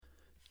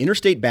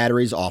Interstate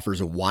Batteries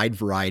offers a wide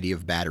variety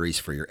of batteries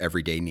for your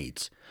everyday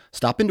needs.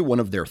 Stop into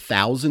one of their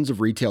thousands of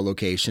retail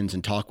locations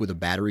and talk with a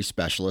battery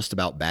specialist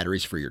about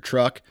batteries for your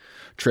truck,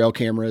 trail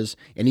cameras,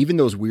 and even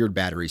those weird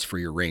batteries for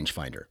your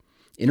rangefinder.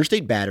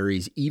 Interstate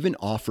Batteries even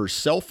offers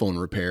cell phone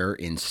repair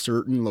in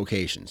certain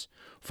locations.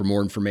 For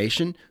more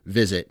information,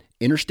 visit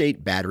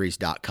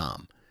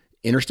interstatebatteries.com.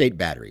 Interstate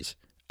Batteries,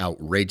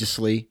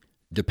 outrageously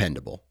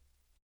dependable.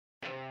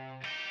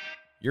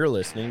 You're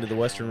listening to The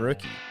Western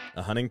Rookie,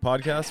 a hunting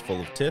podcast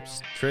full of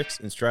tips, tricks,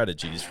 and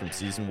strategies from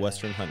seasoned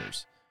Western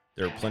hunters.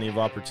 There are plenty of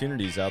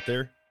opportunities out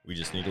there. We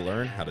just need to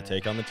learn how to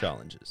take on the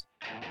challenges.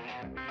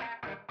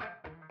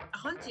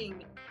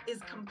 Hunting is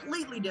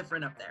completely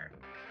different up there.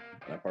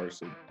 I've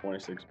harvested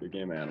 26 big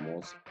game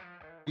animals.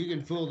 You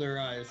can fool their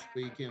eyes,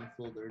 but you can't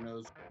fool their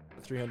nose.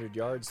 300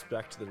 yards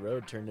back to the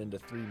road turned into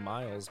 3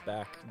 miles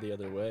back the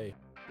other way.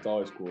 It's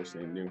always cool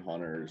seeing new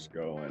hunters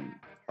go and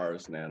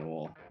harvest an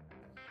animal.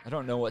 I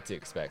don't know what to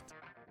expect.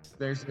 If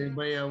there's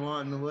anybody I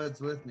want in the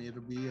woods with me, it'll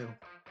be you.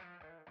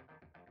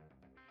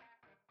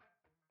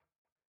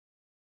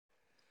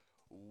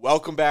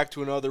 Welcome back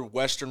to another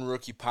Western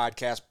Rookie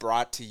podcast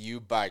brought to you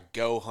by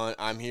Go Hunt.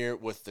 I'm here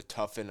with the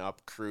Toughen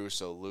Up crew,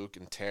 so Luke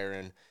and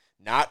Taryn,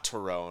 not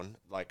Tyrone,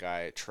 like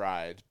I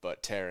tried,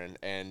 but Taryn,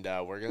 and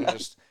we're going to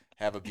just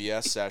have a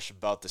BS sesh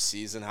about the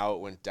season, how it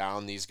went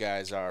down. These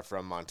guys are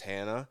from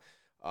Montana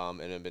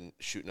and have been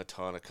shooting a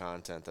ton of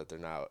content that they're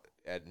now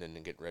editing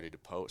and getting ready to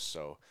post,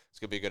 so it's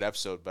going to be a good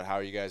episode. But how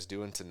are you guys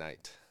doing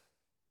tonight?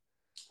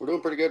 We're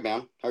doing pretty good,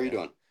 man. How are you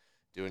doing?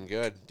 Doing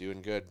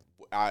good.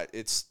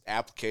 It's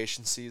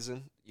application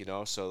season,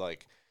 so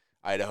like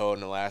Idaho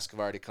and Alaska have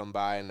already come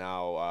by, and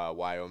now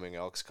Wyoming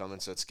elk's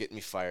coming, so it's getting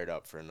me fired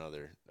up for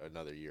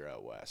another year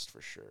out west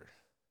for sure.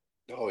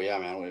 Oh yeah,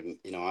 man.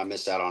 I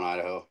missed out on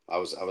Idaho. I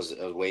was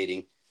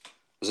waiting. I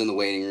was in the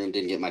waiting room,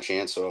 didn't get my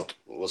chance, so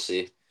we'll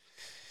see.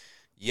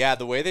 Yeah,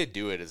 the way they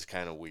do it is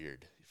kind of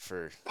weird.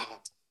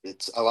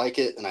 I like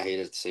it and I hate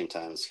it at the same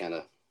time. It's kind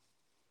of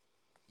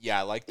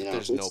I like that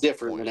there's it's no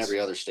different points. than every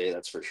other state,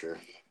 that's for sure.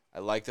 I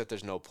like that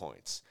there's no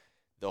points.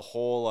 The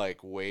whole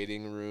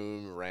waiting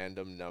room,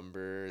 random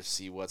number,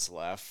 see what's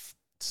left.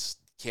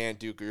 Can't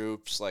do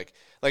groups. Like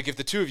if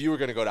the two of you were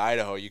going to go to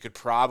Idaho, you could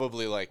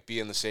probably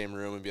be in the same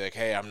room and be like,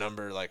 hey, I'm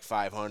number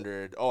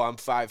 500. Oh, I'm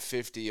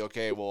 550.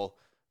 Okay, well,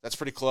 that's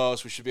pretty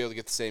close. We should be able to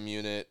get the same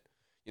unit.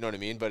 You know what I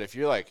mean? But if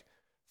you're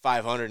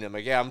 500 and I'm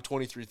like, yeah, I'm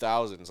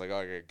 23,000. It's like,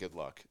 okay, good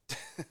luck.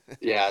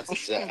 Yeah,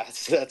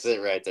 that's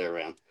it right there,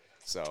 man.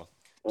 So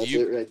that's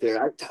it right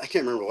there. I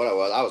can't remember what I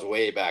was. I was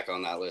way back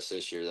on that list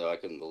this year, though. I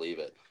couldn't believe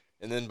it.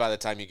 And then by the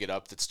time you get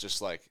up, it's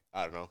just I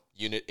don't know,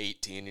 Unit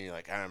 18, and you're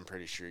like, I'm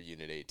pretty sure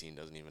Unit 18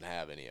 doesn't even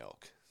have any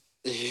elk.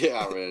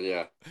 Yeah, man,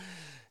 yeah.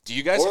 Do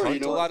you guys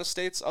hunt a lot of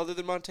states other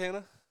than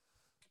Montana?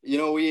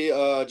 We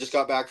just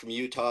got back from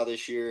Utah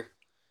this year.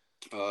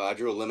 I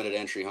drew a limited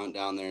entry hunt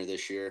down there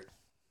this year.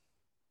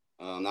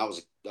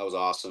 That was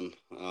awesome.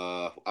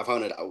 I've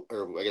hunted,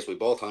 or I guess we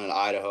both hunted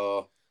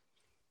Idaho,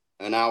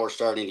 and now we're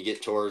starting to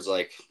get towards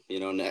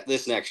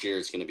this next year.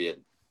 It's going to be a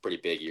pretty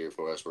big year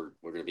for us. We're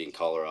going to be in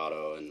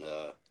Colorado and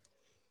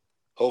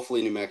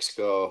hopefully New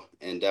Mexico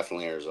and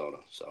definitely Arizona.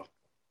 So,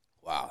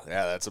 wow,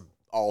 yeah, that's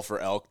all for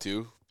elk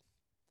too.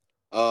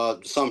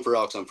 Some for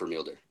elk, some for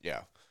mule deer.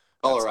 Yeah,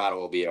 Colorado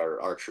will be our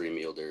archery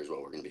mule deer is what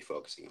we're going to be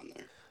focusing on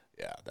there.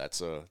 Yeah,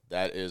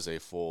 that is a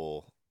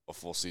full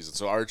season.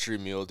 So archery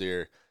mule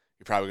deer.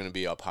 You're probably going to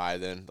be up high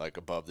then,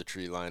 above the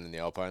tree line in the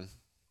alpine?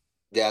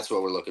 Yeah, that's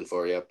what we're looking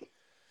for, yep.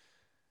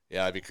 Yeah,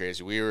 that'd be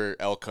crazy. We were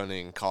elk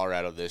hunting in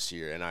Colorado this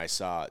year, and I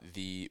saw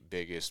the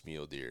biggest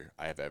mule deer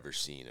I have ever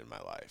seen in my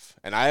life.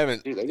 And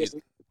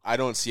I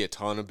don't see a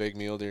ton of big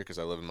mule deer because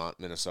I live in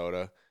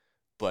Minnesota,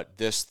 but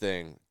this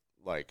thing,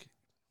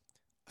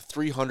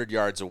 300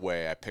 yards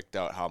away, I picked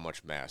out how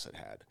much mass it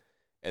had.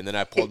 And then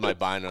I pulled my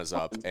binos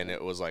up, and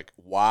it was,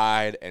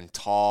 wide and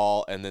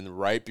tall, and then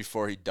right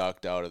before he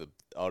ducked out of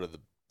the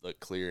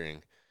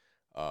clearing,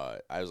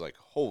 I was like,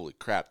 holy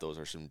crap, those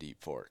are some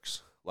deep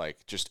forks.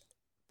 Just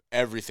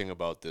everything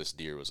about this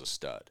deer was a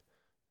stud.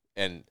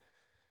 And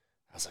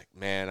I was like,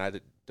 man, I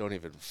don't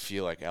even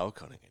feel like elk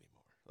hunting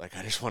anymore.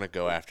 I just want to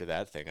go after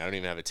that thing. I don't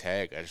even have a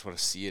tag. I just want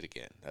to see it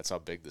again. That's how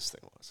big this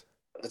thing was.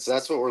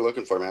 That's what we're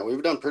looking for, man.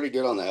 We've done pretty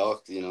good on the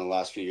elk, the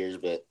last few years,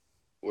 but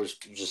we're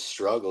just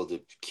struggled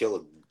to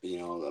kill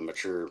a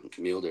mature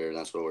mule deer, and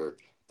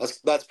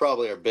that's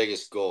probably our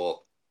biggest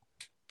goal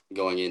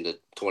going into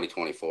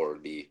 2024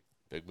 would be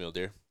big mule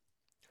deer.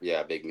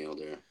 Yeah, big mule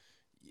deer.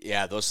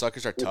 Yeah, those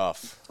suckers are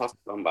tough. Tough to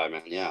come by,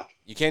 man. Yeah.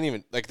 You can't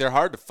even they're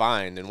hard to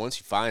find, and once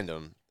you find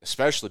them,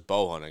 especially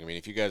bow hunting. I mean,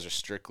 if you guys are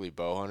strictly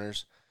bow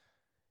hunters,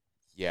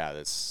 yeah,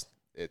 it's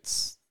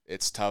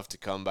tough to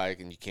come by,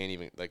 and you can't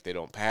even they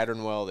don't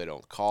pattern well, they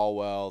don't call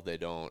well,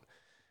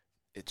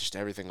 it's just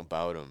everything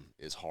about them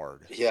is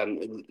hard. Yeah,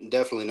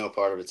 definitely no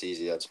part of it's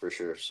easy, that's for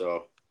sure.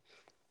 So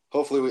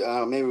hopefully,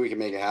 maybe we can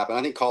make it happen.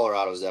 I think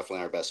Colorado is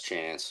definitely our best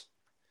chance.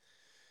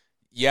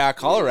 Yeah,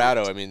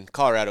 Colorado. I mean,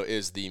 Colorado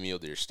is the mule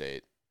deer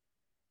state.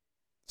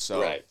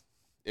 So right.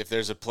 If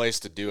there's a place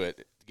to do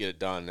it, get it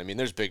done. I mean,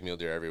 there's big mule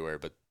deer everywhere,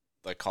 but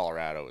like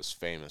Colorado is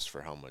famous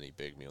for how many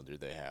big mule deer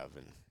they have,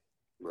 and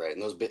Right,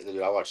 and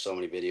dude, I watch so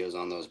many videos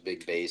on those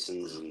big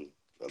basins and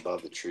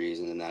above the trees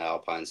and then that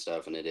alpine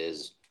stuff, and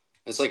it's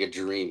like a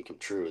dream come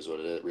true, is what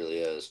it really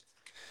is.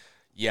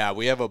 yeah,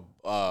 we have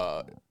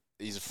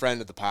he's a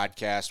friend of the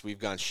podcast. We've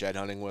gone shed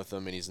hunting with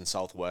him, and he's in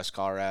Southwest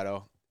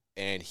Colorado,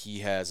 and he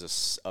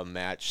has a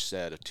match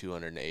set of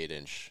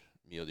 208-inch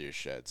mule deer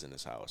sheds in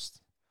his house.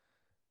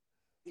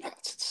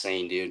 That's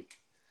insane, dude.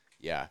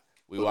 Yeah,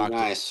 we Would walked. be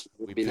nice.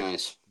 Would be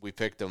nice. We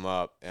picked him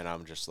up, and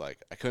I'm just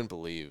like, I couldn't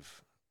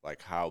believe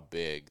like how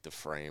big the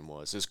frame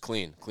was. It was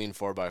clean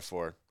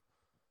 4x4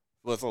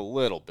 with a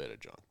little bit of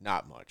junk,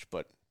 not much,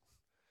 but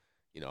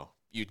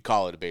you'd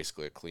call it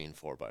basically a clean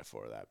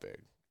 4x4 that big,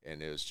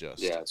 and it was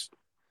just that's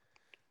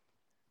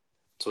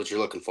what you're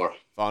looking for.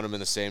 Found them in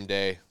the same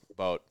day,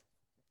 about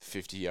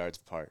 50 yards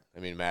apart. I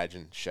mean,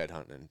 imagine shed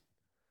hunting and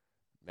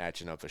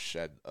matching up a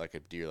shed like a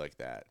deer like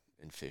that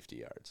in 50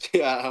 yards.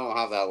 Yeah, I don't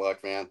have that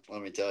luck, man.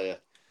 Let me tell you.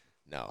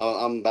 No,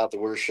 I'm about the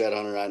worst shed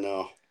hunter I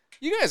know.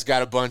 You guys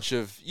got a bunch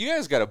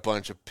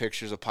of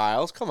pictures of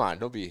piles. Come on,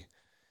 don't be.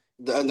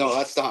 No,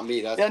 that's not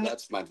me.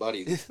 That's my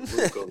buddy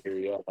Luke over here.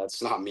 Yeah,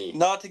 that's not me.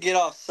 Not to get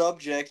off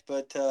subject,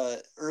 but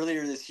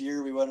earlier this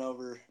year we went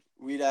over.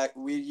 We'd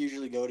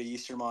usually go to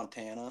Eastern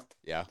Montana.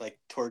 Yeah. Like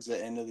towards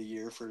the end of the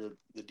year for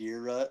the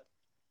deer rut.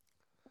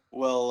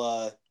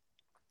 Well,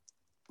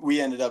 we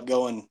ended up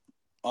going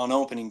on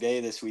opening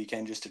day this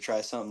weekend just to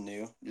try something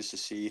new, just to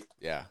see.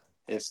 Yeah.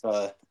 If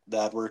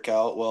that'd work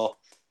out. Well,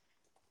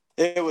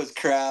 it was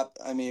crap.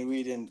 I mean,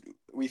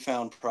 we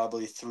found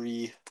probably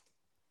three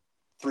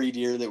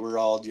deer that were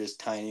all just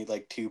tiny,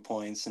 like 2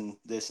 points and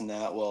this and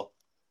that. Well,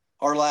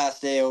 our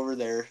last day over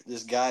there,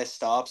 this guy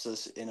stops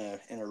us in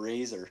a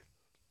razor,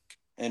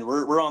 and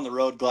we're on the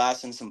road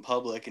glassing some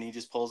public, and he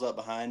just pulls up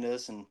behind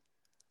us and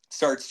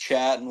starts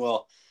chatting.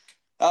 Well,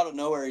 out of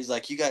nowhere, he's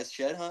like, "You guys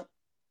shed hunt?"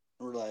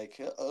 And we're like,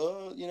 yeah,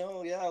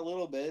 a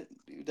little bit.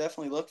 You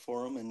definitely look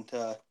for them.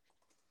 And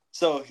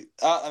so,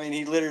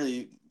 he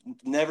literally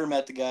never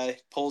met the guy,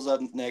 pulls up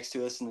next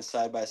to us in the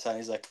side-by-side.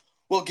 He's like,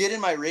 "Well, get in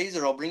my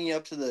razor. I'll bring you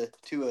up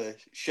to a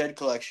shed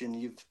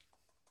collection.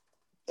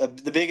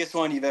 The biggest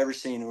one you've ever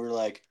seen." And we're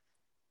like,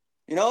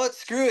 "You know what?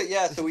 Screw it."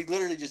 Yeah. So we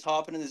literally just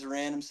hop into this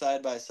random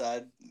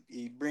side-by-side.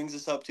 He brings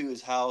us up to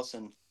his house,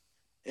 and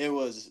it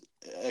was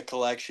a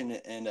collection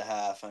and a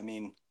half. I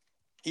mean,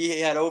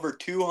 he had over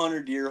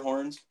 200 deer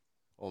horns,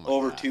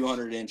 over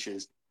 200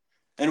 inches.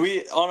 And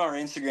we, on our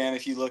Instagram,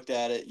 if you looked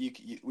at it,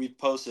 we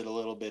posted a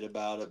little bit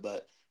about it,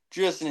 but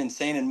just an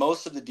insane. And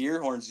most of the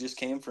deer horns just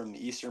came from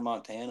Eastern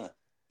Montana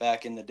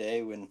back in the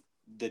day when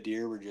the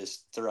deer were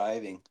just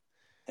thriving.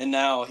 And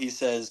now he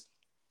says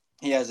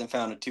he hasn't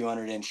found a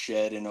 200-inch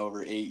shed in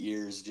over 8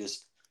 years.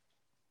 Just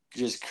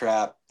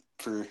crap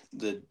for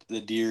the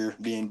deer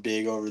being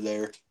big over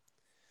there.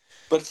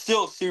 But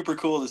still super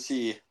cool to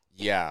see.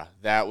 Yeah,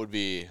 that would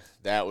be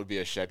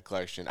a shed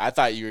collection. I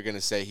thought you were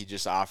gonna say he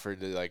just offered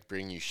to like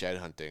bring you shed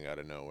hunting out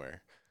of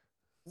nowhere.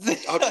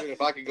 Oh, dude,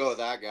 if I could go with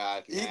that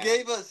guy, man.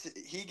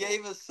 He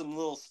gave us some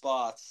little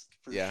spots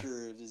for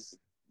sure.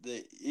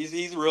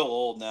 He's real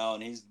old now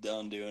and he's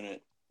done doing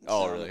it.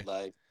 Oh, really?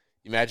 Like,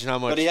 imagine how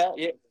much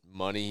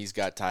money he's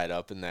got tied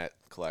up in that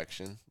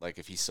collection. Like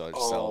if he started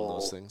selling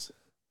those things.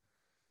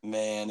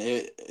 Man,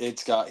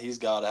 he's got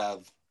to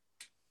have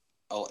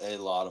a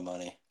lot of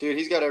money. Dude,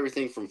 he's got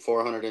everything from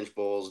 400-inch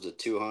bulls to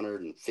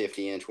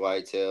 250-inch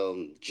whitetail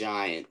and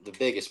giant, the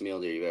biggest mule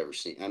deer you've ever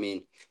seen. I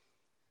mean,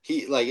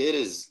 it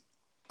is.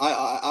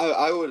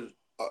 I would.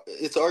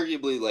 It's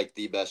arguably like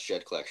the best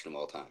shed collection of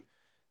all time.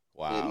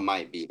 Wow, it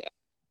might be that.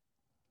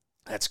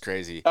 That's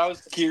crazy. I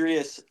was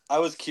curious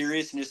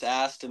and just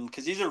asked him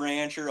because he's a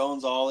rancher,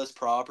 owns all this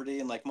property,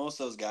 and like most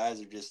of those guys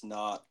are just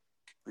not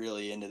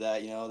really into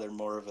that. They're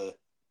more of a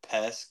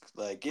pest,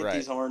 like get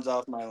these horns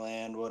off my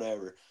land,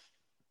 whatever.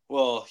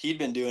 Well, he'd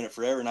been doing it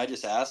forever, and I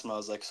just asked him. I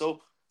was like,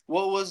 "So,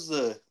 what was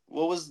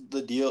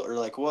the deal, or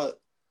like what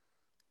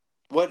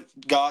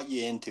got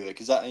you into it?"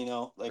 Because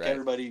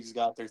everybody's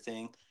got their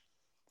thing,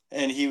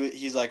 and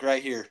he's like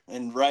right here,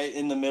 and right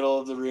in the middle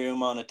of the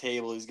room on a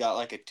table, he's got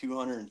like a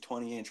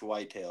 220-inch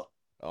whitetail.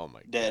 Oh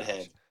my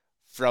deadhead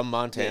from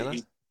Montana.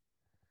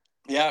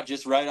 Yeah,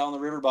 just right on the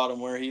river bottom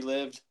where he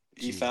lived.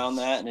 He found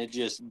that, and it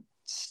just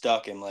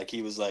stuck him. Like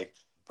he was like.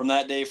 From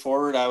that day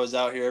forward, I was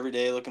out here every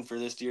day looking for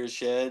this deer's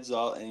sheds,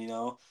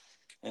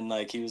 and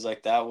like he was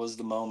like, that was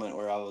the moment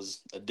where I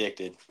was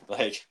addicted.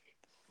 Like,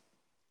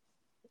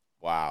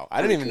 wow,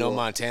 I didn't even know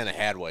Montana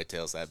had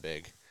whitetails that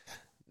big.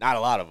 Not a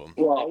lot of them.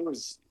 Well, it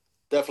was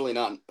definitely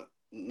not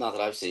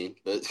that I've seen,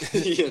 but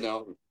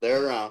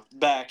they're around.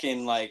 Back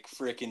in like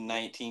freaking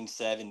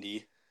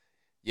 1970.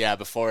 Yeah,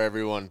 before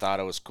everyone thought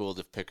it was cool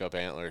to pick up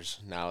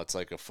antlers. Now it's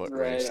like a foot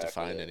race to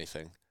find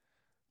anything.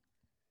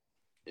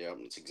 Yeah,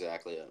 that's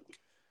exactly it.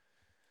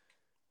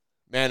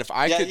 Man, if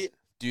I could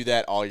do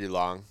that all year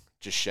long,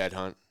 just shed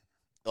hunt,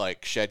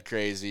 like Shed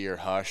Crazy or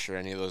Hush or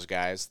any of those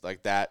guys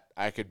like that,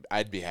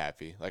 I'd be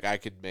happy. Like I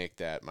could make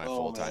that my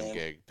full-time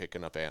gig,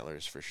 picking up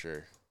antlers for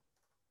sure.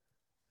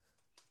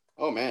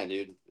 Oh man,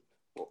 dude,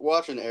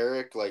 watching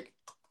Eric, like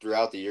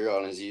throughout the year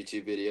on his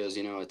YouTube videos.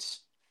 You know, it's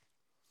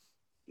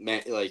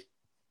man, like,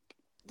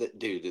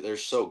 dude, they're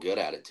so good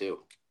at it too.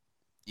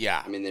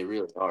 Yeah. I mean, they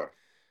really are.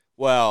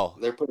 Well,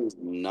 they're putting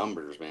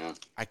numbers, man.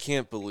 I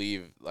can't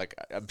believe, like,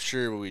 I'm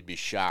sure we'd be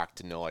shocked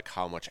to know, like,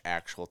 how much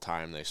actual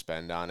time they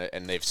spend on it,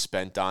 and they've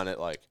spent on it,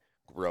 like,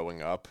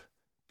 growing up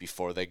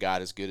before they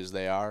got as good as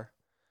they are.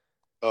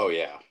 Oh,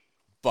 yeah.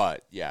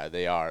 But, yeah,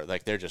 they are.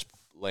 Like, they're just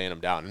laying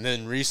them down. And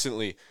then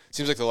recently, it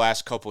seems like the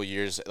last couple of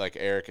years, like,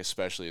 Eric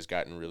especially has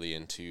gotten really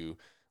into,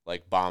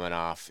 like, bombing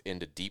off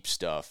into deep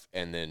stuff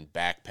and then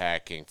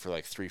backpacking for,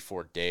 like,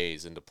 3-4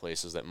 days into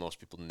places that most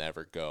people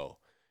never go.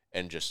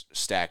 And just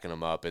stacking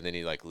them up, and then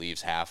he like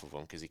leaves half of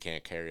them because he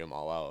can't carry them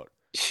all out.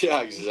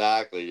 Yeah,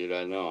 exactly, dude.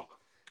 I know.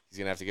 He's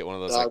gonna have to get one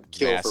of those like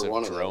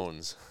massive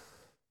drones.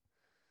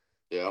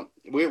 Yeah,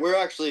 we're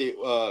actually,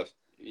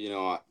 you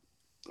know,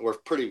 we're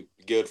pretty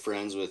good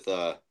friends with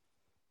the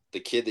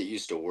kid that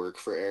used to work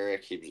for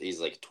Eric. He's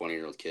like a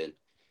 20-year-old kid,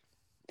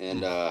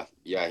 and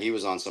yeah, he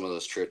was on some of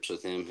those trips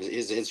with him.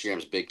 His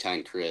Instagram's Big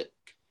Time Crit,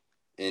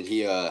 and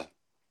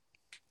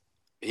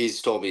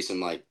he's told me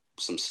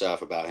some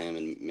stuff about him,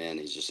 and man,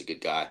 he's just a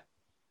good guy.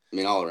 I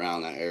mean, all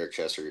around that Eric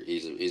Chester,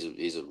 he's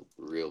a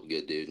real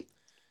good dude.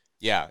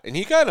 Yeah, and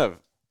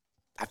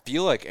I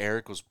feel like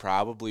Eric was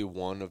probably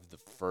one of the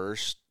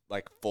first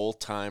like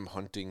full-time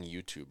hunting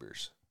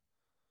YouTubers.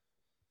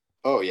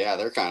 Oh yeah,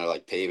 they're kind of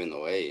like paving the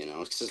way, you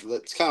know.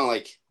 It's kind of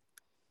like,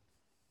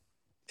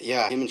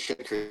 yeah, him and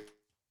shit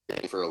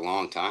for a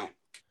long time.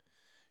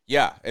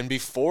 Yeah, and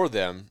before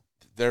them,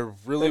 there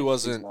really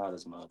wasn't not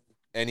as much.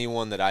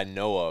 Anyone that I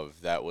know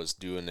of that was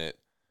doing it,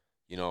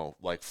 you know,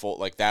 like full,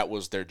 like that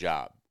was their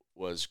job,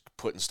 was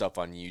putting stuff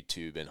on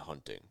YouTube and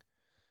hunting.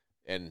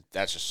 And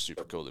that's just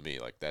super cool to me.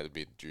 Like, that'd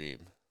be the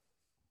dream.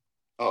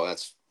 Oh,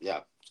 that's, yeah,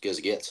 as good as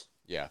it gets.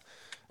 Yeah.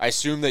 I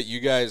assume that you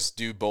guys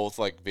do both,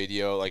 like,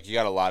 video. Like, you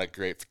got a lot of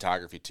great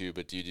photography, too,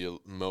 but do you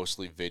do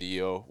mostly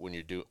video when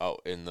you're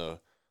out in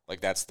the,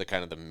 like, that's the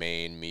kind of the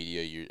main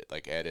media you,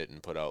 like, edit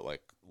and put out,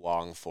 like,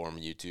 long-form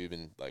YouTube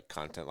and, like,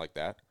 content like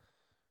that?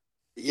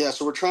 Yeah,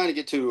 so we're trying to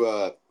get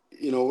to,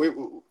 you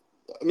know,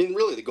 I mean,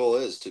 really the goal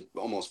is to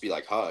almost be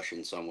like Hush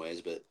in some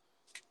ways, but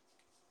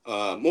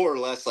more or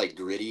less like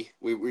gritty.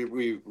 We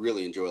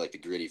really enjoy like the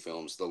gritty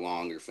films, the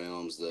longer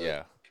films.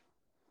 Yeah.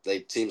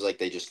 They seems like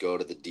they just go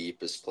to the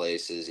deepest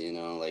places, you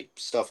know, like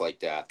stuff like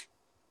that.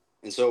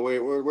 And so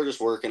we're just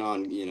working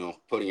on, you know,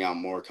 putting out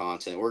more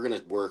content. We're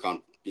gonna work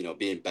on, you know,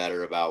 being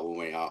better about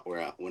when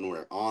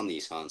we're on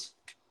these hunts,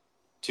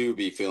 to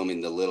be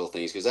filming the little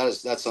things,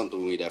 because that's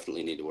something we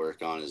definitely need to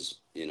work on, is,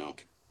 you know,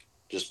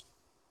 just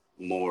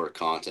more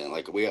content.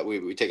 Like we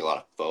take a lot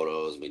of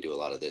photos and we do a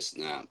lot of this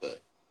and that, but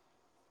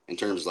in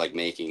terms of like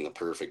making the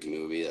perfect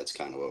movie, that's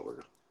kind of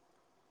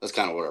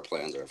what our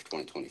plans are for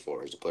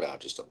 2024, is to put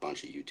out just a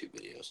bunch of YouTube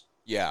videos.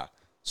 Yeah.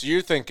 So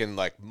you're thinking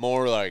like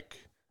more like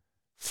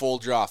full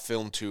draw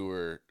film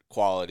tour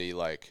quality,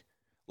 like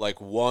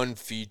one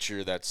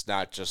feature that's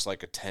not just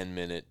like a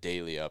 10-minute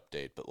daily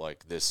update, but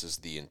like this is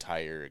the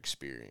entire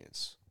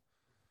experience.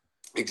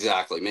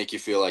 Exactly. Make you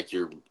feel like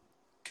you're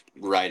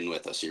riding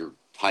with us. You're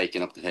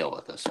hiking up the hill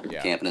with us.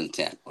 You're camping in the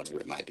tent, whatever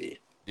it might be.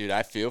 Dude,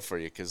 I feel for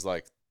you, because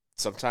like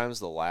sometimes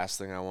the last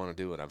thing I want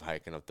to do when I'm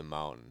hiking up the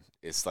mountain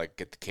is like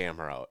get the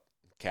camera out,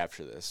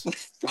 capture this.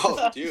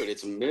 Oh, dude,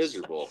 it's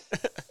miserable.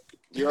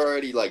 You're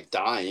already like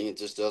dying. It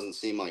just doesn't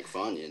seem like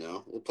fun, you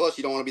know. Plus,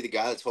 you don't want to be the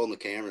guy that's holding the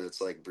camera that's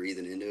like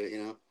breathing into it,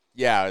 you know.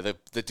 Yeah,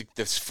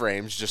 this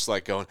frame's just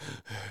like going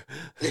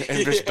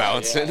and just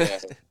bouncing.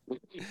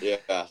 Yeah.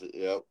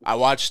 I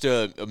watched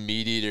a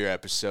Meat Eater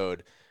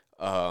episode,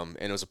 and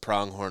it was a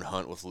pronghorn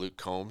hunt with Luke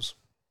Combs.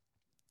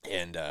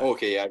 And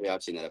okay, yeah,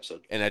 I've seen that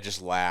episode. And I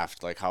just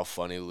laughed like how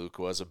funny Luke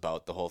was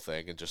about the whole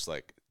thing, and just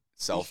like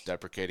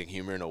self-deprecating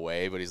humor in a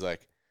way. But he's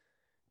like,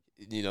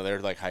 you know, they're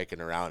like hiking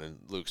around and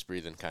Luke's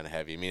breathing kind of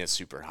heavy. I mean, it's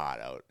super hot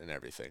out and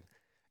everything.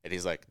 And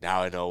he's like,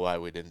 now I know why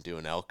we didn't do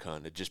an elk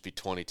hunt. It'd just be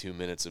 22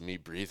 minutes of me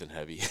breathing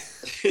heavy.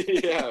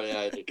 yeah,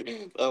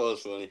 that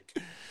was funny.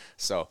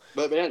 So,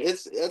 but man,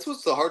 that's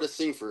what's the hardest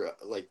thing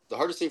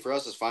for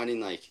us is finding,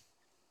 like,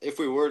 if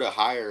we were to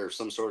hire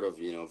some sort of,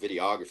 you know,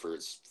 videographer,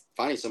 it's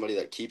finding somebody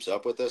that keeps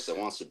up with us, that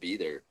wants to be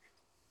there.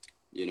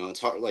 You know, it's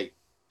hard, like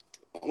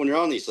when you're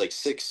on these like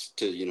 6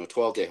 to, you know,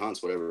 12-day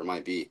hunts, whatever it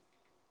might be.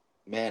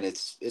 Man,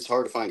 it's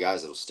hard to find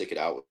guys that'll stick it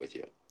out with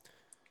you.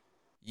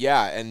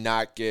 Yeah, and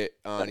not get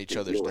on each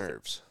other's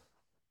nerves.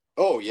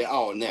 Oh yeah,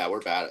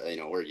 we're bad. You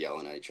know, we're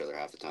yelling at each other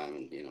half the time,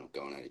 and, you know,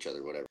 going at each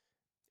other, whatever.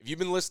 If you've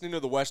been listening to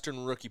the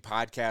Western Rookie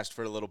podcast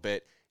for a little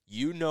bit,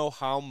 you know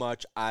how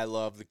much I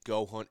love the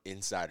Go Hunt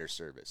Insider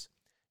service.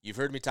 You've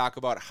heard me talk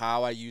about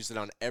how I use it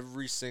on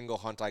every single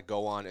hunt I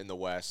go on in the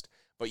West,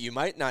 but you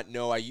might not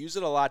know I use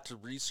it a lot to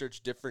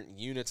research different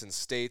units and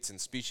states and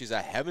species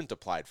I haven't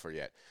applied for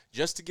yet,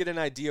 just to get an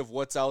idea of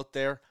what's out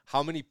there,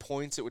 how many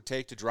points it would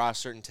take to draw a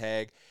certain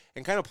tag,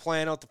 and kind of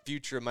plan out the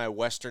future of my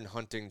Western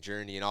hunting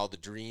journey and all the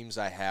dreams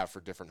I have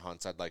for different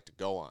hunts I'd like to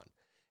go on.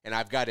 And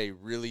I've got a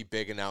really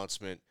big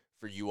announcement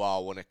for you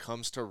all when it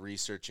comes to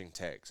researching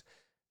tags.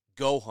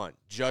 Go Hunt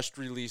just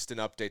released an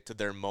update to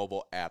their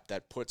mobile app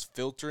that puts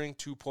Filtering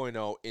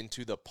 2.0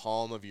 into the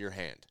palm of your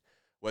hand.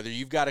 Whether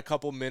you've got a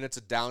couple minutes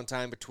of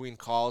downtime between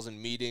calls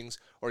and meetings,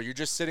 or you're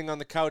just sitting on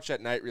the couch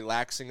at night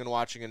relaxing and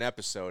watching an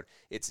episode,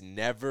 it's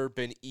never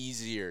been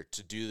easier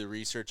to do the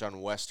research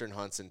on Western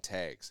hunts and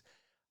tags.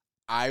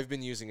 I've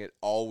been using it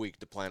all week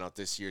to plan out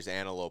this year's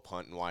antelope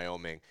hunt in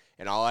Wyoming,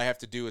 and all I have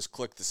to do is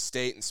click the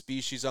state and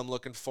species I'm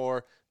looking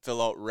for,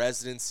 fill out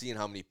residency and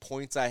how many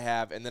points I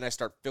have, and then I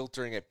start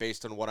filtering it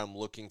based on what I'm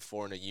looking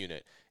for in a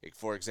unit.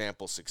 For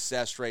example,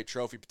 success rate,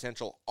 trophy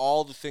potential,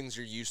 all the things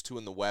you're used to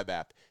in the web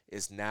app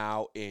is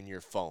now in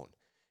your phone.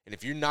 And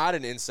if you're not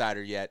an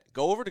insider yet,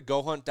 go over to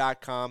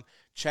gohunt.com,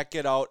 check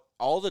it out.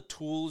 All the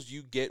tools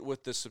you get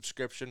with the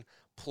subscription,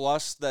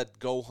 plus the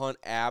Go Hunt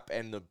app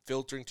and the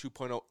Filtering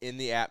 2.0 in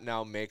the app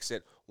now makes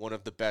it one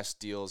of the best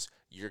deals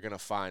you're going to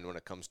find when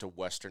it comes to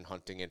Western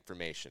hunting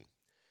information.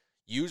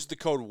 Use the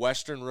code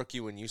Western Rookie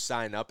when you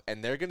sign up,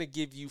 and they're going to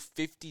give you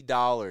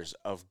 $50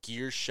 of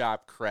Gear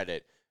Shop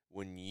credit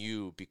when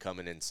you become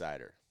an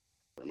insider.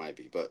 It might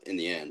be, but in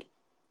the end,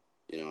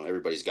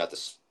 everybody's got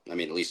this. I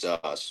mean, at least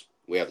us,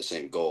 we have the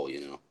same goal,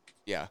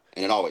 Yeah.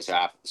 And it always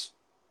happens.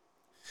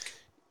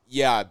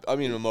 Yeah, I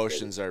mean,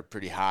 emotions are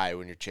pretty high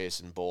when you're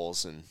chasing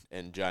bulls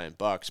and giant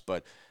bucks,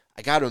 but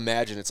I got to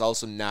imagine it's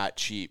also not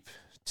cheap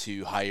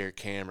to hire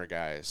camera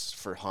guys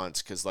for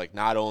hunts because, like,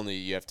 not only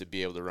you have to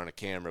be able to run a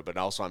camera, but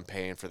also I'm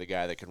paying for the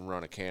guy that can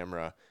run a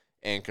camera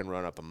and can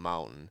run up a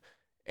mountain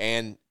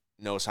and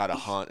knows how to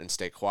hunt and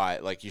stay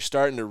quiet. Like, you're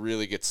starting to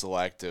really get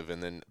selective,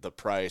 and then the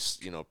price,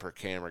 per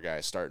camera guy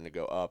is starting to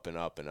go up and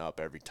up and up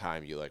every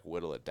time you, like,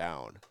 whittle it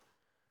down.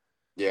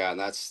 Yeah, and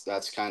that's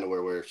kind of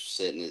where we're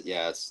sitting.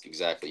 Yeah, it's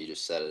exactly, you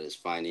just said it, is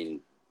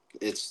finding,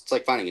 it's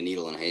like finding a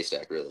needle in a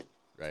haystack, really.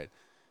 Right.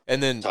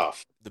 And then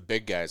tough. The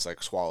big guys,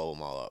 like, swallow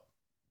them all up.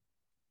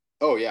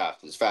 Oh, yeah,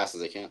 as fast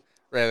as they can.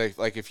 Right,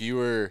 like if you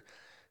were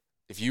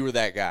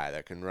that guy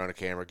that can run a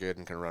camera good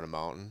and can run a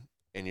mountain,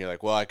 and you're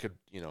like, well, I could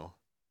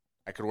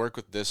work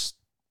with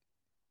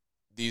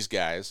these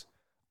guys,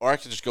 or I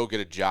could just go get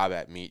a job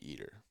at Meat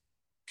Eater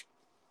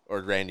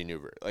or Randy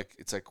Newberg. Like,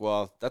 it's like,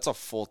 well, that's a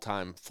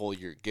full-time,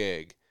 full-year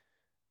gig.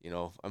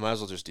 I might as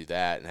well just do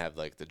that and have,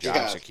 like, the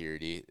job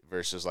security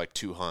versus, like,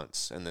 2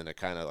 hunts, and then it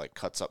kind of, like,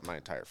 cuts up my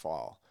entire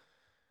fall.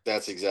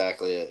 That's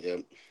exactly it,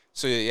 yep.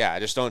 So, yeah, I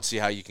just don't see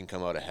how you can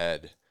come out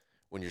ahead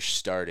when you're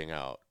starting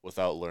out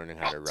without learning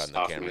how to run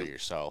the camera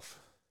yourself.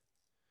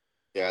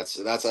 Yeah,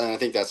 I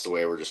think that's the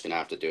way we're just going to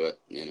have to do it,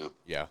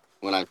 Yeah.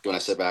 When I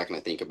sit back and I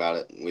think about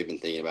it, we've been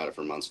thinking about it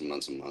for months and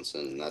months and months,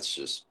 and that's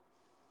just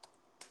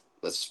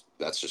going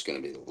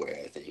to be the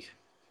way, I think.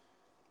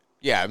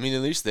 Yeah, I mean,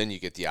 at least then you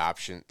get the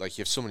option. Like,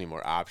 you have so many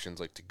more options,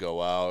 like, to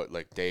go out,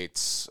 like,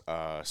 dates,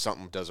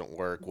 something doesn't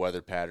work,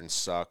 weather patterns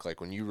suck. Like,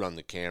 when you run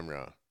the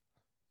camera,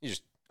 you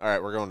just, all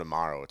right, we're going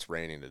tomorrow. It's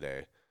raining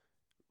today.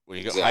 When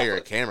you go hire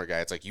a camera guy,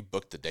 it's like you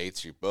book the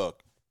dates you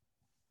book.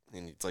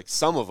 And it's like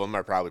some of them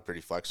are probably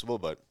pretty flexible,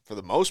 but for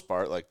the most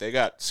part, like, they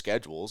got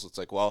schedules. It's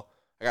like, well,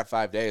 I got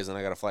 5 days, and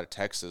I got to fly to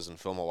Texas and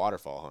film a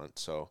waterfall hunt.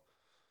 So,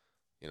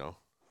 are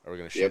we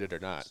going to shoot it or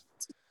not?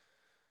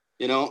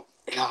 Yeah, and I'll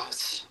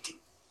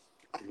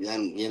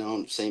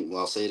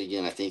say it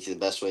again. I think the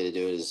best way to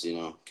do it is,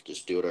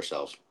 just do it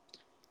ourselves.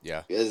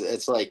 Yeah.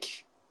 It's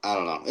like, I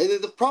don't know.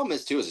 The problem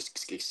is, too, is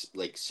it's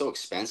like so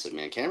expensive,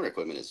 man. Camera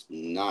equipment is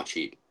not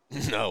cheap.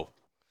 No.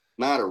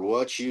 No matter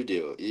what you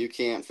do, you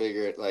can't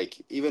figure it. Like,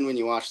 even when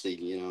you watch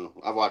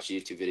I've watched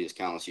YouTube videos,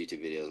 countless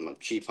YouTube videos, my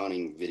cheap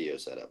hunting video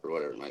setup or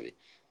whatever it might be.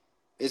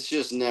 It's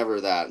just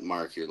never that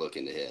mark you're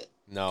looking to hit.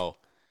 No.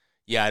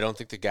 Yeah, I don't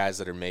think the guys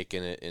that are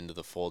making it into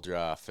the full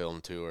draw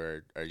film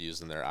tour are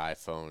using their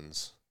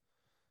iPhones,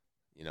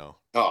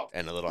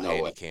 and a little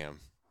handy cam.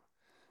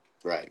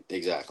 Right,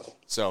 exactly.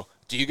 So,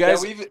 do you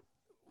guys... Yeah,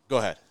 go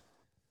ahead.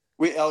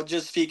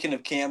 Just speaking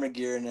of camera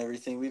gear and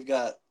everything, we've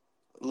got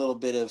a little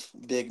bit of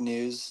big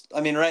news. I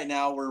mean, right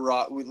now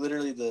we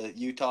literally, the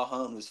Utah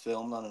hunt was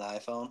filmed on an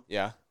iPhone.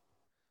 Yeah.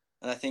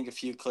 And I think a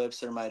few clips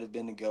there might have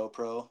been a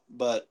GoPro,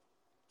 but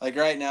like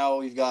right now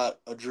we've got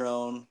a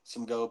drone,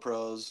 some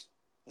GoPros,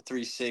 a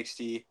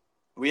 360.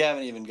 We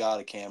haven't even got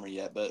a camera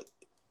yet, but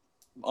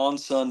on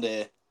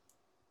Sunday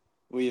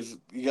we've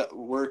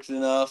worked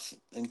enough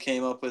and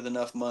came up with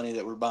enough money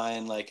that we're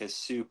buying like a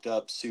souped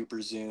up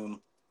super zoom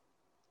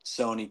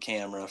Sony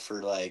camera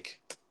for like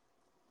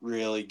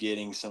really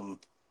getting some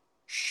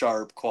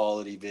sharp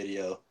quality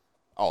video.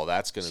 Oh,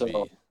 that's going to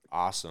be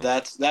awesome.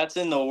 That's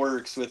in the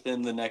works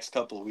within the next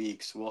couple of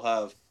weeks. We'll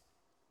have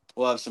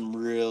some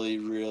really,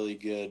 really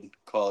good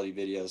quality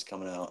videos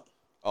coming out.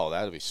 Oh,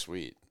 that'll be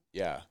sweet.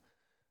 Yeah.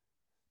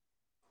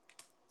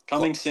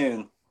 Coming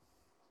soon.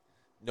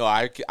 No,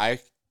 I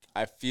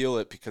feel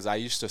it because I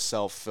used to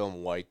self-film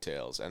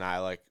whitetails, and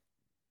I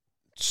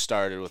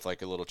started with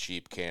like a little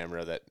cheap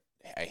camera that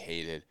I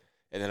hated.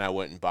 And then I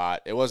went and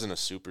bought, it wasn't a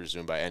super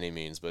zoom by any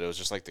means, but it was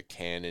just like the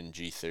Canon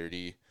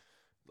G30,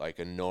 like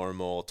a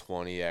normal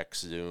 20x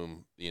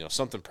zoom,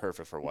 something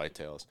perfect for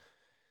whitetails.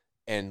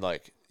 And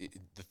like,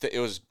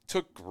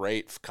 took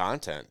great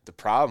content. The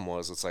problem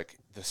was it's like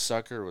the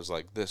sucker was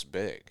like this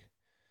big,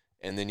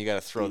 and then you got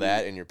to throw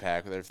that in your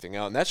pack with everything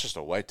else, and that's just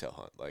a whitetail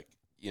hunt. Like,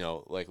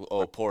 like,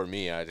 oh, poor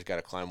me, I just got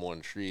to climb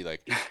one tree.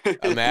 Like,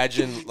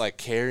 imagine like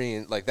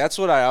carrying, like, that's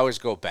what I always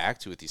go back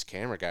to with these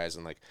camera guys,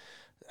 and like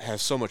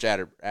have so much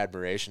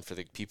admiration for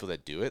the people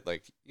that do it.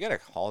 Like, you got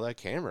to haul that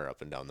camera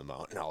up and down the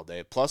mountain all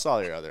day, plus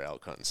all your other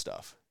elk hunting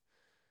stuff.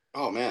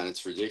 Oh man,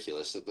 it's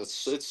ridiculous.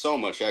 It's so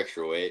much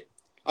extra weight.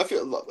 I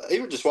feel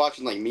even just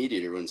watching like Meat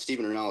Eater when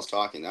Stephen Rennell was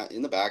talking. That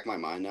in the back of my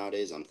mind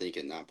nowadays, I'm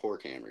thinking that poor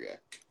camera guy.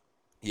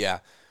 Yeah,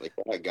 like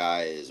that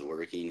guy is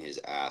working his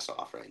ass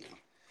off right now.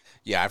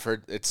 Yeah, I've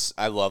heard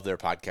I love their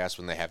podcast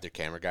when they have their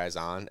camera guys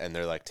on and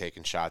they're like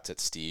taking shots at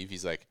Steve.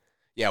 He's like,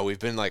 yeah, we've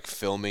been like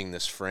filming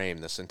this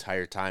frame this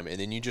entire time, and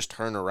then you just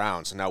turn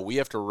around. So now we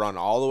have to run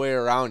all the way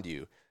around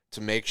you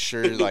to make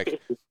sure like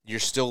you're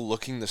still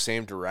looking the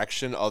same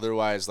direction.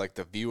 Otherwise, like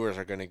the viewers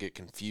are going to get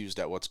confused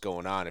at what's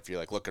going on. If you're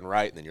like looking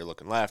right and then you're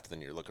looking left, and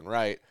then you're looking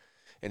right.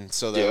 And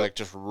so they're like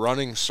just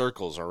running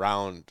circles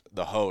around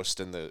the host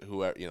and the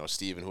whoever,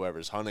 Steve and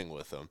whoever's hunting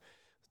with them.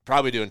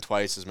 Probably doing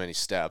twice as many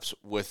steps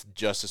with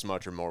just as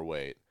much or more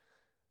weight.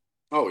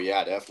 Oh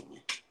yeah,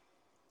 definitely.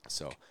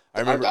 So I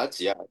remember. I'd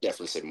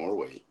definitely say more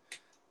weight.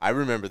 I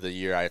remember the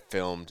year I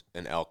filmed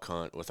an elk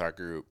hunt with our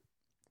group,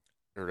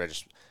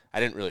 I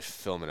didn't really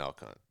film an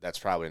elk hunt. That's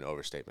probably an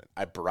overstatement.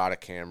 I brought a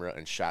camera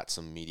and shot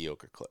some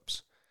mediocre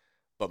clips,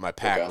 but my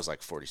pack was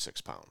like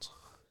 46 pounds.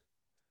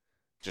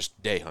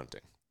 Just day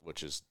hunting,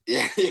 which is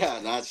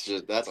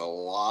that's a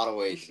lot of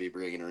weight to be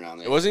bringing around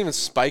there. It wasn't even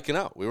spiking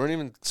out. We weren't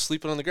even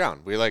sleeping on the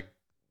ground. We like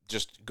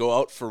just go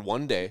out for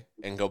one day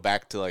and go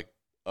back to like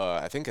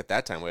I think at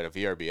that time we had a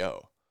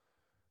VRBO,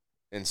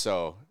 and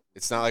so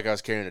it's not like I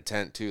was carrying a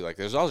tent too. Like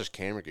there's all just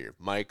camera gear,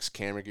 mics,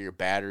 camera gear,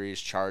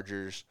 batteries,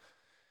 chargers.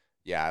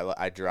 Yeah,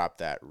 I dropped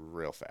that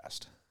real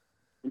fast.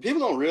 And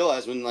people don't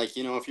realize when, like,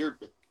 if you're,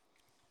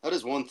 that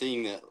is one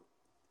thing that,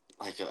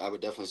 like, I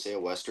would definitely say a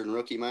Western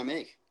rookie might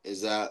make,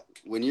 is that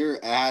when you're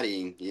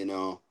adding,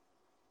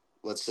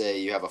 let's say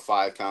you have a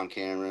 5-pound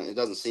camera, it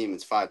doesn't seem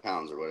it's 5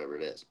 pounds or whatever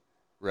it is.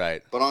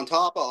 Right. But on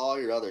top of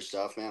all your other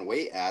stuff, man,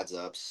 weight adds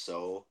up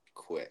so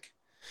quick.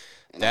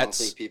 And I don't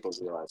think people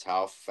realize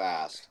how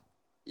fast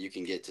you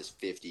can get to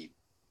 50,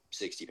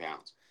 60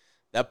 pounds.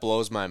 That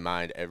blows my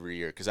mind every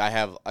year because I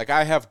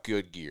have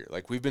good gear.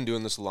 Like we've been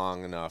doing this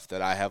long enough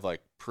that I have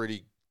like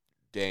pretty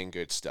dang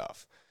good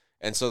stuff.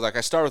 And so like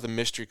I start with a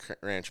Mystery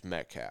Ranch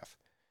Metcalf.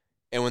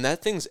 And when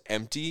that thing's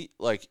empty,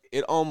 like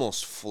it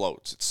almost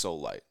floats. It's so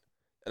light.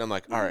 And I'm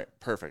like, all right,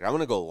 perfect. I'm going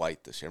to go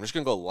light this year. I'm just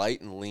going to go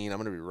light and lean. I'm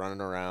going to be running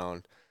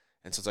around.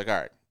 And so it's like, all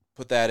right,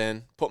 put that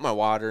in, put my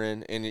water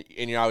in. And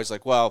you're always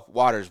like, well,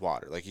 water's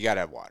water. Like you got to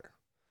have water.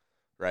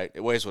 Right?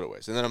 It weighs what it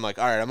weighs. And then I'm like,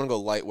 all right, I'm going to go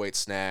lightweight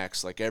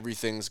snacks. Like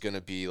everything's going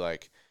to be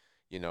like,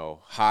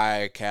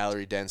 high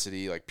calorie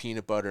density, like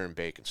peanut butter and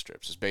bacon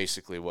strips is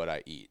basically what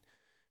I eat.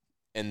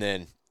 And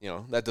then,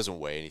 that doesn't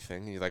weigh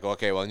anything. You're like,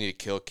 okay, well, I need a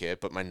kill kit,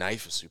 but my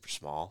knife is super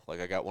small. Like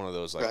I got one of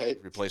those like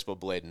replaceable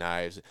blade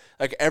knives.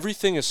 Like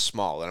everything is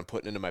small that I'm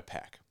putting into my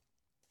pack.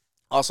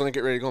 All of a sudden I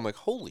get ready to go. I'm like,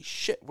 holy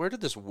shit, where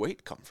did this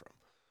weight come from?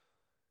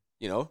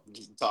 You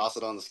toss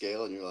it on the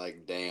scale and you're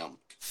like, damn.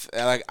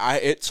 Like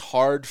it's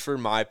hard for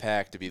my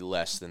pack to be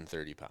less than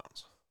 30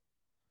 pounds.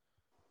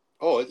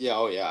 Oh yeah,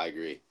 I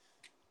agree.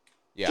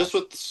 Yeah. Just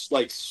with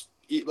just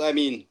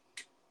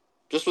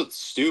with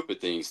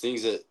stupid things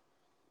that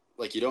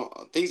like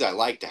things I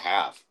like to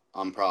have,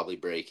 I'm probably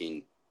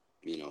breaking,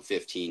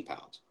 15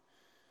 pounds.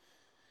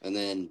 And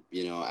then,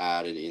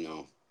 added,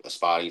 a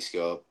spotting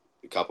scope,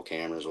 a couple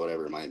cameras,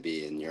 whatever it might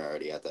be, and you're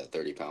already at that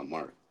 30-pound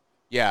mark.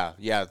 Yeah,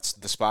 it's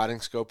the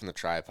spotting scope and the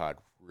tripod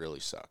really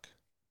suck.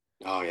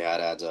 Oh, yeah,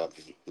 it adds up.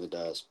 It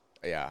does.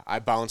 Yeah, I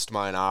bounced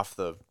mine off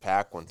the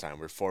pack one time.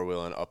 We're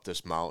 4-wheeling up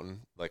this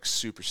mountain, like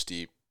super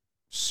steep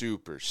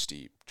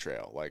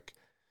trail. Like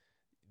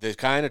the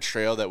kind of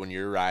trail that when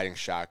you're riding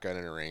shotgun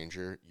in a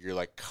Ranger, you're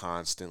like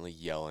constantly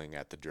yelling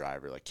at the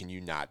driver, like, can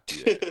you not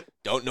do that?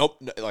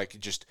 Like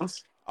just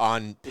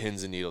on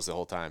pins and needles the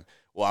whole time.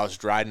 Well, I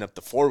was riding up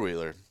the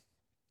 4-wheeler.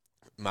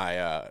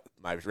 My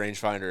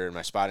rangefinder and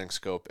my spotting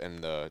scope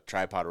and the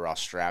tripod were all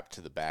strapped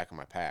to the back of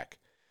my pack.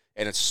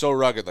 And it's so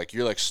rugged, like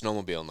you're like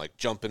snowmobiling, like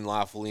jumping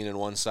off, leaning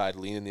one side,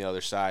 leaning the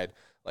other side,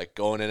 like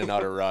going in and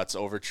out of ruts,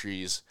 over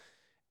trees.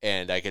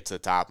 And I get to the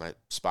top, my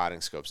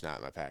spotting scope's not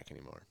in my pack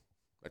anymore.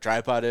 My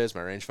tripod is,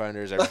 my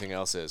rangefinder is, everything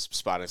else is.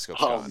 Spotting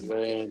scope's gone.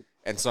 Man.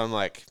 And so I'm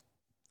like,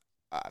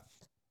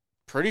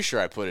 pretty sure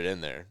I put it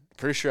in there.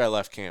 Pretty sure I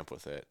left camp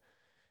with it.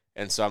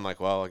 And so I'm like,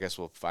 well, I guess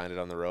we'll find it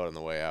on the road on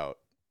the way out.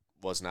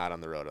 Was not on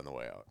the road on the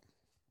way out.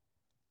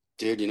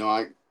 Dude,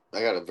 I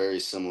got a very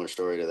similar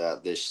story to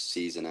that this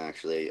season,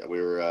 actually.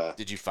 We were...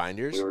 Did you find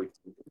yours?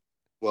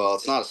 Well,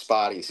 it's not a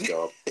spotting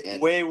scope.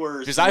 And way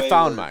worse. Because I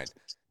found mine.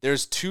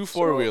 There's 2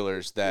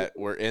 4-wheelers that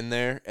were in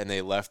there, and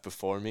they left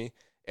before me,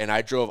 and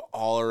I drove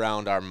all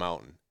around our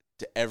mountain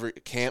to every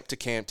camp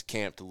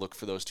to look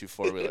for those 2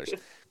 4-wheelers.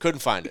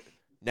 Couldn't find it.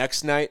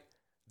 Next night,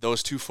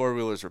 those 2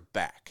 4-wheelers were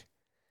back.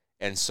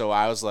 And so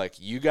I was like,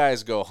 you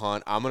guys go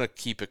hunt. I'm going to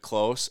keep it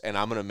close, and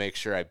I'm going to make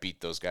sure I beat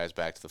those guys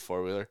back to the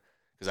four-wheeler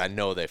because I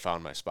know they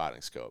found my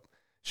spotting scope.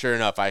 Sure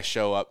enough, I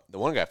show up. The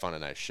one guy found a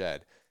nice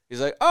shed. He's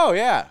like, oh,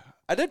 yeah,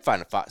 I did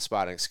find a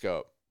spotting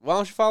scope. Why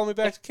don't you follow me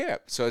back to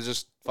camp? So I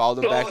just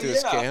followed him back to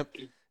his camp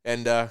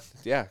and,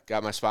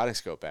 got my spotting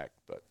scope back.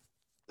 But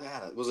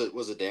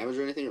was it damaged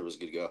or anything, or was it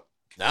good to go?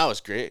 No, it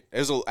was great. It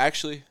was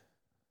actually,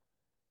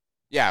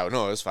 yeah,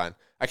 no, it was fine.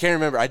 I can't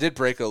remember. I did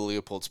break a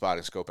Leopold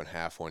spotting scope in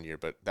half one year,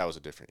 but that was a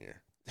different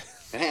year.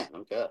 Man,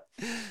 okay.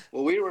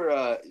 Well, we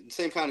were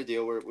same kind of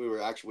deal. We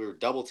were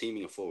double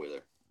teaming a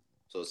four-wheeler,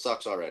 so it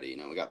sucks already. You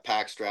know, we got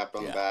pack strapped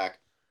on the back,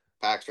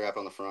 pack strapped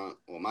on the front.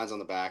 Well, mine's on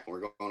the back, and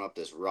we're going up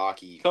this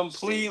rocky,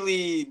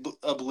 completely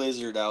a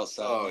blizzard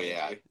outside. Oh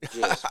yeah,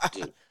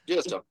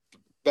 just a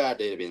bad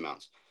day to be in the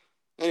mountains.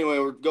 Anyway,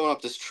 we're going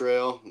up this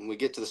trail, and we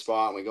get to the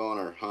spot, and we go on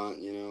our hunt,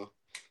 you know.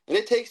 And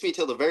it takes me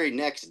till the very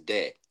next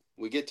day.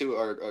 We get to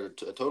a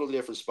totally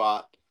different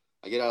spot.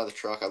 I get out of the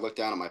truck. I look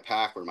down at my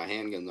pack where my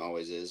handgun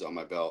always is on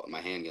my belt, and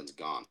my handgun's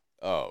gone.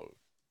 Oh,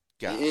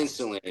 God. And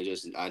instantly,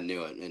 I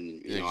knew it.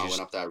 And, I went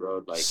up that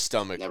road like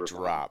stomach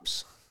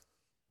drops.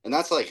 And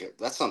that's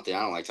something I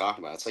don't like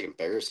talking about. It's like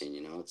embarrassing,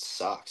 you know. It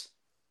sucks.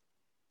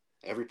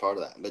 Every part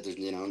of that. But there's,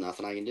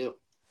 nothing I can do.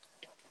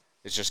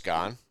 It's just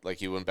gone?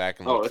 Like you went back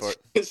and looked for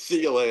it?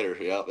 See you later.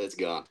 Yep, it's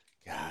gone.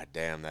 God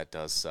damn, that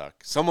does suck.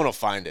 Someone will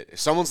find it. If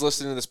someone's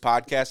listening to this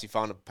podcast, you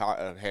found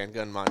a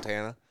handgun in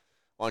Montana,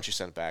 why don't you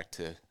send it back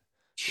to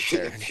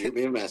Shoot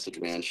me a message,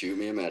 man. Shoot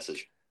me a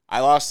message. I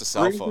lost a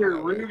cell phone.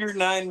 Ruger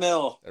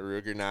 9mm. A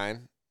Ruger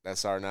 9?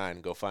 That's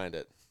R9. Go find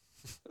it.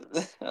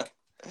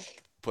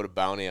 Put a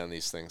bounty on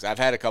these things. I've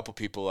had a couple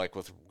people like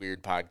with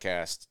weird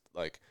podcasts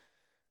like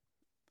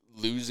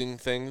losing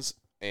things.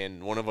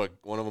 And one of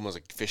them was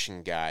a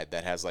fishing guide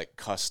that has like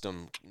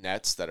custom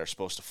nets that are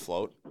supposed to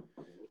float.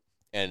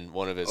 And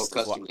one of his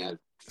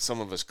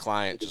some of his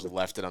client just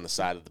left it on the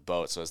side of the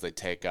boat. So as they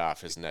take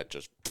off, his net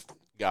just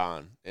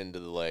gone into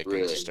the lake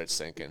and just starts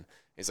sinking.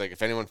 He's like,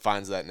 if anyone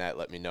finds that net,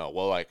 let me know.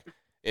 Well, like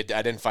I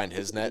didn't find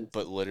his net,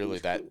 but literally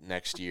that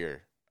next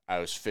year I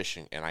was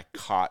fishing and I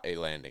caught a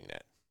landing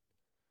net.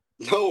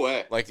 No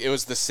way. Like it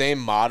was the same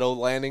model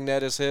landing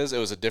net as his. It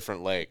was a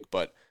different lake,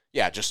 but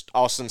yeah, just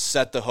all of a sudden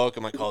set the hook.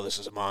 I'm like, oh, this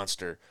is a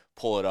monster.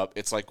 Pull it up.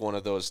 It's like one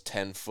of those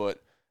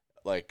 10-foot,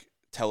 like,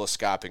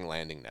 telescoping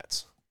landing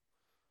nets.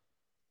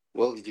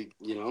 Well, you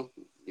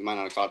might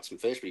not have caught some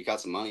fish, but you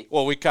caught some money.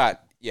 Well, we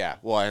caught,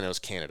 and it was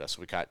Canada, so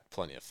we caught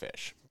plenty of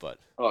fish. But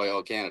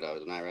Canada,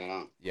 wasn't that right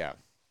on? Yeah.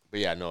 But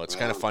yeah, no, it's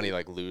kind of funny,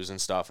 like, losing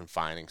stuff and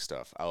finding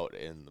stuff out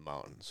in the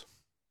mountains.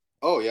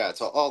 Oh, yeah,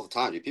 it's all the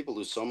time, dude. People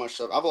lose so much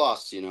stuff. I've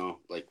lost,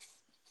 like,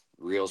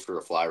 reels for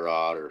a fly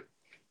rod or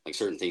like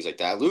certain things like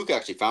that. Luke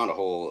actually found a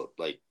whole,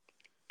 like,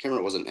 can't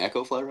remember, was it an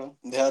Echo fly rod?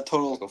 Yeah,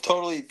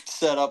 totally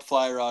set up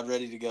fly rod,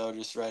 ready to go,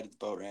 just right at the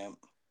boat ramp.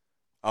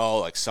 Oh,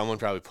 like someone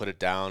probably put it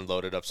down,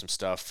 loaded up some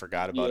stuff,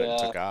 forgot about it, and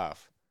took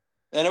off.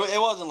 And it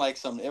wasn't like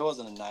it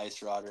wasn't a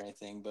nice rod or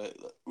anything, but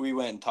we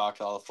went and talked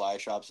to all the fly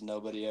shops, and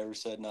nobody ever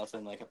said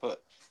nothing. Like I put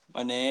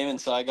my name,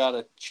 and so I got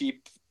a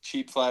cheap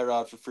fly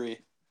rod for free.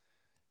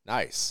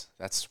 Nice,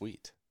 that's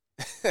sweet.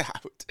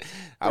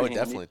 I would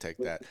definitely take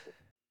that.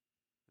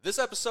 This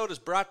episode is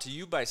brought to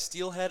you by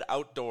Steelhead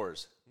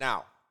Outdoors.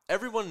 Now,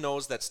 everyone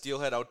knows that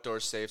Steelhead Outdoor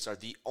safes are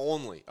the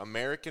only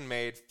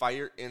American-made,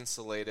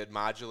 fire-insulated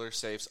modular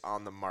safes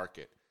on the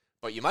market.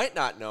 But you might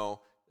not know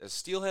that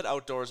Steelhead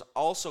Outdoors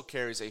also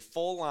carries a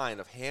full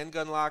line of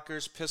handgun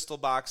lockers, pistol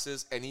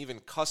boxes, and even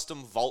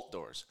custom vault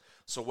doors.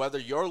 So whether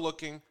you're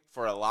looking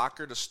for a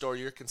locker to store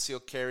your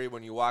concealed carry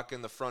when you walk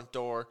in the front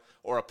door,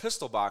 or a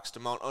pistol box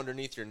to mount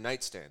underneath your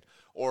nightstand,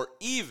 or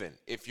even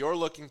if you're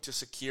looking to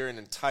secure an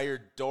entire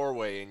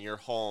doorway in your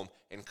home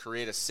and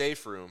create a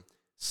safe room,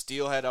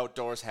 Steelhead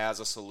Outdoors has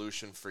a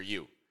solution for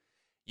you.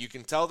 You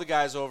can tell the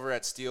guys over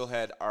at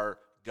Steelhead are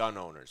gun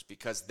owners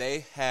because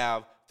they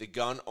have the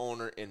gun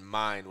owner in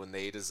mind when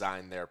they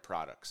design their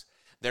products.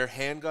 Their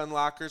handgun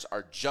lockers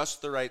are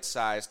just the right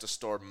size to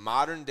store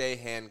modern-day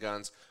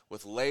handguns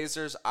with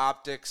lasers,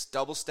 optics,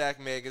 double-stack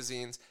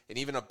magazines, and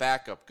even a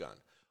backup gun,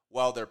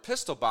 while their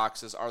pistol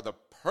boxes are the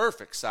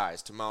perfect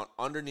size to mount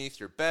underneath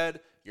your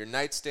bed, your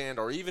nightstand,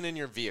 or even in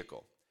your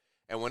vehicle.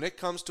 And when it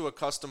comes to a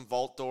custom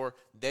vault door,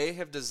 they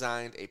have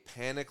designed a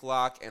panic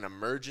lock and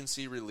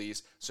emergency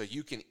release so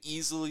you can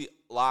easily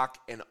lock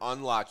and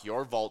unlock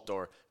your vault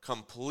door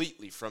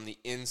completely from the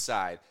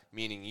inside,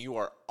 meaning you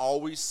are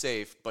always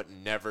safe but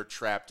never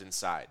trapped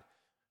inside.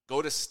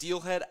 Go to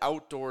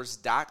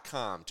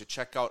steelheadoutdoors.com to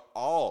check out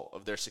all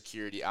of their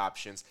security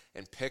options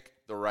and pick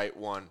the right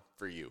one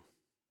for you.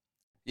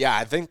 Yeah,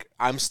 I think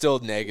I'm still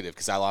negative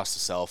because I lost a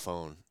cell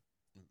phone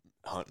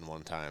hunting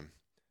one time.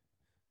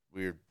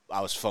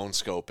 I was phone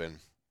scoping,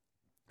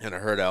 and I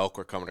heard elk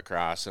were coming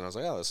across, and I was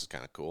like, oh, this is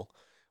kind of cool.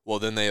 Well,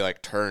 then they,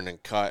 like, turned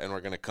and cut, and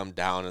we're going to come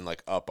down and,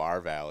 like, up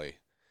our valley.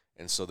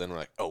 And so then we're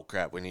like, oh,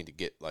 crap, we need to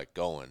get, like,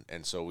 going.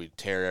 And so we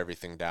tear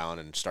everything down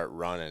and start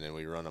running, and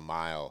we run a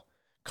mile,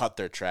 cut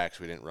their tracks.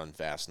 We didn't run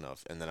fast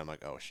enough. And then I'm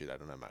like, oh, shit, I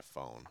don't have my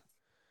phone.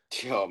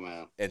 Oh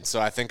man. And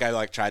so I think I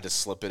like tried to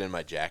slip it in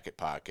my jacket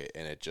pocket,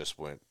 and it just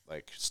went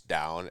like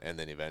down. And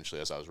then eventually,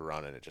 as I was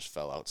running, it just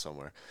fell out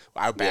somewhere.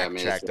 I Yeah,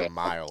 backtracked a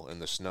mile in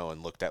the snow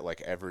and looked at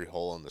like every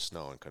hole in the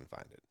snow and couldn't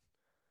find it.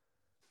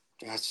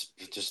 That's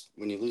just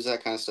when you lose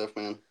that kind of stuff,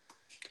 man.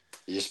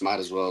 You just might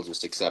as well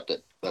just accept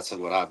it. That's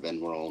what I've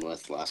been rolling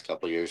with the last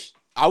couple of years.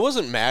 I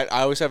wasn't mad.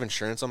 I always have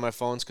insurance on my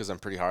phones because I'm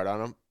pretty hard on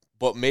them.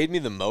 What made me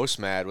the most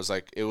mad was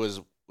like it was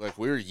like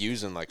we were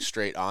using like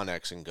straight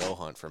Onyx and Go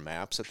Hunt for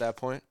maps at that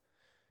point.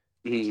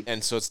 Mm-hmm.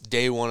 And so it's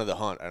day one of the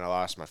hunt, and I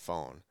lost my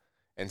phone.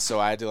 And so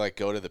I had to like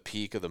go to the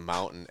peak of the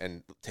mountain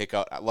and take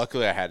out.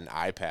 Luckily, I had an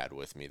iPad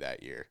with me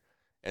that year,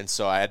 and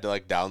so I had to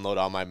like download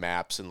all my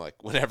maps. And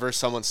like whenever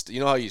someone's, you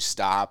know how you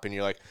stop and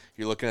you're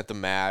looking at the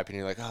map and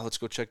you're like, oh, let's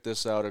go check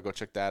this out or go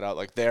check that out.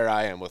 Like there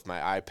I am with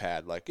my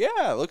iPad, like,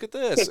 yeah, look at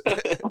this.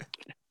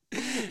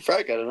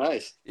 Probably kind of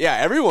nice. Yeah,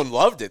 everyone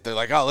loved it. They're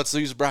like, oh, let's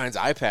use Brian's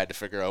iPad to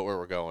figure out where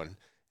we're going.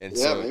 And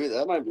yeah, so maybe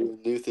that might be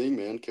a new thing,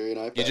 man. Carry an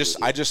iPad.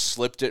 I just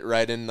slipped it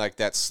right in like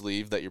that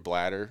sleeve that your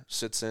bladder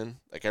sits in.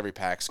 Like every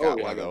pack's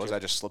got one of those. I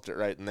just slipped it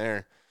right in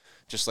there.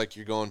 Just like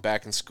you're going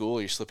back in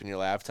school, you're slipping your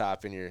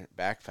laptop in your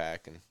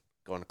backpack and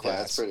going to class.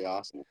 Yeah, that's pretty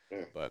awesome.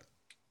 Sure. But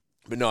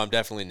no, I'm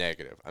definitely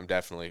negative. I'm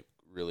definitely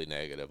really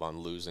negative on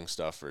losing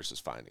stuff versus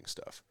finding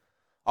stuff.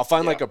 I'll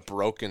find like a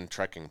broken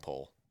trekking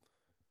pole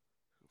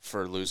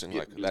for losing.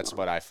 Like that's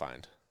what I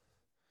find.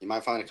 You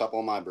might find a couple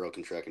of my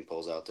broken trekking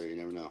poles out there. You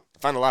never know. I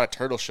find a lot of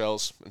turtle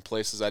shells in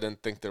places I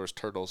didn't think there was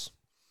turtles.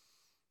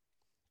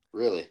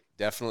 Really?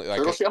 Definitely. Like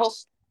turtle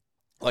shells?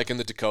 Like in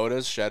the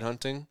Dakotas, shed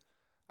hunting,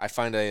 I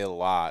find a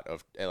lot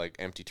of like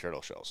empty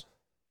turtle shells.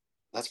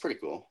 That's pretty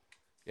cool.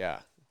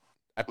 Yeah.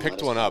 I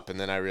picked one up and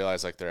then I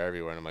realized like they're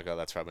everywhere and I'm like, oh,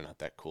 that's probably not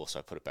that cool, so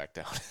I put it back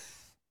down.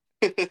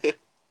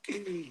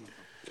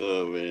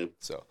 Oh man.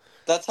 So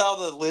that's how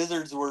the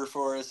lizards were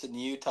for us in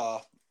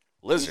Utah.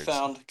 Lizards? We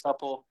found a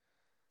couple.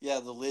 Yeah,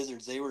 the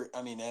lizards, they were,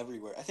 I mean,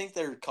 everywhere. I think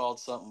they're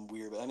called something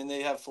weird, but I mean,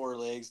 they have 4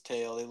 legs,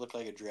 tail. They look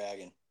like a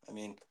dragon. I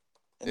mean,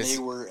 and they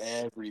were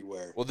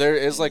everywhere. Well, there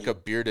is like a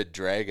bearded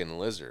dragon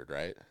lizard,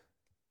 right?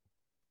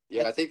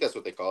 Yeah, I think that's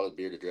what they call it,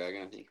 bearded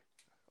dragon, I think.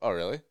 Oh,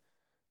 really?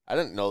 I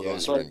didn't know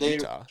those were in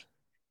Utah.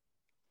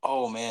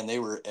 Oh, man, they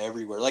were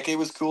everywhere. Like, it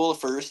was cool the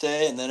first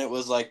day, and then it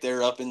was like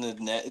they're up in the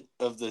net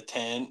of the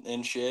tent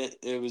and shit.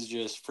 It was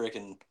just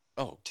freaking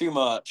too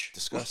much.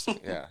 Disgusting.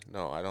 Yeah,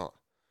 no, I don't.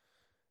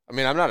 I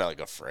mean, I'm not like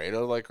afraid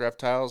of like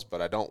reptiles,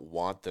 but I don't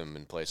want them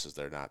in places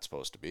they're not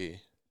supposed to be.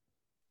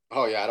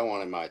 Oh yeah, I don't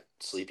want it in my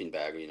sleeping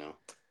bag. You know,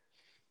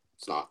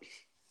 it's not.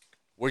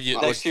 Were you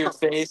next to your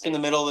face in the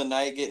middle of the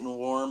night, getting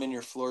warm in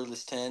your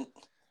floorless tent?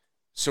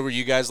 So were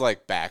you guys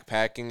like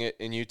backpacking it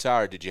in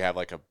Utah, or did you have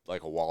like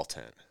a wall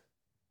tent?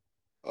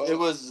 It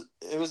was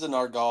an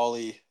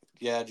Argali.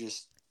 Yeah,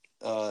 just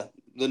the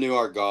new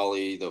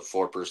Argali, the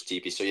 4-person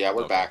teepee. So yeah,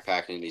 we're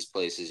backpacking in these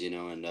places, you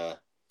know, and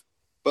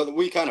but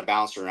we kind of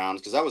bounced around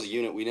because that was a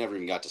unit we never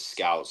even got to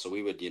scout. So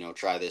we would, you know,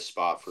 try this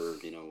spot for,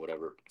 you know,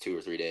 whatever, 2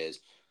 or 3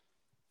 days.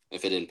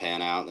 If it didn't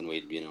pan out, then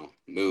we'd, you know,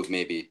 move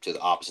maybe to the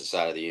opposite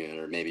side of the unit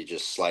or maybe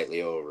just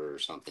slightly over or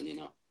something, you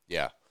know.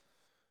 Yeah.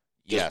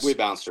 Yes. We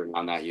bounced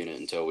around that unit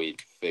until we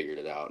figured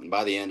it out. And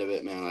by the end of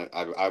it, man,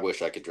 I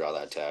wish I could draw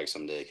that tag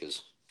someday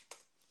because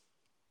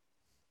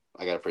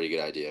I got a pretty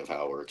good idea of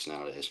how it works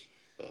nowadays.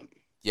 But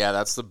yeah,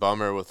 that's the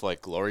bummer with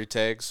like glory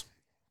tags.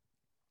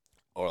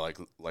 Or like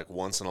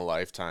once in a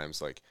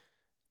lifetimes, like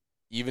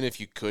even if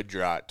you could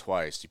draw it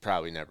twice, you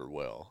probably never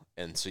will.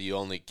 And so you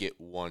only get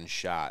one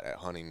shot at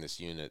hunting this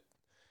unit.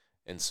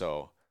 And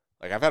so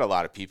like I've had a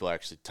lot of people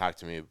actually talk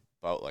to me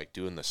about like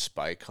doing the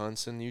spike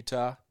hunts in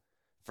Utah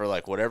for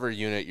like whatever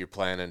unit you're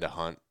planning to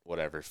hunt,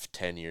 whatever,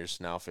 10 years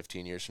from now,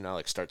 15 years from now,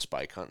 like start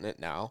spike hunting it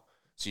now.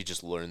 So you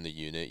just learn the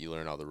unit, you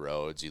learn all the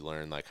roads, you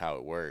learn like how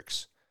it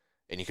works.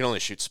 And you can only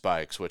shoot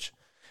spikes, which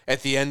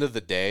at the end of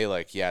the day,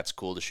 like, yeah, it's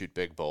cool to shoot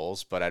big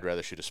bulls, but I'd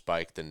rather shoot a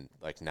spike than,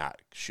 like,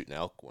 not shoot an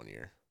elk one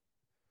year.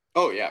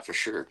 Oh, yeah, for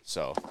sure.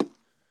 So.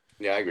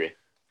 Yeah, I agree.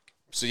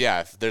 So,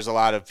 yeah, there's a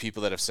lot of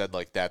people that have said,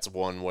 like, that's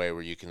one way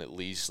where you can at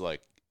least,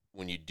 like,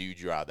 when you do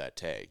draw that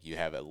tag, you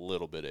have a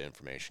little bit of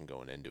information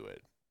going into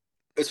it.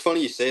 It's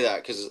funny you say that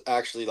because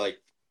actually, like,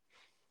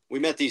 we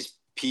met these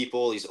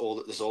people,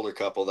 this older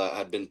couple that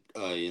had been,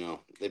 you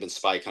know, they've been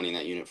spike hunting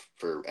that unit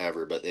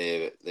forever, but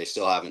they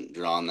still haven't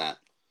drawn that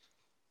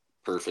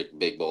perfect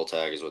big bull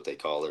tag is what they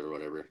call it or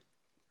whatever.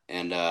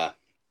 And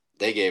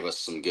they gave us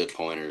some good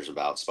pointers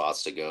about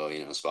spots to go,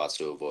 you know, spots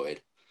to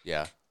avoid.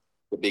 Yeah.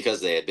 But because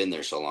they had been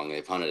there so long,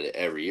 they've hunted it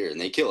every year and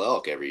they kill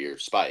elk every year,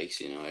 spikes,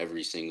 you know,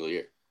 every single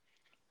year.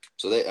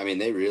 So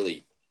they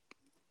really,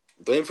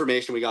 the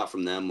information we got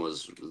from them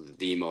was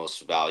the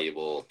most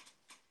valuable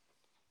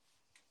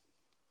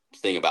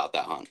thing about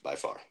that hunt by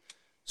far.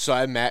 So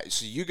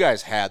so you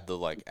guys had the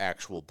like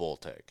actual bull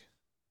tag.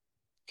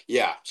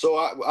 Yeah, so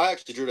I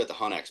actually drew it at the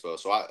Hunt Expo.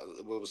 So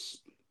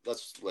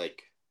that's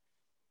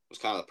was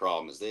kind of the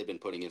problem is they'd been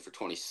putting in for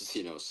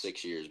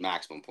 6 years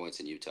maximum points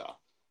in Utah,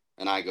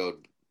 and I go,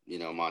 you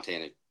know,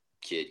 Montana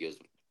kid goes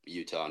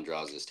Utah and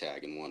draws this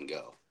tag in one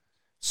go.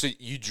 So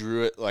you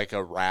drew it like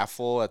a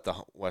raffle at the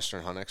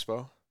Western Hunt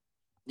Expo?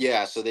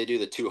 Yeah, so they do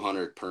the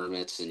 200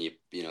 permits, and you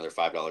know they're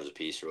 $5 a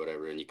piece or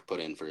whatever, and you can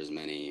put in for as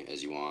many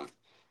as you want.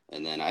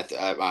 And then I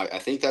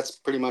think that's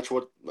pretty much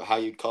how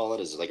you'd call it,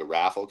 is like a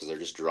raffle, because they're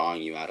just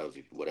drawing you out of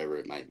whatever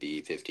it might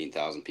be,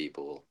 15,000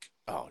 people,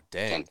 Oh,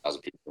 dang.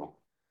 10,000 people.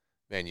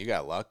 Man, you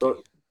got lucky.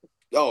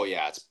 Oh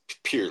yeah, it's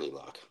purely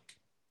luck.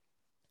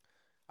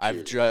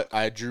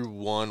 I drew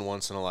one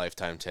once in a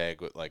lifetime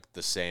tag with like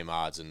the same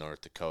odds in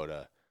North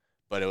Dakota,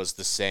 but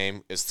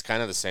it's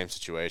kind of the same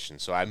situation.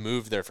 So I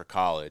moved there for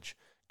college,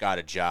 got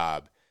a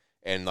job,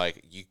 and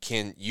like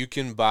you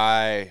can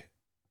buy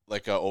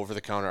like a over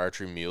the counter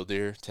archery mule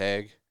deer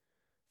tag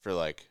for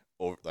like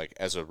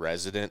as a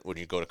resident when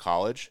you go to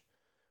college,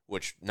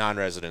 which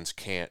non-residents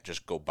can't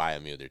just go buy a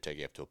mule deer tag.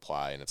 You have to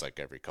apply, and it's like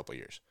every couple of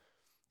years.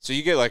 So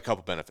you get like a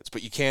couple benefits,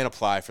 but you can't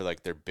apply for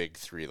like their big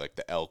three, like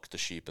the elk, the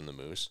sheep, and the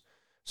moose.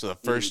 So the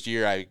first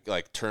year I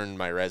like turned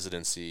my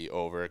residency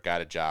over, got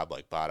a job,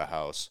 like bought a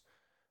house.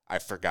 I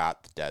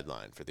forgot the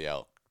deadline for the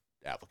elk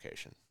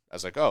application. I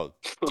was like, oh,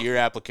 deer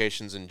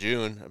application's in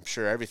June. I'm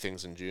sure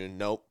everything's in June.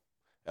 Nope.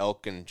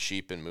 Elk and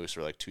sheep and moose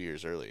were like 2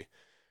 years early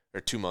or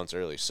 2 months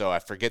early. So I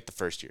forget the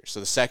first year. So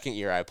the second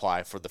year I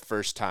apply for the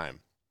first time.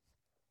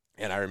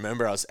 And I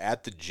remember I was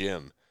at the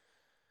gym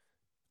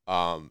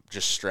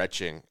just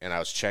stretching, and I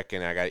was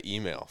checking. I got an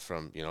email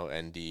from,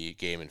 ND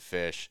Game and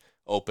Fish.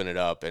 Open it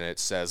up, and it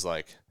says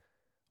like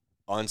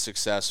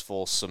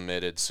unsuccessful,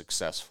 submitted,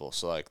 successful.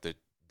 So like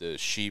the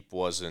sheep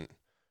wasn't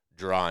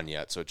drawn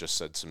yet, so it just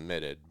said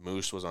submitted.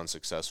 Moose was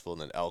unsuccessful,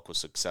 and then elk was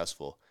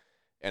successful.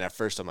 And at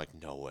first I'm like,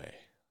 no way.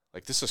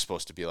 Like this is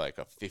supposed to be like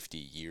a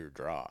 50-year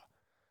draw.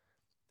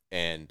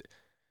 And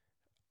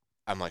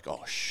I'm like,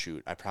 oh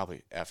shoot, I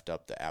probably effed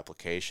up the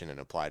application and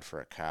applied for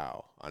a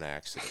cow on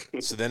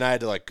accident. So then I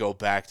had to like go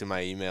back to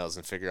my emails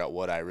and figure out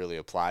what I really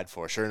applied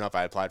for. Sure enough,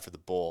 I applied for the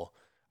bull.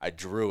 I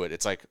drew it.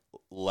 It's like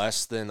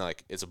less than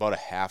it's about a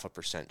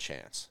 0.5%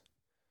 chance.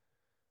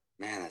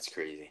 Man, that's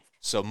crazy.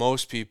 So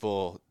most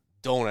people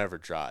don't ever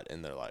draw it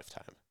in their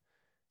lifetime.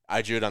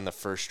 I drew it on the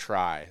first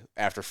try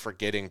after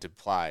forgetting to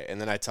apply.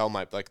 And then I tell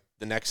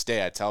the next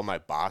day I tell my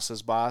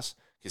boss's boss,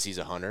 because he's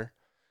a hunter.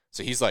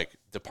 So he's like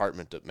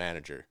department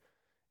manager.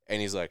 And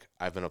he's like,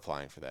 I've been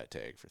applying for that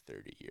tag for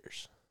 30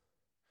 years.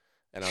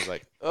 And I was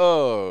like,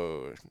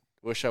 oh,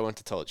 wish I went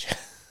to told you.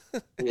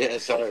 Yeah,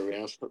 sorry,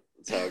 man.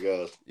 That's how it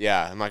goes.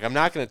 Yeah, I'm like, I'm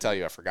not going to tell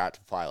you I forgot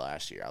to apply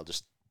last year. I'll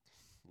just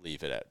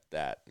leave it at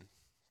that.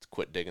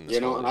 Quit digging this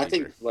hole. And I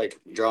think like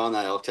drawing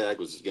that elk tag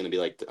was going to be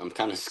like, I'm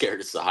kind of scared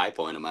it's the high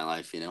point of my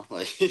life,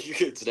 like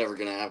it's never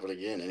going to happen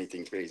again.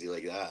 Anything crazy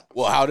like that.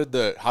 Well, how did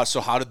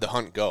the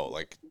hunt go?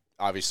 Like,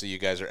 obviously you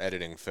guys are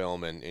editing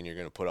film and you're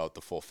going to put out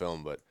the full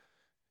film, but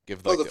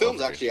give the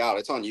film's actually out.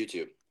 It's on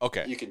YouTube.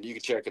 Okay. You can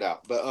check it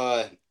out.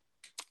 But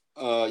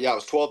yeah, it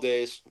was 12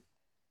 days.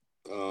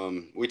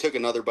 We took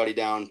another buddy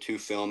down to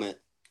film it,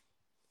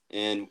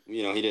 and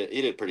he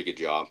did a pretty good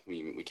job.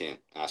 We can't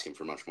ask him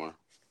for much more.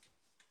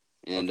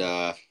 And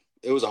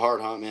it was a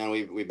hard hunt, man.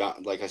 We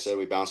like I said,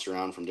 we bounced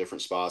around from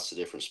different spots to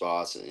different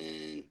spots,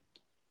 and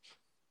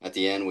at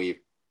the end we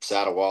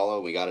sat a wallow.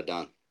 We got it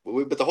done.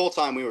 But the whole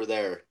time we were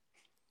there,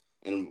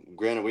 and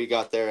granted, we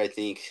got there I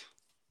think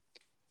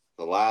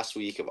the last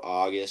week of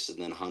August,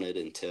 and then hunted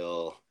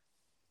until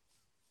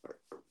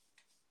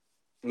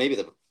maybe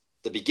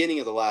the beginning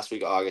of the last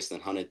week of August, then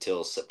hunted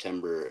till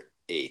September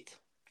 8th.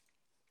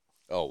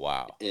 Oh,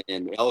 wow.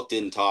 And elk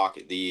didn't talk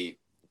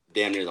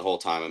damn near the whole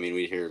time. I mean,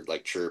 we'd hear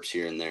like chirps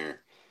here and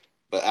there.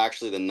 But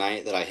actually the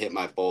night that I hit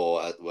my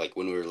bull, like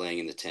when we were laying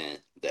in the tent,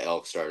 the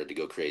elk started to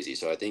go crazy.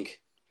 So I think...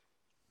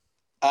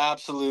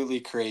 Absolutely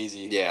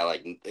crazy. Yeah,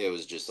 like it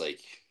was just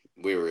like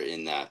we were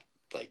in that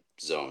like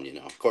zone,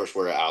 Of course,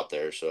 we're out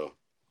there, so...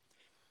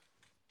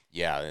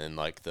 Yeah, and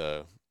like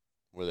so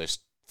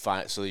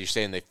you're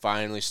saying they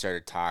finally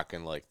started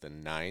talking like the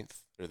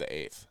 9th or the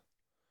 8th?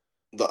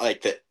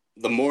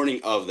 The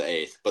morning of the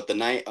 8th, but the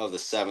night of the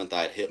 7th,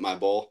 I had hit my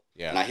bull.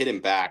 Yeah. And I hit him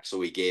back, so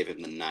we gave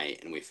him the night,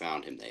 and we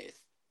found him the 8th.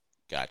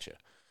 Gotcha.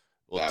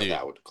 Well,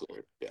 that would clear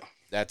it,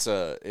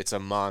 yeah. It's a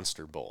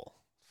monster bull.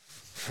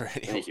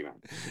 Thank you, man.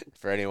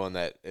 For anyone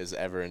that is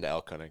ever into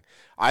elk hunting.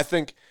 I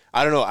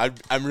don't know,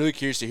 I'm really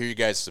curious to hear you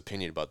guys'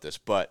 opinion about this,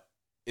 but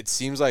it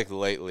seems like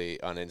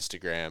lately on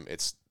Instagram,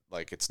 it's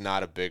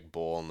not a big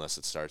bull unless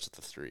it starts with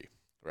a 3,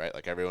 right?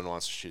 Like everyone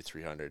wants to shoot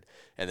 300.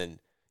 And then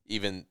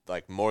even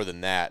like more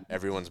than that,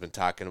 everyone's been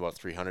talking about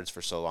 300s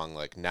for so long.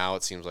 Like now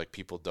it seems like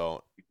people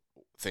don't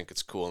think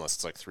it's cool unless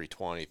it's like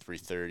 320,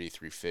 330,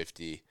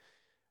 350.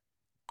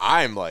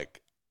 I'm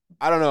like,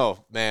 I don't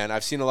know, man.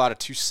 I've seen a lot of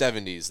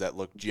 270s that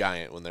look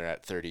giant when they're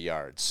at 30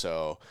 yards.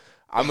 So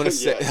I'm going to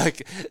say,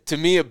 to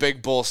me, a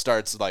big bull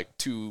starts like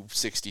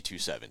 260,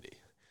 270.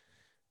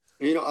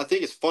 I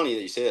think it's funny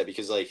that you say that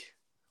because like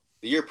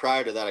the year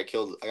prior to that, I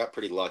got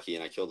pretty lucky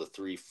and I killed a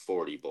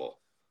 340 bull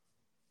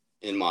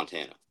in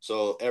Montana.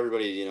 So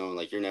everybody,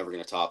 like you're never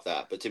going to top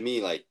that. But to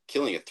me, like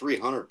killing a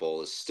 300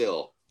 bull is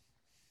still,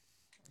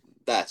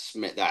 that's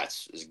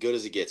as good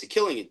as it gets. And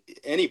killing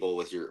any bull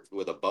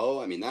with a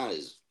bow, I mean, that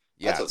is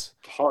Yeah, That's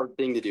a hard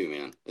thing to do,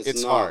 man.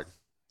 It's hard.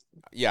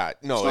 Yeah,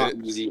 no, it's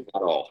not easy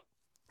at all.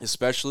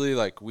 Especially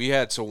like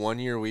so 1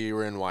 year we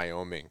were in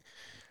Wyoming.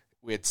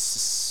 We had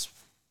 7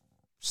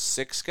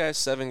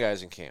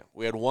 guys in camp.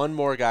 We had one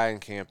more guy in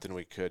camp than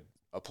we could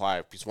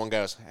apply because one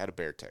guy had a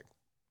bear tag.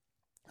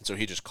 And so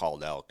he just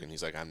called elk, and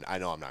he's like, I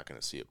know I'm not going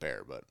to see a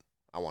bear, but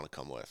I want to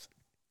come with.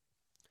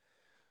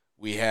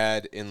 We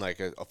had, in like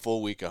a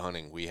full week of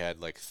hunting, we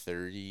had like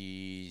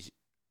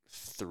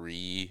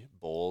 33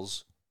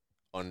 bulls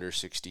under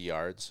 60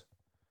 yards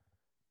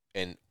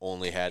and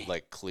only had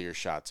like clear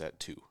shots at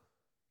 2.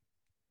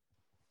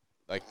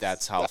 Like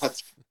that's how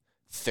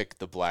thick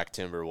the black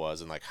timber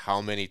was, and like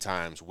how many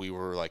times we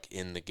were like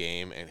in the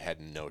game and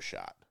had no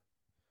shot.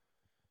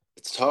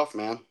 It's tough,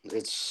 man.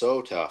 It's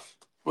so tough.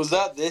 Was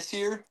that this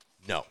year?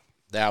 No,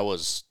 that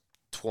was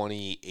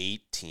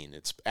 2018.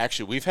 It's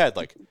actually, we've had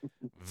like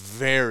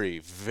very,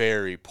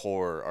 very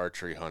poor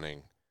archery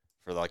hunting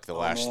for like the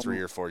last 3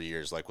 or 4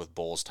 years, like with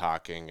bulls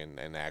talking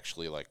and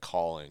actually like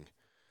calling.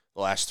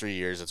 The last 3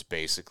 years, it's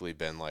basically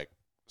been like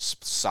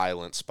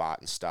silent spot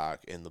and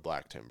stock in the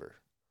black timber.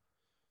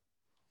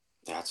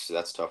 That's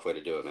a tough way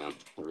to do it, man.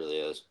 It really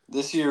is.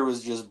 This year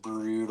was just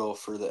brutal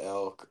for the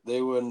elk.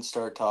 They wouldn't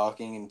start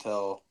talking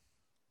until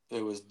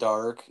it was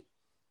dark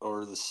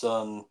or the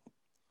sun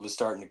was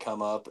starting to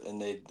come up,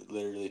 and they'd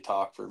literally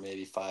talk for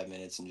maybe 5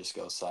 minutes and just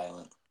go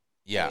silent.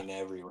 Yeah. I mean,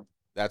 everywhere.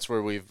 That's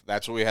what we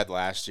had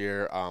last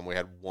year. We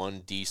had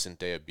one decent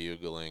day of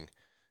bugling.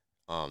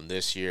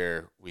 This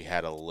year we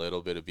had a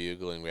little bit of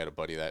bugling. We had a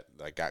buddy that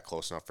like got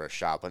close enough for a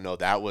shot, but no,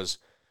 that was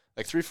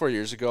like 3-4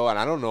 years ago, and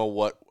I don't know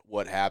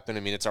what happened.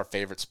 I mean, it's our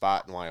favorite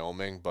spot in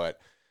Wyoming,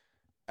 but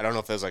I don't know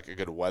if there's like a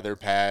good weather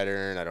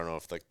pattern. I don't know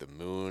if like the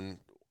moon.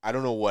 I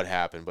don't know what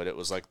happened, but it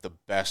was like the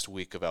best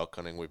week of elk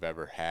hunting we've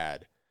ever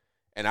had.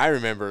 And I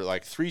remember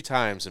like 3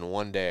 times in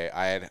one day,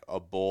 I had a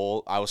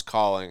bull. I was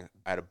calling.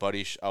 I had a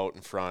buddy out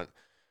in front,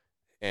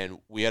 and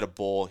we had a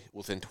bull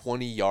within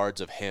 20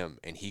 yards of him,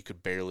 and he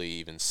could barely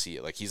even see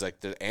it. Like he's like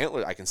the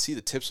antler. I can see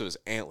the tips of his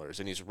antlers,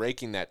 and he's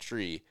raking that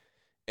tree,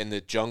 and the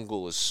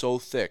jungle is so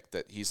thick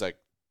that he's like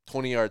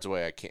 20 yards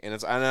away. I can't.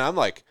 And I'm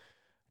like,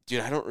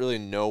 dude, I don't really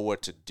know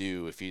what to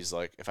do if he's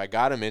like, if I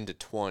got him into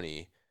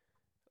 20,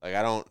 like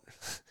I don't.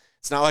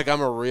 It's not like I'm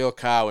a real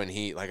cow in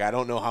heat. Like I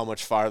don't know how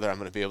much farther I'm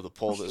going to be able to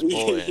pull this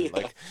bull in.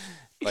 Yeah.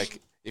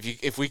 Like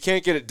if we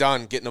can't get it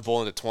done, getting a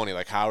bull into 20,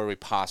 like how are we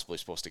possibly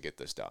supposed to get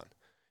this done?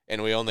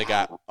 And we only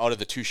got out of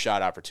the 2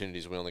 shot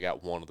opportunities, we only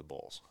got one of the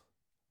bulls.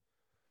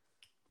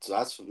 So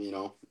that's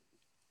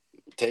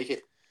take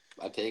it.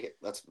 I take it.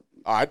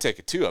 I'd take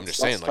it too. I'm just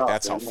saying, like tough,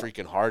 that's how man.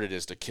 freaking hard it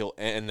is to kill.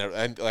 And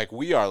like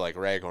we are like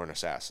raghorn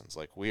assassins.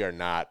 Like we are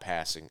not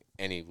passing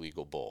any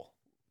legal bull.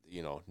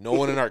 No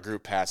one in our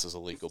group passes a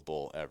legal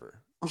bull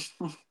ever.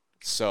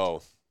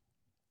 So,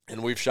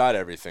 and we've shot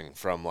everything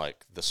from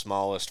like the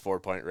smallest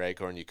 4-point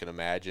raghorn you can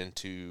imagine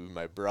to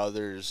my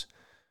brother's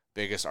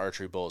biggest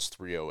archery bull is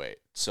 308.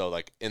 So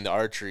like in the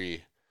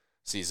archery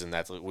season,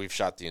 we've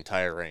shot the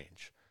entire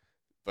range,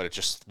 but it's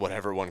just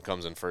whatever one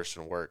comes in first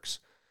and works.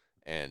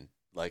 And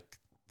like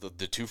the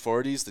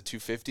 240s, the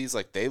 250s,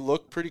 like they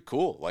look pretty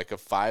cool. Like a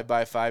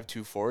 5x5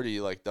 240,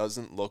 like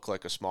doesn't look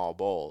like a small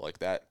bull like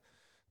that.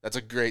 That's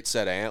a great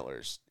set of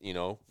antlers.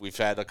 We've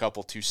had a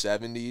couple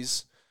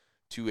 270s,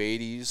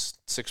 280s,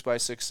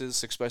 6x6s,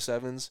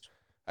 6x7s.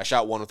 I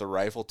shot one with a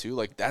rifle too.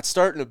 Like that's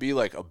starting to be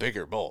like a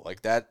bigger bull.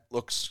 Like that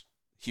looks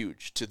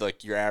huge to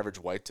like your average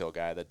whitetail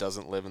guy that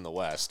doesn't live in the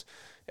West.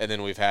 And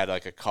then we've had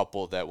like a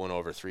couple that went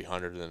over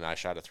 300, and then I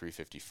shot a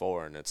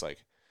 354, and it's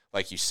like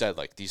you said,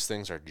 like these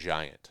things are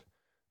giant.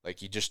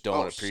 Like you just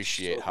don't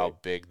appreciate how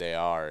big they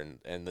are,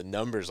 and the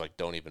numbers like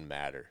don't even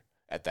matter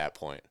at that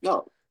point.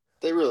 No.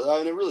 It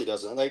really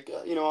doesn't. Like,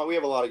 we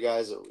have a lot of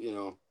guys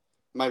that,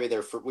 maybe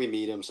we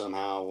meet them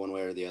somehow one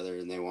way or the other,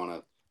 and they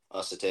want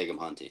us to take them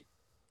hunting.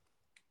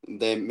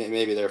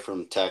 Maybe they're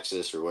from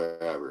Texas or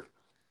wherever,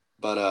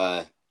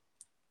 but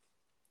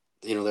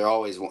they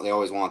always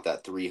want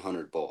that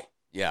 300 bull.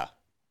 Yeah,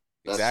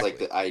 that's exactly. like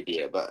the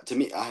idea. But to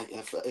me,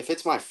 if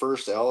it's my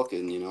first elk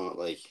and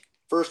like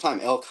first time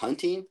elk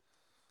hunting,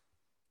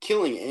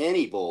 killing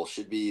any bull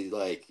should be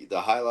like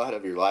the highlight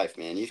of your life,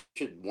 man. You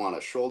should want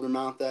to shoulder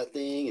mount that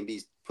thing and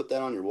put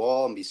that on your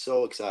wall and be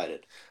so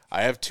excited.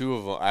 I have 2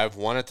 of them. I have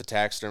one at the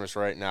taxidermist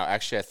right now.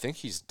 Actually, I think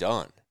he's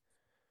done.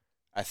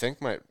 I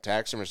think my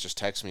taxidermist just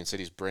texted me and said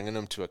he's bringing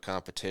him to a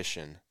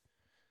competition,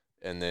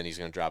 and then he's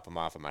going to drop him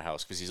off at my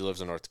house because he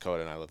lives in North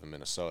Dakota and I live in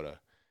Minnesota.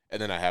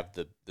 And then I have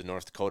the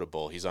North Dakota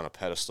bull. He's on a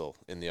pedestal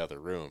in the other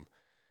room.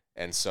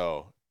 And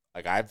so,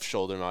 like, I've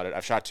shoulder mounted.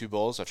 I've shot 2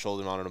 bulls. I've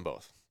shoulder mounted them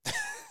both.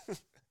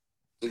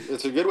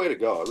 It's a good way to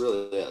go. It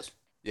really is.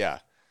 Yeah.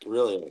 It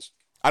really is.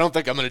 I don't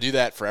think I'm going to do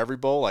that for every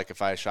bull. Like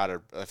if I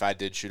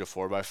did shoot a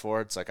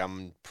 4x4, it's like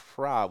I'm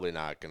probably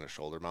not going to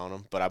shoulder mount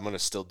them, but I'm going to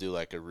still do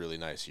like a really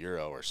nice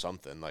Euro or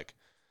something. Like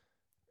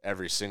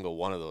every single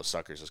one of those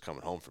suckers is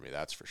coming home for me.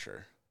 That's for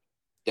sure.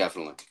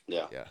 Definitely.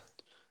 Yeah. Yeah.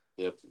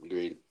 Yep.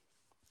 Agreed.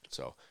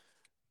 So,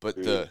 but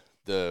Agreed.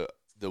 the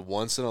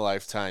once in a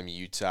lifetime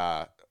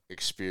Utah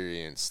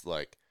experience,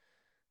 like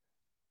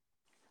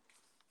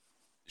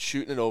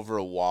shooting it over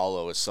a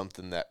wallow is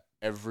something that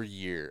every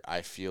year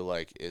I feel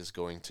like is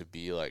going to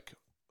be like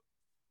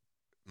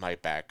my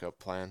backup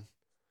plan.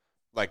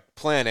 Like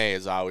plan A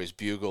is always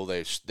bugle.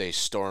 They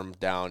storm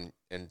down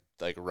and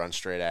like run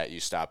straight at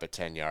you, stop at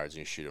 10 yards, and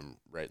you shoot them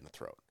right in the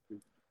throat.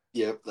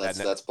 Yep,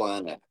 that's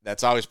plan A.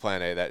 That's always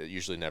plan A. That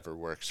usually never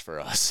works for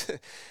us.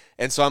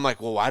 And so I'm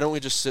like, well, why don't we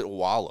just sit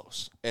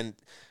wallows? And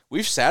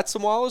we've sat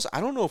some wallows.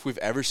 I don't know if we've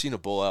ever seen a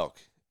bull elk.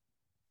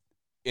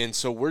 And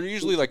so we're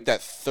usually like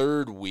that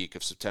third week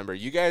of September.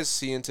 You guys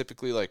seeing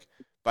typically like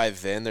by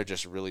then they're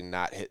just really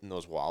not hitting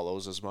those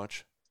wallows as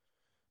much?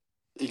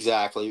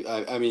 Exactly.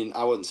 I mean,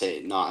 I wouldn't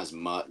say not as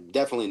much.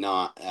 Definitely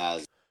not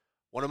as.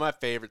 One of my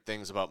favorite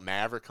things about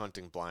Maverick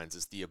hunting blinds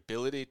is the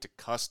ability to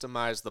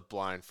customize the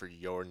blind for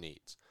your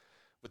needs.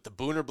 With the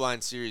Booner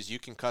Blind series, you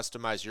can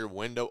customize your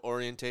window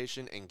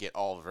orientation and get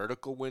all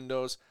vertical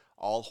windows,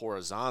 all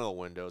horizontal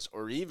windows,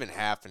 or even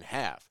half and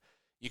half.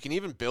 You can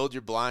even build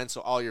your blind so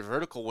all your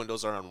vertical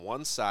windows are on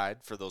one side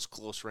for those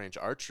close-range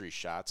archery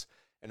shots,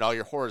 and all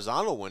your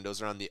horizontal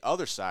windows are on the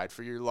other side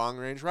for your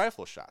long-range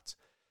rifle shots.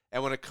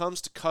 And when it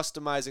comes to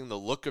customizing the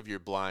look of your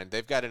blind,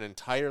 they've got an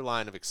entire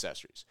line of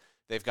accessories.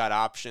 They've got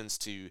options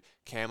to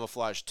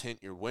camouflage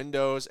tint your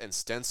windows and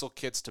stencil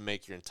kits to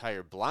make your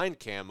entire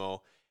blind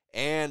camo,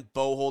 and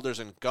bow holders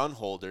and gun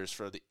holders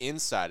for the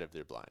inside of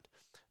their blind.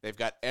 They've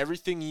got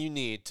everything you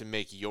need to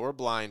make your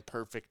blind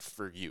perfect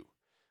for you.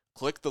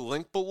 Click the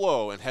link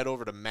below and head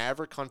over to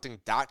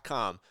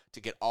MaverickHunting.com to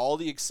get all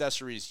the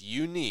accessories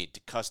you need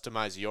to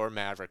customize your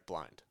Maverick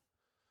blind.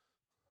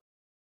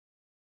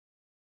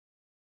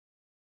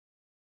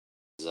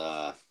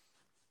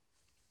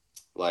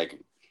 Like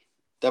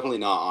definitely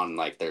not on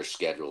like their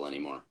schedule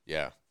anymore.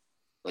 Yeah.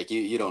 Like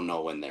you don't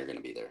know when they're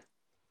gonna be there.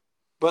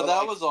 But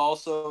that was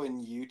also in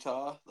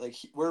Utah, like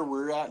where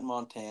we're at in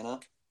Montana.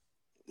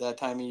 That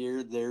time of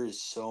year, there is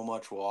so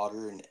much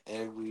water, and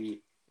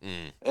every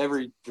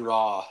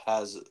draw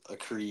has a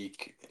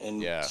creek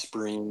and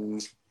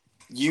springs.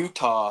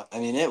 Utah, I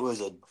mean, it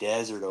was a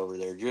desert over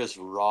there, just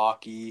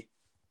rocky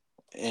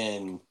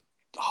and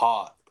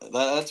hot.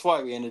 That's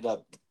why we ended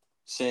up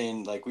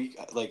saying like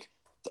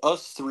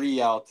us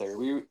three out there.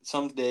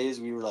 Some days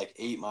we were like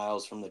 8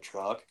 miles from the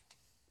truck,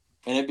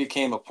 and it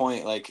became a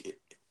point like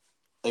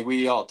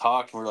we all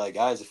talked and we're like,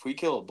 guys, if we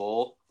kill a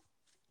bull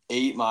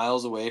 8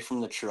 miles away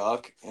from the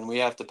truck and we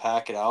have to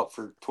pack it out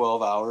for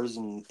 12 hours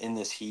in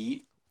this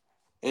heat,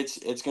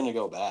 it's going to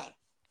go bad.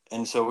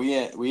 And so we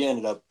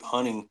ended up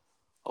hunting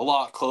a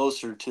lot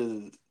closer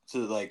to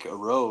like a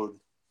road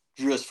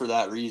just for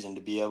that reason,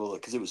 to be able to,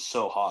 because it was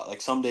so hot.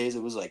 Like some days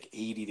it was like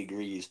 80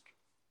 degrees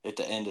at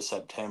the end of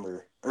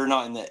September, or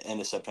not in the end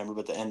of September,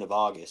 but the end of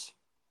August.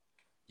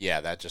 Yeah,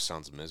 that just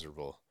sounds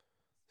miserable.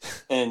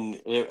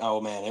 And it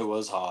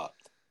was hot.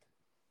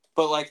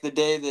 But like the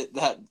day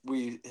that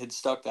we had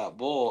stuck that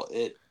bull,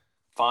 it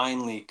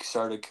finally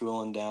started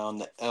cooling down.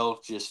 The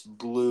elk just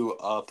blew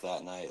up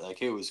that night.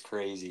 Like it was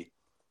crazy.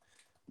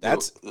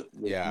 That's the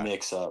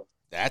mix up.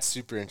 That's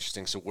super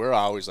interesting. So we're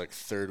always like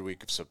third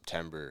week of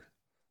September.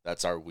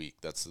 That's our week.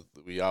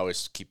 We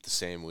always keep the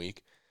same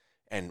week.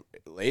 And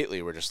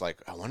lately we're just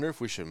like, I wonder if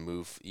we should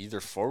move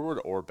either forward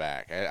or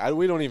back.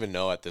 We don't even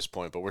know at this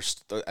point,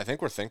 but I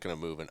think we're thinking of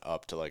moving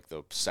up to like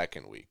the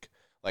second week.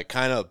 Like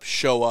kind of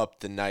show up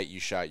the night you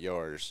shot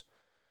yours,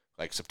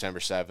 like September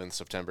 7th,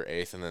 September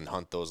 8th, and then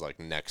hunt those like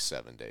next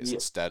 7 days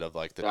instead of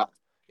like the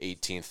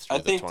 18th through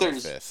the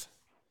 25th.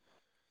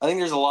 I think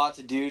there's a lot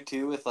to do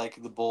too with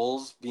like the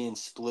bulls being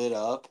split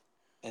up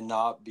and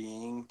not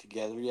being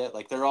together yet.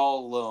 Like they're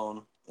all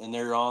alone and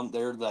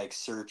they're like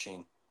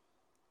searching.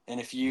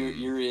 And if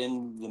you're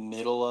in the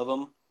middle of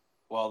them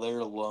while they're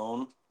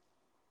alone,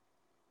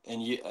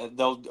 and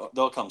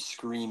they'll come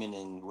screaming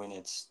in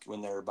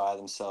when they're by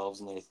themselves,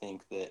 and they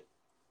think that,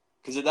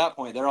 because at that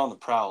point they're on the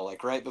prowl,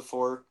 like right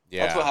before.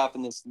 Yeah. That's what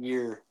happened this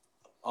year,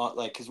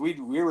 like because we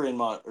were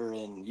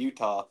in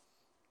Utah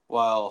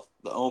while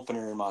the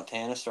opener in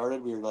Montana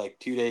started. We were like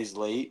 2 days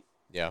late.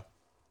 Yeah.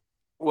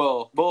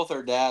 Well, both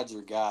our dads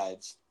are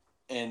guides,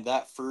 and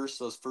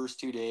those first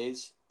 2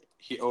 days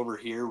over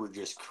here were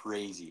just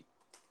crazy.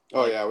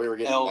 Oh, yeah, we were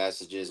getting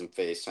messages and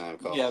FaceTime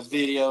calls. Yeah,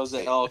 videos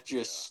of elk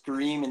just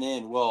screaming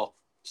in. Well,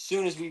 as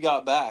soon as we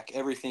got back,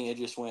 everything, it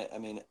just went, I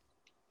mean,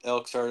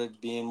 elk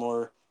started being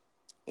more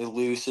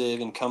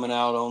elusive and coming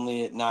out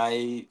only at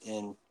night.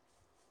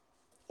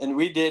 And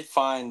we did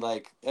find,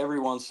 like, every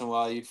once in a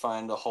while you'd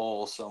find a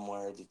hole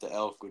somewhere that the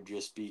elk would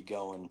just be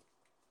going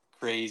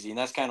crazy. And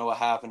that's kind of what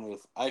happened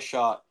I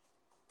shot,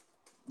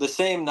 the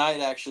same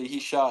night, actually,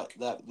 he shot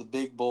the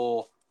big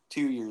bull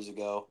 2 years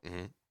ago.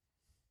 Mm-hmm.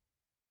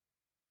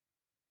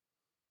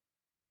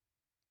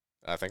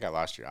 I think I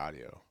lost your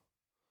audio.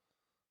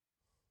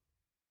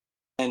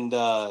 And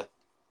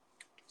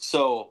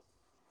so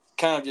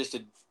kind of just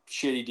a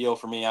shitty deal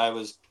for me. I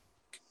was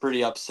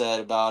pretty upset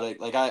about it.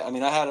 Like, I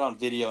had it on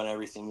video and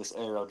everything, this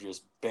arrow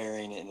just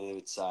burying it into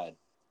its side.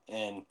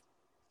 And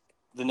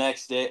the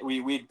next day,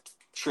 we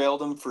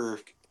trailed him for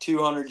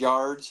 200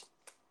 yards,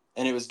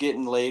 and it was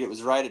getting late. It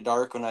was right at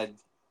dark when I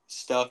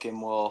stuck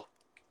him. Well,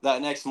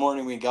 that next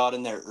morning we got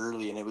in there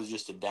early and it was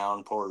just a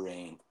downpour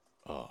rain.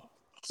 Oh.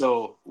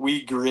 So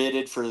we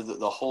gridded for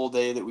the whole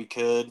day that we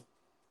could,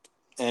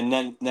 and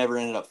then never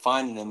ended up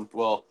finding him.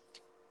 Well,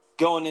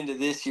 going into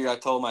this year, I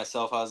told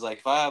myself, I was like,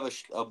 if I have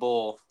a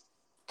bull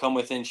come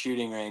within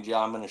shooting range, yeah,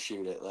 I'm gonna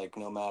shoot it, like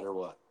no matter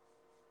what.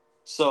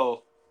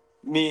 So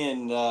me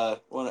and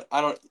when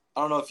I don't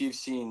know if you've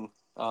seen.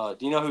 Do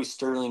you know who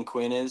Sterling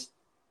Quinn is?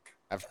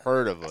 I've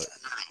heard of it.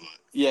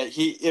 Yeah,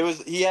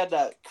 he had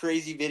that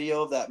crazy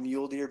video of that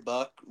mule deer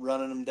buck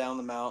running him down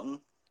the mountain.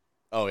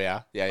 Oh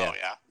yeah, yeah.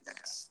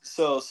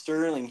 So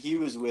Sterling, he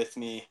was with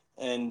me,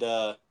 and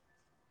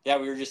yeah,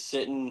 we were just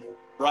sitting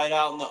right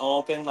out in the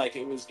open, like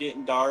it was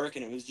getting dark,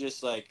 and it was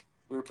just like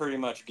we were pretty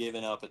much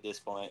giving up at this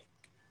point,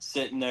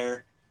 sitting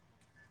there,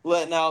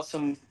 letting out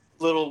some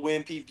little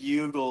wimpy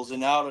bugles,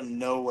 and out of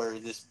nowhere,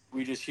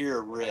 we just hear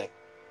a rip,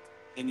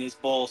 and this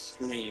bull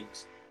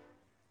screams,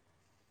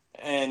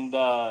 and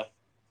 5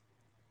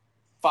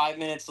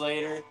 minutes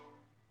later,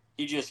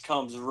 he just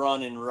comes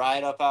running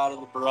right up out of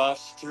the brush,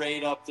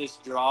 straight up this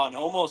draw, and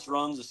almost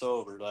runs us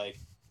over. Like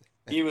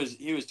he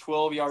was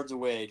 12 yards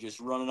away, just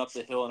running up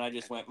the hill, and I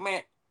just went,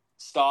 man,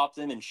 stopped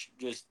him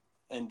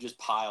and just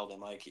piled him.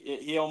 Like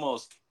he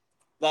almost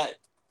that.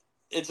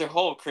 It's a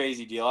whole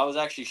crazy deal. I was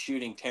actually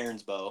shooting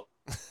Taryn's bow,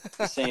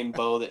 the same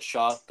bow that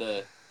shot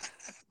the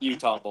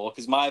Utah bull,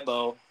 because my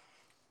bow,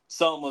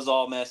 something was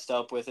all messed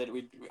up with it.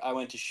 I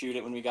went to shoot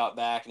it when we got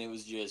back, and it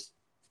was just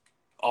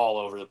all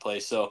over the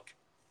place. So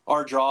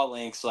our draw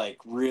length's like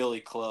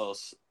really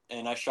close,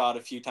 and I shot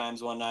a few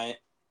times one night.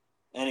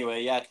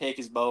 Anyway, yeah, take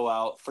his bow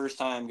out. First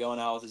time going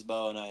out with his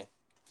bow, and I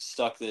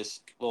stuck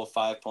this little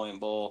 5-point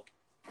bull,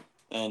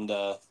 and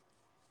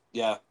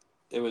yeah,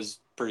 it was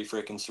pretty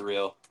freaking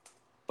surreal.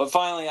 But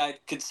finally, I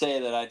could say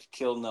that I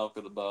killed an elk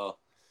with a bow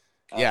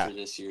after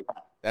this year.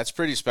 That's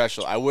pretty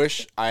special. I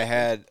wish I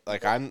had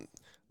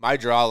my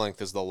draw length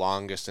is the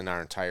longest in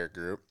our entire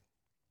group.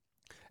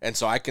 And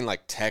so I can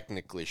like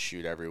technically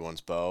shoot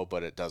everyone's bow,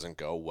 but it doesn't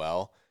go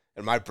well.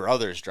 And my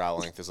brother's draw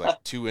length is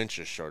like 2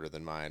 inches shorter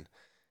than mine.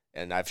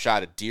 And I've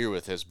shot a deer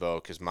with his bow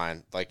because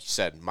mine, like you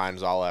said,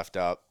 mine's all effed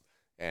up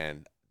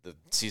and the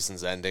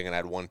season's ending and I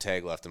had 1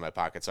 tag left in my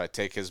pocket. So I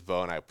take his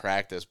bow and I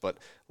practice, but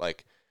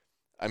like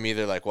I'm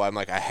either like, well, I'm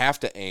like, I have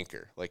to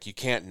anchor. Like you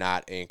can't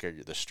not anchor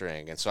the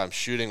string. And so I'm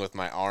shooting with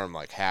my arm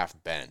like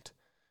half bent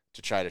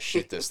to try to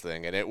shoot this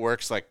thing. And it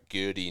works like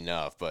good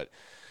enough, but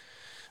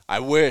I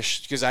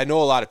wish, because I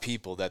know a lot of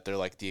people that they're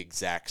like the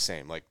exact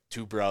same, like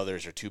 2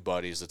 brothers or 2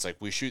 buddies. It's like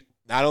we shoot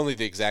not only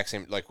the exact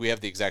same, like we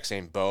have the exact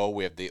same bow.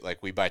 We have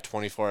we buy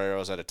 24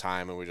 arrows at a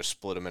time and we just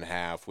split them in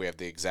half. We have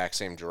the exact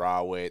same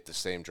draw weight, the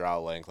same draw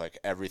length. Like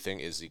everything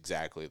is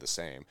exactly the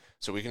same.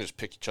 So we can just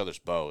pick each other's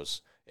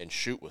bows and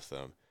shoot with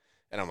them.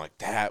 And I'm like,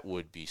 that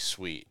would be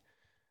sweet.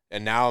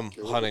 And now I'm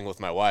hunting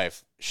with my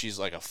wife. She's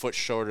like a foot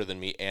shorter than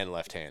me and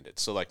left-handed.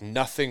 So like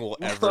nothing will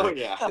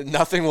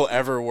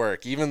ever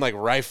work. Even like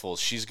rifles,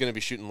 she's going to be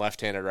shooting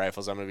left-handed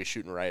rifles. I'm going to be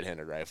shooting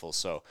right-handed rifles.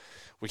 So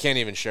we can't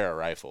even share a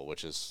rifle,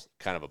 which is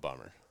kind of a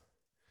bummer.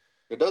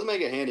 It does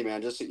make it handy,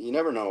 man. Just you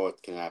never know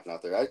what can happen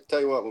out there. I tell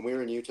you what, when we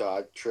were in Utah,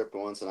 I tripped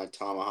once and I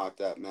tomahawked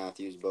that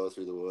Matthews bow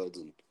through the woods,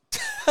 and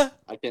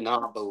I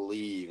cannot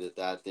believe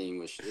that thing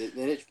was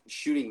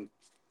shooting.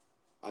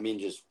 I mean,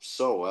 just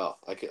so well.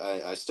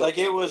 I still like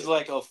it was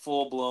like a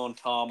full blown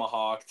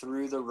tomahawk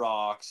through the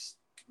rocks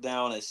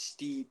down a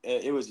steep.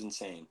 It was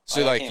insane.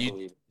 So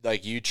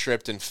you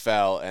tripped and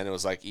fell, and it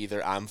was like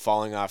either I'm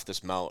falling off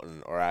this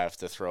mountain or I have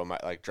to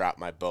drop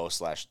my bow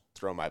 /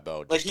 throw my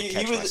bow just to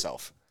catch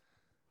myself.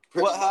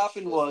 What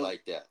happened was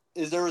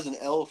there was an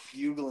elk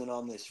bugling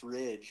on this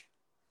ridge,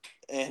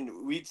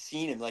 and we'd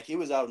seen him like he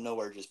was out of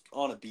nowhere just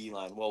on a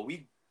beeline. Well,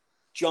 we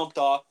jumped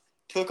off.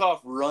 Took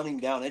off running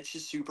down. It's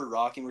just super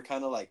rocky. We're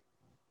kind of like,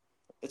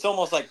 it's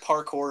almost like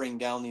parkouring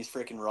down these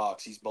freaking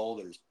rocks, these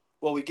boulders.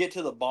 Well, we get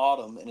to the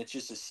bottom and it's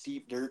just a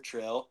steep dirt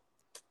trail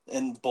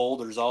and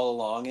boulders all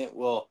along it.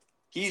 Well,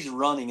 he's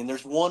running and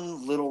there's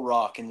one little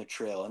rock in the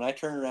trail. And I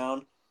turn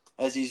around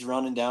as he's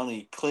running down and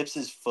he clips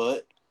his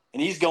foot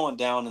and he's going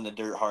down in the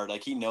dirt hard.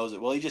 Like he knows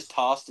it. Well, he just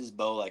tossed his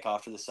bow like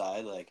off to the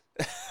side. Like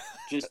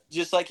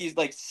just like he's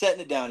like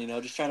setting it down,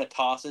 just trying to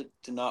toss it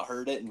to not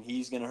hurt it. And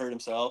he's going to hurt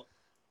himself.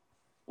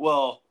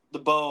 Well, the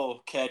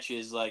bow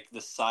catches like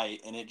the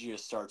sight and it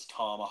just starts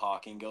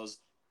tomahawking, goes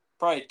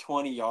probably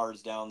 20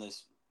 yards down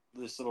this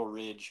little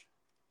ridge.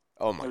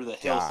 Oh my! Or the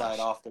hillside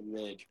off the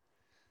ridge.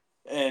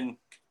 And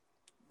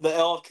the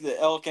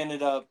elk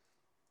ended up,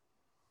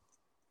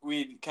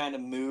 we'd kind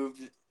of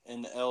moved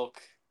and the elk,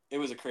 it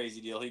was a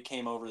crazy deal. He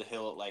came over the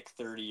hill at like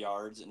 30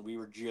 yards and we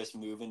were just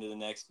moving to the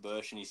next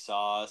bush and he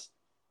saw us.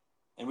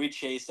 And we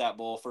chased that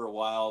bull for a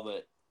while,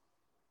 but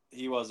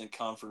he wasn't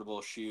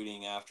comfortable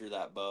shooting after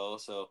that bow,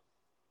 so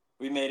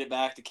we made it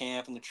back to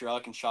camp in the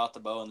truck and shot the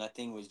bow, and that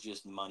thing was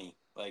just money.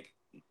 Like,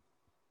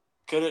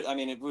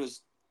 it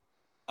was.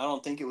 I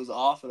don't think it was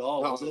off at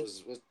all. No,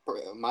 was it?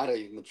 It might have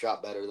even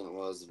shot better than it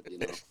was.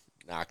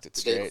 Knocked it the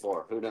straight. day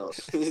before. Who knows?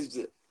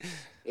 It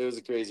was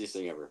the craziest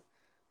thing ever.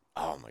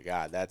 Oh my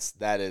God,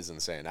 that is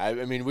insane. I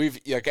mean, we've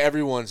like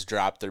everyone's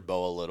dropped their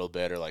bow a little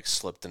bit or like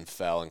slipped and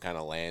fell and kind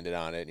of landed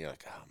on it, and you're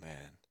like, oh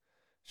man,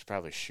 should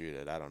probably shoot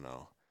it. I don't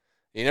know.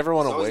 You never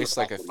want It's to always waste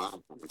the like a back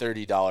of my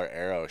mind. $30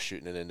 arrow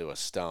shooting it into a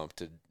stump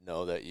to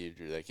know that you're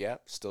like, yeah,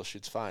 still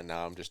shoots fine.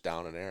 Now I'm just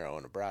down an arrow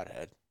and a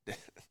broadhead.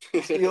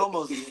 You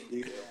almost didn't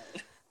do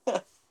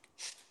that.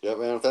 Yeah,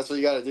 man. If that's what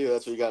you got to do,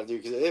 that's what you got to do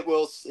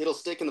because it'll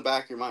stick in the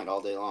back of your mind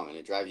all day long and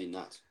it drives you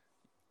nuts.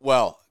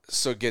 Well,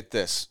 so get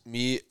this.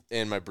 Me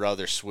and my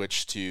brother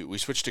switched to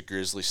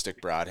grizzly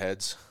stick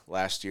broadheads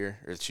last year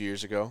or 2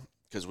 years ago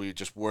because we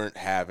just weren't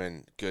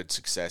having good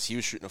success. He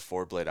was shooting a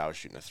 4-blade, I was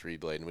shooting a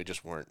 3-blade, and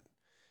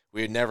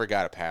we had never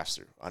got a pass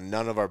through. On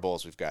none of our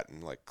bowls we've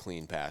gotten like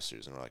clean pass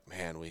throughs, and we're like,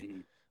 man,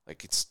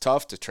 like it's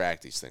tough to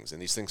track these things,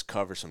 and these things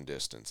cover some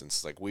distance. And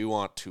it's like we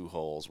want 2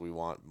 holes, we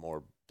want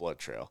more blood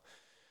trail.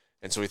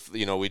 And so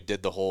we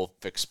did the whole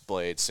fixed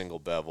blade, single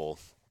bevel.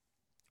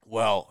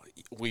 Well,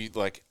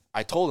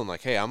 I told him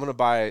like, hey, I'm gonna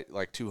buy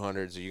like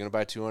 200s. Are you gonna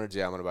buy 200s?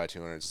 Yeah, I'm gonna buy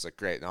 200s. It's like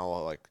great. Now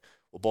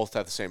we'll both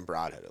have the same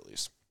broadhead at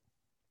least.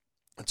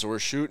 And so we're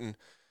shooting,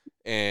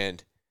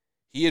 and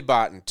he had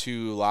bought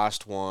 2,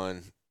 lost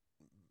 1.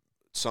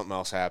 Something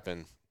else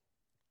happened,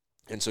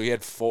 and so he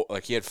had 4.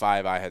 Like he had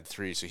 5, I had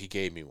 3. So he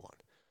gave me 1.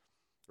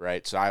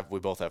 Right. So we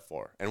both have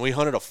 4, and we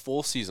hunted a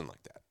full season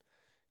like that.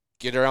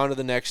 Get around to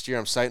the next year,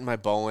 I'm sighting my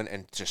bow in,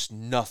 and just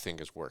nothing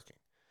is working.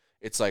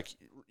 It's like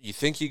you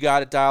think you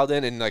got it dialed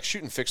in, and like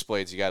shooting fixed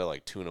blades, you got to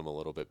like tune them a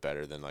little bit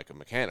better than like a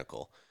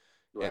mechanical.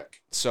 Right. And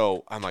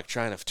so I'm like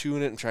trying to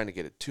tune it and trying to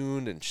get it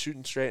tuned and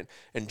shooting straight.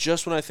 And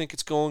just when I think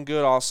it's going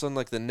good, all of a sudden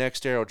like the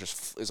next arrow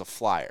just is a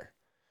flyer,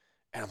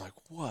 and I'm like,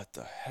 what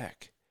the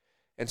heck?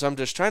 And so I'm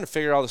just trying to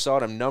figure all this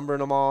out. I'm numbering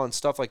them all and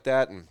stuff like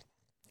that, and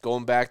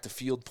going back to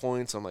field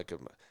points. I'm like,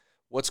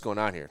 what's going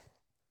on here?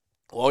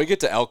 Well, we get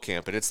to elk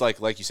camp, and it's like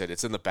you said,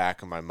 it's in the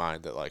back of my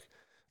mind that like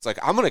it's like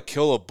I'm gonna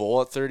kill a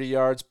bull at 30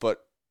 yards,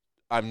 but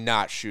I'm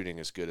not shooting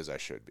as good as I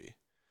should be.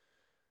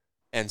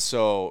 And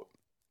so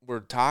we're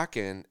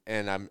talking,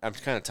 and I'm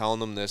kind of telling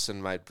them this,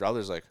 and my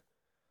brother's like,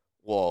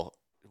 "Well,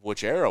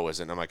 which arrow is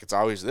it?" And I'm like, "It's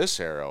always this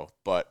arrow,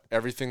 but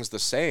everything's the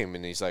same."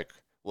 And he's like,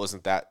 "Well,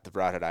 isn't that the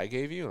broadhead I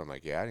gave you?" And I'm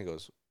like, "Yeah." And he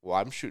goes, "Well,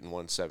 I'm shooting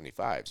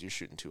 175s. You're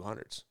shooting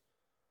 200s."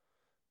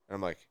 And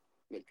I'm like,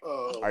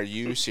 are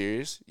you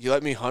serious? You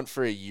let me hunt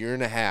for 1.5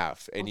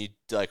 years, and you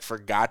like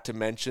forgot to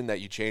mention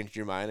that you changed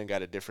your mind and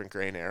got a different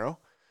grain arrow?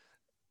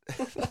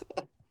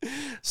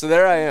 So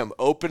there I am,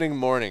 opening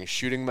morning,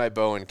 shooting my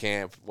bow in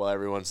camp while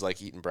everyone's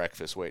like eating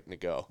breakfast, waiting to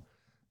go.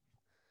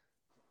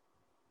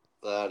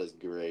 That is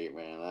great,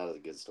 man. That is a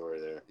good story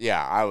there.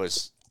 Yeah,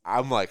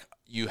 I'm like,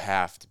 you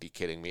have to be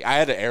kidding me. I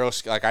had an arrow,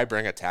 like I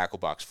bring a tackle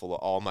box full of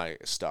all my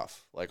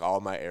stuff, like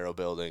all my arrow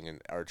building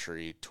and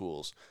archery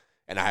tools.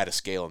 And I had a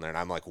scale in there, and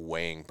I'm like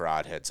weighing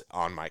broadheads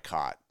on my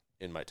cot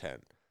in my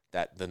tent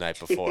that the night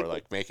before,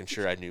 like making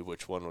sure I knew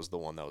which one was the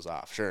one that was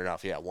off. Sure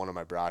enough, yeah, one of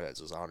my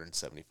broadheads was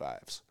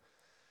 175s.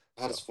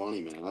 That's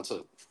funny, man. That's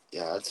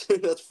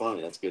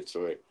funny. That's a good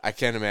story. I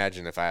can't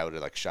imagine if I would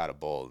have like shot a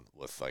bull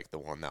with like the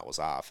one that was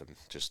off and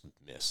just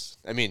missed.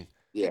 I mean,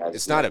 yeah,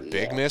 it's not a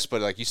big miss, but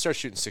like you start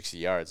shooting 60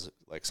 yards,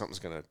 like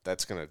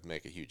that's gonna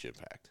make a huge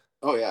impact.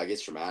 Oh yeah, it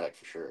gets dramatic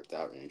for sure at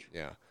that range.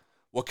 Yeah.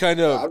 What kind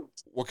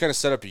of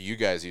setup are you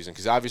guys using?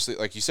 Because obviously,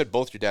 like you said,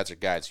 both your dads are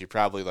guides. So you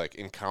probably like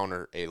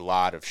encounter a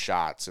lot of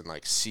shots and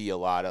like see a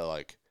lot of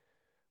like,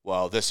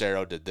 well, this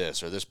arrow did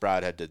this, or this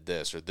broadhead did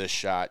this, or this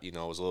shot,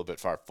 was a little bit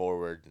far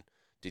forward.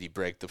 Did he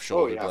break the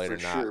shoulder blade or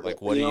not? Sure, like,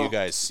 what do you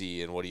guys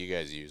see and what do you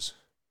guys use?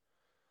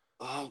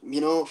 I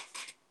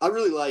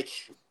really like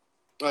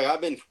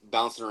I've been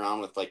bouncing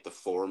around with like the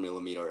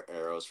 4mm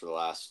arrows for the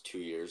last 2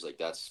 years. Like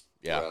that's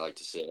where I like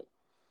to sit.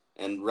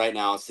 And right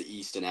now it's the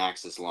Easton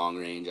Axis long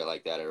range. I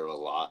like that arrow a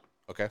lot.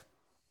 Okay.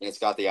 And it's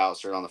got the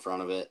outsert on the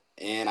front of it.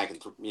 And I can,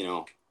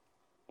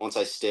 once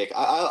I stick,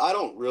 I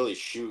don't really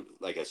shoot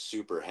like a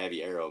super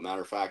heavy arrow.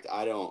 Matter of fact,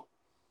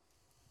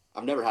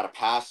 I've never had a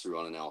pass through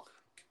on an elk.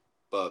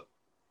 But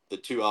the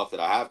 2 elk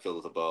that I have killed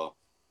with a bow,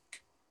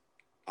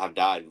 I've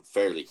died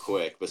fairly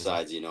quick.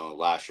 Besides,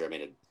 last year I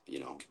made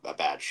a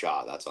bad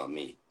shot. That's on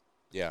me.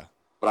 Yeah.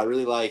 But I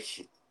really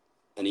like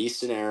an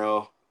Easton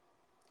arrow.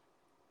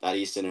 That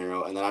Easton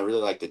arrow, and then I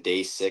really like the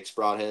Day 6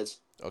 broadheads.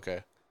 Okay,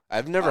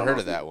 I've never heard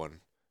of that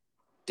one.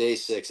 Day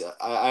 6,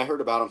 I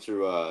heard about them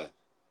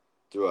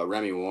through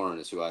Remy Warren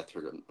is who I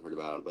heard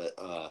about it.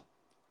 But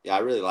yeah, I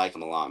really like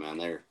them a lot, man.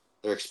 They're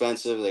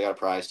expensive. They got a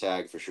price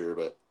tag for sure,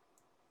 but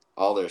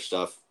all their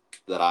stuff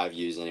that I've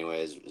used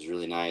anyway is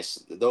really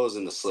nice. Those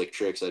and the Slick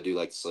Tricks, I do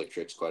like the Slick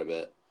Tricks quite a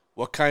bit.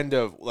 What kind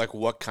of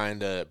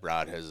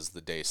broadhead is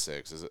the Day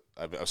 6? Is it?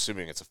 I'm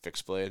assuming it's a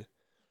fixed blade.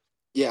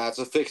 Yeah, it's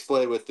a fixed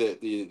blade with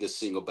the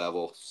single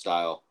bevel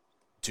style.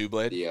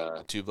 2-blade?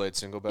 The 2-blade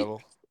single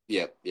bevel?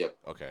 Yep.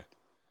 Okay.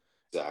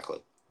 Exactly.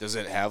 Does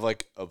it have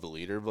like a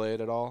bleeder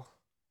blade at all?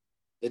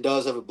 It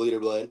does have a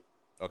bleeder blade.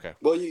 Okay.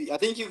 Well, I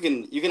think you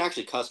can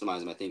actually customize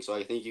them, I think. So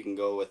I think you can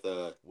go with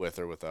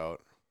or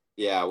without.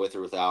 Yeah, with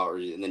or without,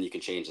 and then you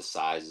can change the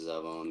sizes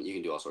of them. You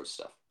can do all sorts of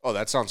stuff. Oh,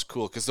 that sounds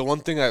cool. Because the one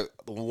thing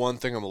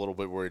I'm a little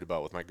bit worried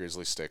about with my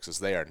grizzly sticks is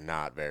they are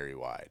not very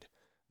wide.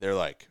 They're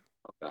like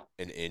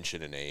an inch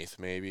and an eighth,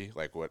 maybe.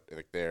 Like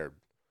they're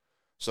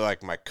so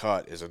like my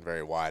cut isn't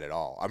very wide at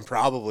all. I'm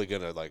probably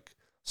gonna like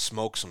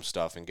smoke some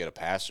stuff and get a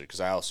pass through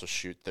because I also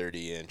shoot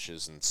 30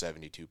 inches and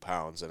 72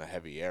 pounds and a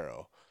heavy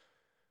arrow.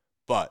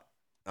 But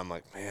I'm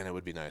like, man, it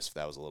would be nice if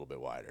that was a little bit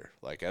wider.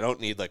 Like I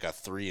don't need like a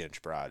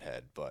 3-inch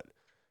broadhead, but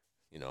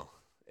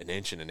an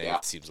inch and an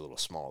eighth seems a little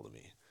small to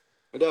me.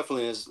 It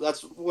definitely is.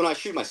 That's when I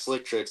shoot my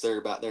slick tricks.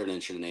 They're an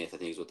inch and an eighth, I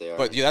think, is what they are.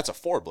 But yeah, that's a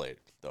 4-blade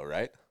though,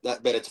 right?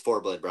 But it's a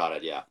 4-blade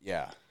broadhead. Yeah.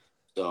 Yeah.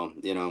 So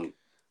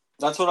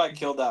that's what I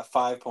killed that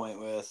 5-point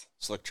with.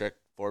 Slick trick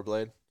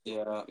 4-blade.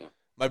 Yeah.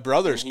 My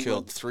brother's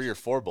killed 3 or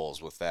 4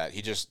 bulls with that.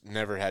 He just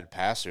never had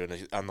pass through,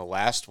 and on the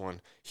last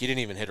one, he didn't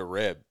even hit a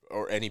rib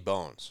or any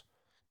bones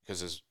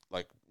because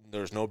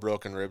there was no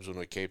broken ribs when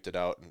we caped it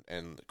out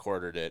and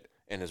quartered it,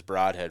 and his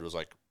broadhead was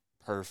like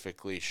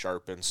perfectly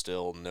sharpened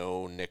still,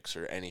 no nicks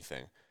or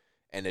anything,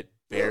 and it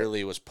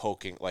barely was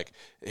poking. Like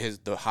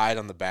the hide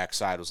on the back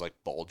side was like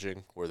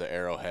bulging where the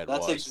arrowhead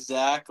was. That's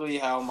exactly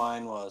how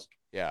mine was.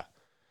 Yeah.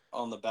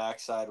 On the back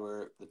side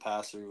where the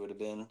pass-through would have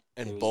been.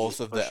 And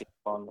both of them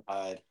on the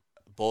hide.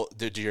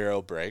 Did your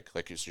arrow break?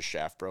 Like, is your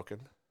shaft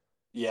broken?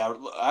 Yeah,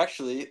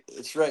 actually,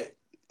 it's right.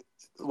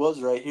 It was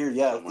right here.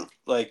 Yeah,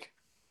 like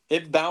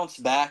it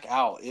bounced back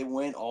out. It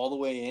went all the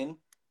way in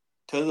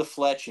to the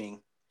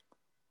fletching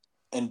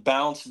and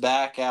bounced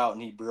back out,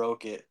 and he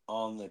broke it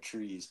on the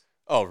trees.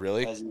 Oh,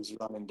 really? As he was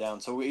running down.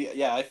 So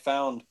I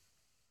found,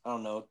 I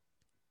don't know,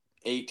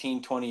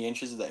 18, 20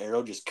 inches of the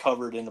arrow just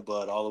covered in the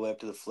blood all the way up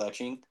to the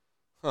fletching.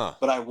 Huh.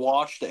 But I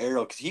watched the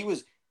arrow because he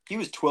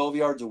was 12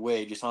 yards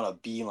away, just on a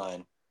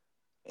beeline,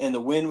 and the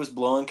wind was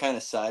blowing kind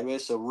of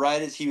sideways. So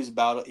right as he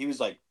was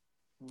like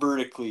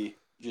vertically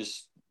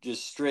just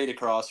straight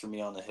across from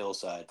me on the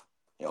hillside,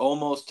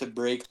 almost to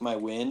break my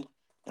wind,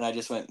 and I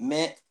just went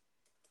meh,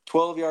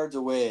 12 yards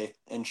away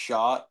and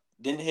shot.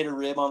 Didn't hit a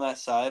rib on that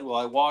side. Well,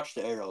 I watched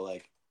the arrow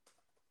like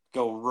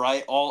go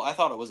right. I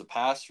thought it was a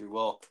pass through.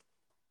 Well,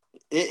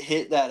 it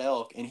hit that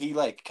elk, and he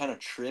like kind of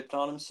tripped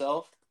on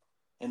himself.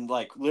 And,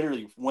 like,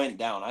 literally went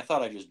down. I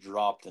thought I just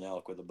dropped an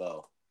elk with a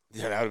bow.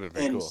 Yeah, that would have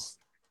been pretty cool.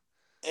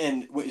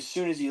 And as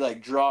soon as he,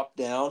 like, dropped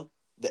down,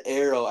 the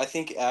arrow, I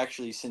think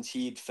actually since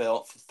he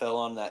fell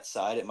on that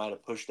side, it might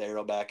have pushed the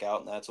arrow back out,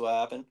 and that's what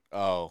happened.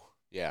 Oh,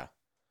 yeah.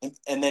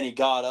 And then he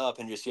got up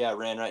and just,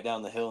 ran right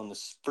down the hill. And the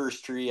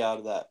first tree out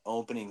of that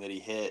opening that he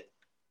hit,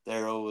 the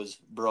arrow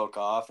broke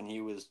off, and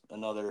he was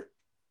another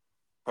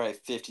probably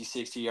 50,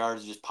 60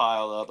 yards just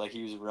piled up like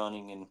he was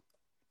running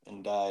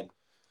and died.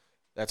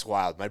 That's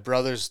wild. My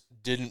brother's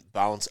didn't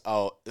bounce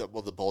out.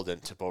 Well, the bull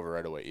didn't tip over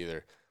right away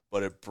either,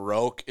 but it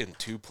broke in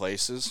 2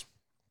 places,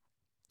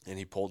 and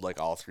he pulled like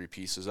all 3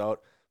 pieces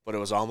out. But it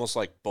was almost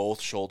like both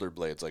shoulder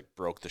blades like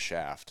broke the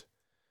shaft.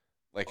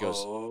 Like it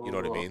was, you know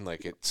what I mean?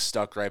 Like it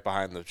stuck right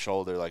behind the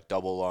shoulder, like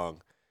double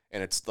lung,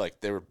 and it's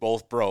like they were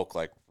both broke,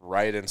 like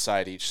right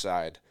inside each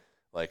side,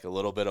 like a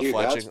little bit of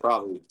fletching.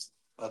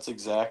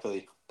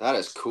 That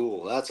is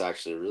cool. That's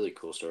actually a really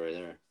cool story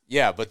there.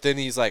 Yeah, but then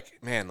he's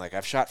like, man, like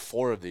I've shot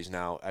 4 of these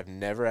now. I've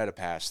never had a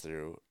pass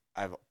through.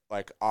 I've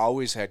like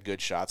always had good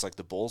shots. Like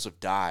the bulls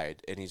have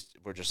died, and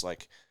we're just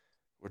like,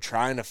 we're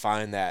trying to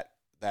find that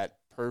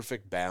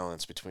perfect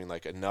balance between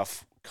like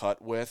enough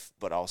cut width,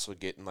 but also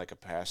getting like a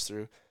pass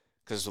through.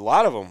 Because a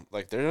lot of them,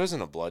 like there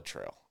isn't a blood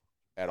trail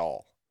at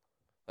all.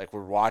 Like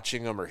we're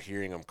watching them or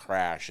hearing them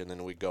crash, and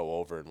then we go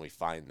over and we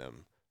find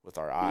them with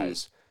our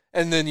eyes.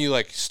 And then you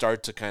like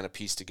start to kind of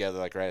piece together,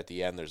 like right at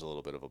the end, there's a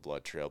little bit of a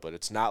blood trail, but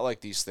it's not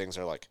like these things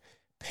are like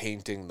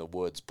painting the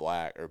woods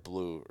black or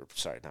blue, or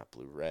sorry, not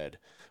blue, red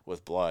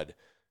with blood.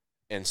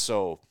 And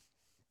so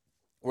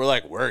we're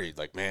like worried,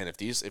 like, man,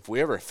 if we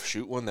ever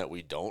shoot one that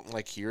we don't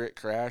like hear it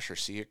crash or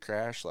see it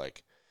crash,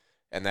 like,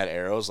 and that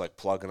arrow's like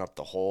plugging up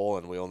the hole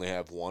and we only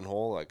have 1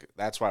 hole, like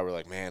that's why we're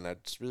like, man,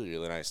 that's really,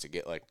 really nice to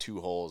get like 2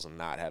 holes and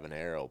not have an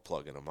arrow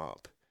plugging them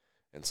up.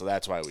 And so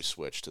that's why we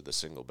switched to the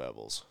single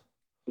bevels.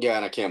 Yeah,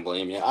 and I can't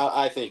blame you.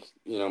 I think,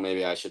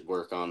 maybe I should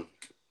work on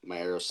my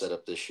arrow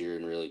setup this year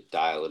and really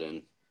dial it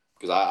in.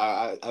 Because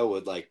I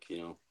would like,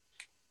 to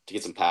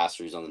get some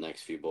pass-throughs on the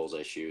next few bulls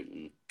I shoot.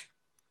 And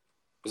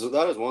because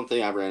that is one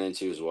thing I ran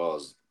into as well,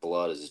 is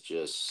blood is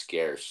just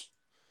scarce.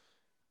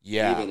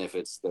 Yeah. Even if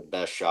it's the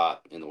best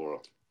shot in the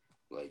world.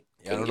 Like,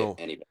 yeah, I don't know.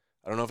 Anybody.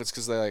 I don't know if it's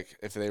because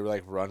they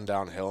like run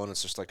downhill and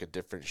it's just like a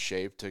different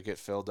shape to get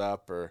filled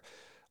up, or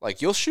like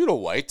you'll shoot a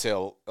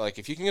whitetail, like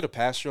if you can get a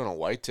pass through on a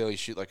whitetail, you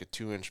shoot like a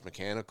 2-inch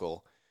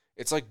mechanical.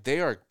 It's like they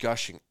are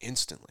gushing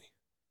instantly.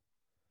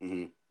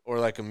 Mm-hmm. Or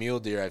like a mule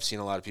deer, I've seen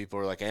a lot of people,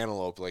 or like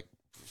antelope, like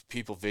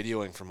people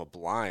videoing from a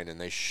blind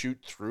and they shoot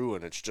through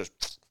and it's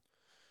just,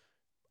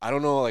 I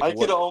don't know. Like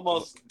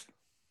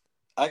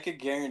I could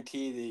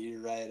guarantee that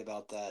you're right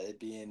about that. It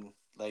being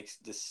like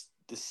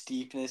the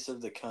steepness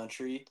of the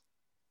country.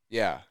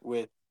 Yeah.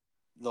 With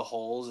the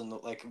holes and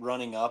like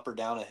running up or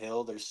down a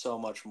hill, there's so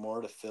much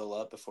more to fill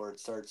up before it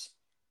starts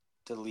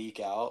to leak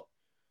out.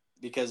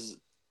 because,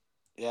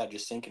 yeah,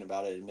 just thinking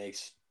about it, it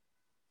makes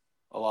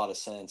a lot of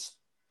sense.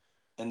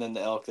 And then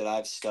the elk that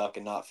I've stuck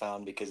and not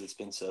found because it's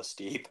been so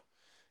steep.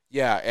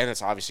 Yeah, and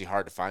it's obviously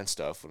hard to find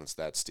stuff when it's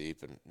that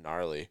steep and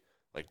gnarly.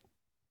 Like,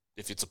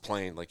 if it's a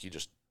plain, like,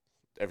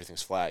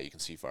 everything's flat, you can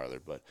see farther.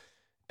 But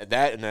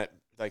that,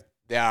 like,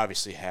 they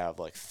obviously have,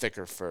 like,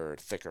 thicker fur,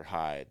 thicker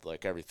hide.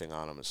 Like, everything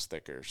on them is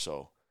thicker,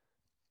 so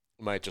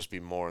it might just be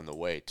more in the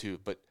way, too.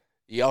 But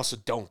you also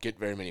don't get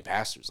very many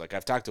passers. Like,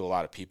 I've talked to a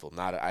lot of people.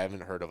 I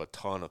haven't heard of a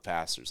ton of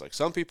passers. Like,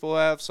 some people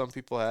have, some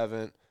people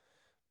haven't.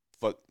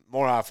 But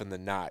more often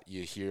than not,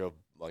 you hear of,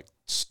 like,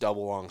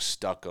 stubble-long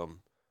stuckum,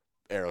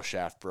 arrow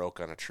shaft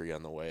broke on a tree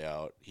on the way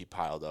out. He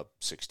piled up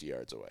 60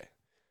 yards away.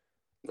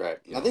 Right.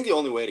 I think the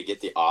only way to get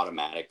the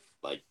automatic,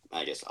 like,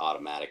 I guess,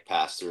 automatic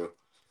pass-through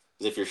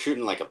is if you're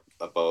shooting, like,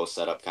 a bow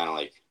setup kind of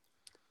like,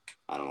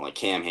 I don't know, like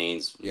Cam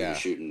Haynes, you're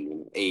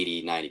shooting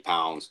 80, 90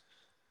 pounds.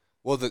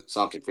 Well,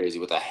 something crazy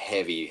with a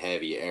heavy,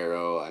 heavy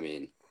arrow. I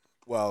mean,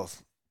 well,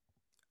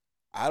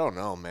 I don't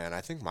know, man.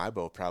 I think my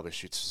bow probably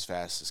shoots as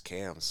fast as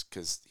Cam's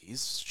because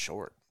he's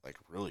short, like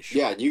really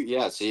short.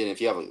 Yeah. See, and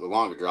if you have a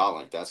longer draw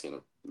length, that's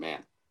gonna, man.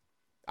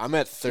 I'm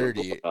at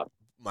 30.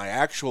 My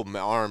actual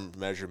arm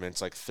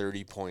measurement's like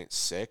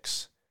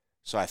 30.6.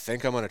 So I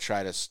think I'm gonna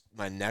try to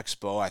my next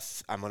bow.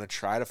 I'm gonna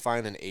try to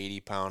find an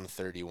 80-pound,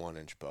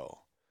 31-inch bow.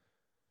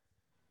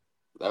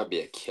 That would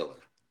be a killer.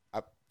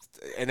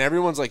 And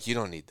everyone's like, you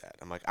don't need that.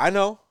 I'm like, I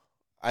know,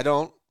 I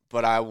don't.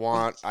 But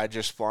I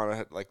just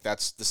want to, like,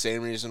 that's the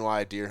same reason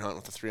why I deer hunt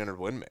with a 300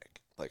 Win Mag.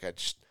 Like,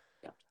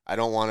 I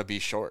don't want to be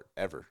short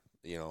ever,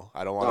 you know.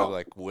 I don't want to,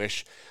 like,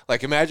 wish.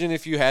 Like, imagine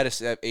if you had a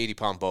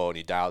 80-pound bow and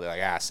you dialed it, like,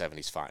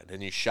 70's fine.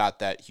 And you shot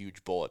that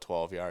huge bull at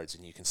 12 yards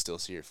and you can still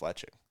see your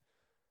fletching.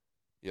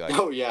 You're like,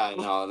 oh, yeah, I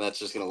know. And that's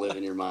just going to live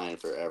in your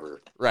mind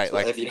forever. Right. So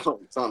like, if you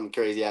don't, something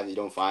crazy happens, you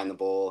don't find the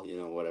bull, you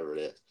know, whatever it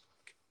is.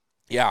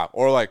 Yeah.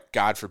 Or, like,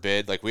 God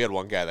forbid, like, we had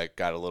one guy that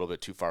got a little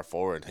bit too far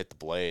forward and hit the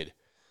blade.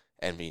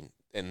 I mean,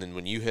 and then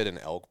when you hit an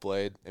elk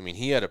blade, I mean,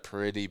 he had a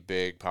pretty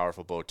big,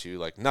 powerful bow too.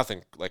 Like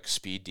nothing like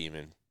Speed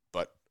Demon,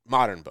 but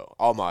modern bow.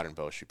 All modern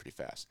bows shoot pretty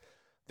fast.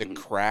 The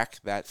crack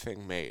that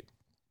thing made,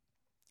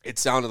 it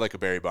sounded like a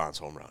Barry Bonds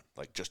home run.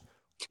 Like just,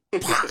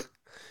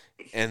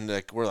 and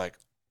like we're like,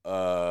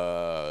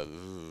 I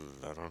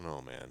don't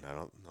know, man. I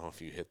don't know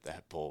if you hit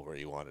that bull where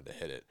you wanted to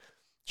hit it.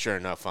 Sure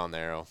enough, found the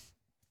arrow.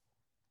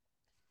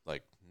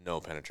 Like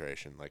no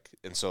penetration. Like,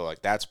 and so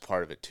like that's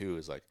part of it too.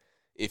 Is like,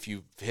 if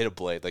you hit a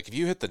blade, like if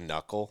you hit the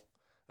knuckle,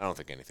 I don't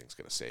think anything's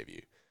going to save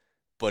you.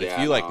 But if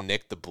you like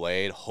nick the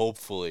blade,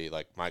 hopefully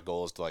like my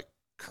goal is to like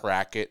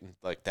crack it and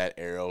like that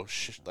arrow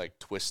like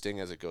twisting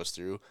as it goes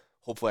through.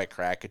 Hopefully I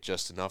crack it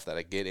just enough that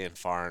I get in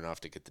far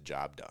enough to get the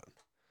job done.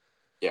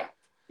 Yeah.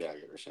 Yeah, I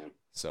get what you're saying.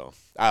 So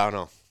I don't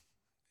know.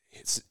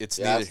 It's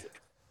neither.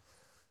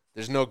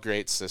 There's no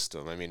great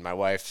system. I mean, my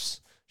wife's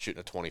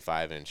shooting a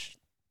 25-inch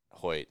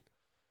Hoyt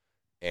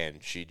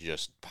and she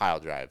just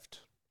pile drived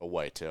a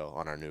whitetail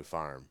on our new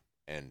farm,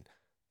 and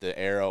the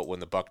arrow, when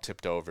the buck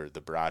tipped over, the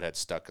broadhead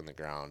stuck in the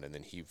ground, and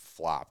then he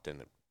flopped,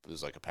 and it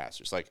was like a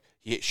passer's. Like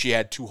she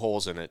had 2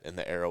 holes in it, and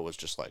the arrow was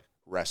just like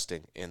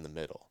resting in the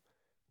middle,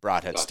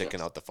 broadhead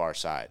sticking out the far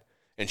side,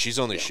 and she's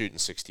only shooting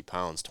 60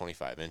 pounds,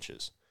 25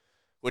 inches,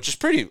 which is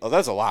pretty. Well,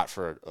 that's a lot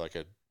for like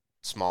a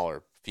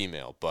smaller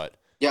female, but.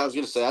 Yeah, I was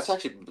gonna say that's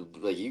actually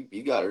like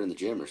you got her in the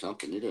gym or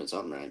something. You're doing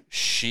something right.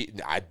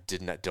 I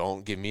didn't.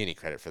 Don't give me any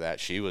credit for that.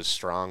 She was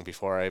strong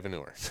before I even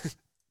knew her.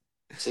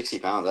 60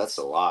 pounds, that's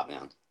a lot,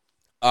 man.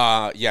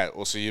 Yeah,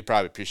 well, so you'd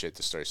probably appreciate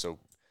this story. So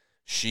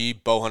she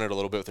bow hunted a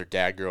little bit with her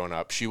dad growing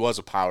up. She was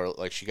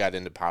she got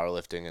into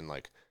powerlifting and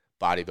like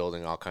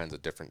bodybuilding, all kinds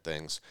of different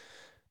things.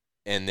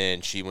 And then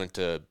she went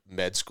to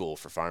med school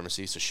for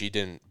pharmacy, so she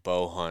didn't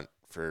bow hunt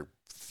for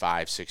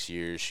 5-6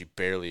 years. She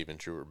barely even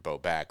drew her bow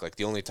back. Like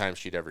the only time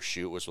she'd ever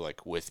shoot was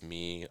like with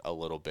me a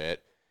little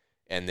bit.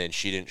 And then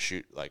she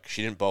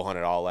didn't bow hunt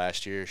at all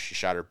last year. She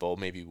shot her bow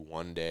maybe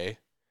one day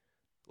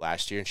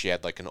last year, and she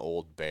had like an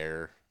old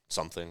bear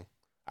something,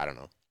 I don't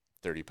know,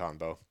 30-pound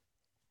bow.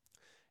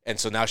 And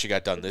so now she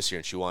got done this year,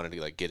 and she wanted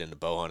to like get into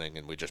bow hunting,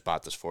 and we just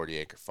bought this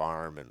 40-acre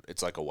farm, and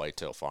it's like a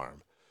whitetail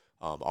farm,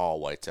 all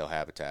whitetail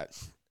habitat.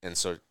 And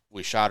so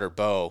we shot her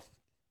bow,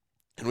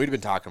 and we'd been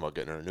talking about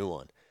getting her a new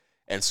one.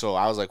 And so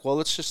I was like, well,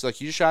 let's just,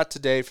 like, you shot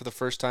today for the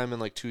first time in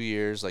like 2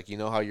 years, like, you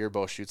know how your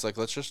bow shoots, like,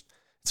 let's just,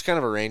 it's kind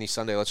of a rainy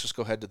Sunday, let's just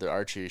go head to the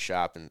archery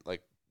shop and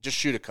like just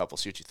shoot a couple,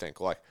 see what you think.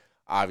 Like,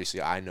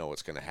 obviously I know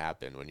what's going to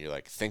happen when you're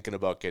like thinking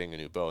about getting a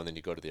new bow and then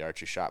you go to the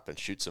archery shop and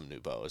shoot some new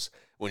bows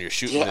when you're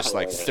shooting this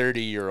like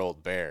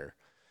 30-year-old bear.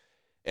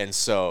 And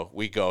so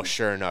we go,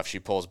 sure enough, she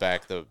pulls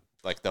back the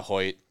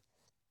Hoyt.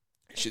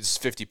 She's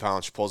 50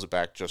 pounds. She pulls it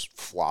back just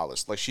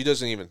flawless. Like she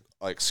doesn't even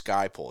like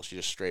sky pull. She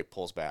just straight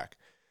pulls back,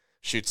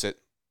 shoots it,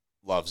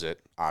 loves it,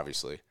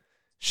 obviously.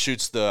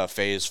 Shoots the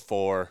phase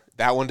 4.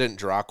 That one didn't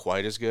draw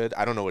quite as good.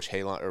 I don't know which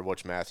Halon or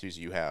which Matthews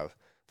you have,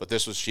 but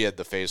she had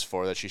the phase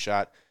 4 that she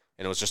shot.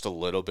 And it was just a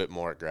little bit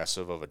more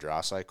aggressive of a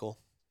draw cycle.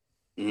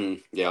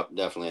 Mm-hmm. Yeah,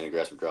 definitely an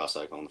aggressive draw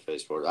cycle on the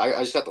phase 4. I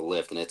just got the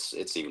lift, and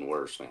it's even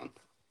worse, man.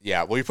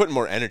 Yeah, well, you're putting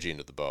more energy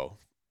into the bow,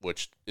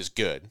 which is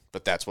good,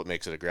 but that's what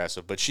makes it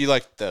aggressive. But she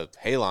liked the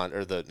Halon,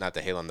 or not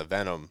the Halon, the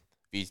Venom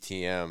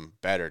VTM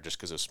better just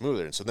because it's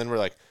smoother. And so then we're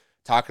like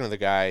talking to the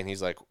guy, and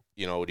he's like,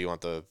 you know, do you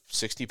want the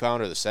 60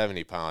 pound or the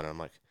 70 pound? And I'm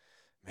like,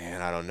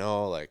 man, I don't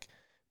know, like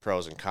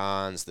pros and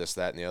cons, this,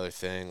 that, and the other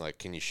thing. Like,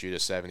 can you shoot a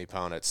 70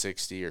 pound at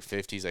 60 or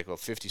 50? He's like, well,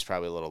 50 is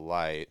probably a little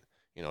light.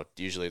 You know,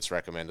 usually it's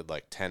recommended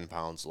like 10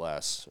 pounds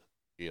less,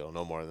 you know,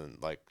 no more than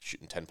like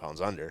shooting 10 pounds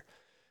under.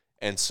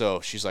 And so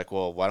she's like,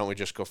 well, why don't we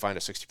just go find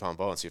a 60 pound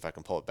bow and see if I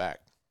can pull it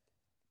back?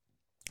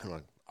 I'm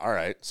like, all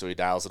right. So he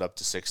dials it up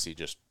to 60,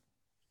 just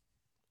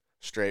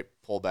straight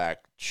pull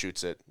back,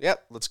 shoots it.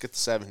 Yep, let's get the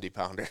 70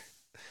 pounder.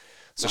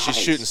 So Nice. she's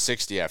shooting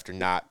 60 after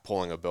not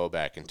pulling a bow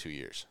back in 2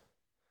 years.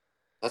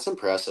 That's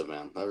impressive,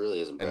 man. That really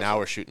is impressive. And now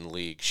we're shooting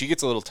league. She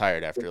gets a little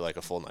tired after like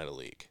a full night of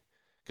league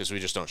because we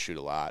just don't shoot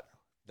a lot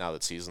now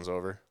that season's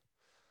over.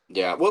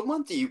 Yeah. What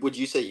month would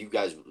you say you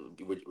guys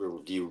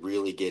do you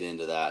really get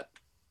into that?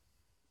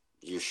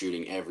 You're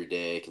shooting every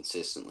day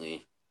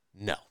consistently.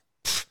 No.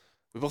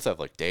 We both have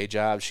like day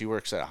jobs. She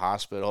works at a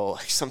hospital.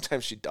 Like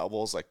sometimes she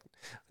doubles. Like,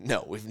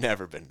 no, we've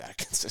never been that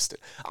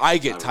consistent. I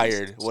get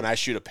tired when I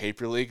shoot a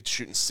paper league,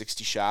 shooting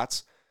 60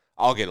 shots.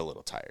 I'll get a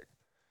little tired.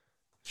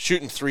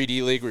 Shooting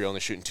 3D league where you're only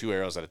shooting 2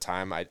 arrows at a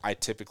time, I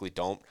typically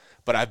don't.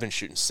 But I've been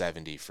shooting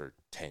 70 for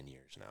 10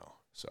 years now.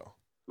 So,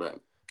 right.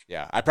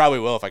 Yeah, I probably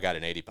will if I got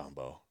an 80 pound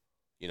bow.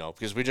 You know,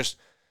 because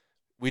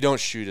we don't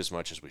shoot as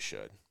much as we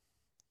should.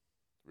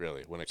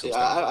 Really, when it comes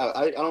down to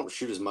I don't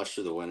shoot as much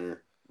through the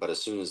winter, but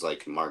as soon as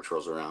like March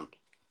rolls around,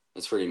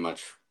 it's pretty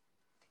much,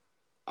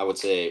 I would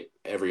say,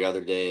 every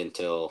other day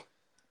until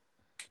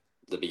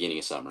the beginning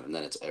of summer, and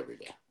then it's every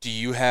day.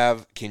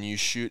 Can you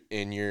shoot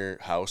in your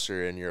house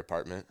or in your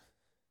apartment?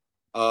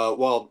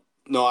 Well,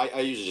 no, I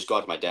usually just go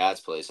out to my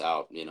dad's place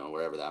out, you know,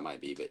 wherever that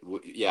might be. But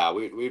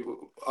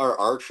our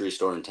archery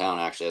store in town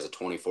actually has a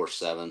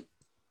 24/7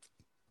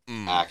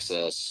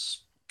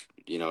 access,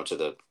 you know, to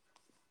the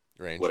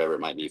range, whatever it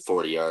might be,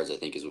 40 yards, I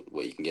think is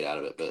what you can get out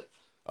of it. But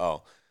I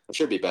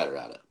should be better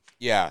at it.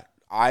 Yeah,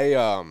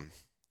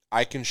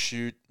 I can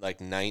shoot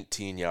like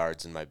 19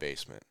 yards in my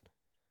basement.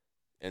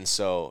 And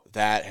so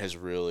that has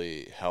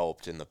really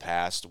helped in the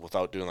past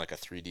without doing like a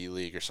 3D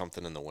league or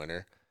something in the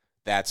winter.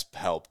 That's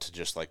helped to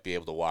just like be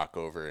able to walk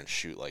over and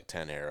shoot like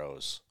 10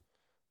 arrows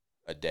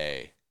a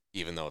day,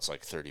 even though it's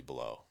like 30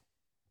 below.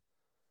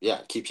 Yeah,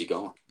 it keeps you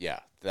going. Yeah,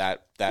 and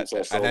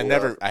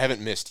I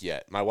haven't missed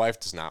yet. My wife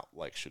does not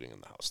like shooting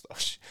in the house though.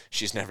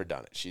 She's never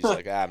done it. She's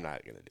like, I'm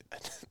not gonna do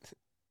that.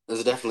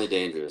 It's definitely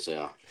dangerous.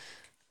 Yeah.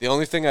 The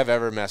only thing I've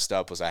ever messed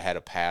up was I had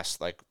a pass,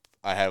 like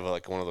I have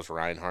like one of those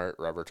Reinhardt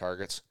rubber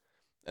targets,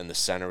 and the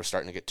center was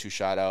starting to get 2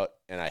 shot out,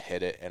 and I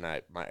hit it, and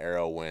my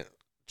arrow went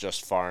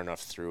just far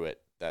enough through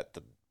it that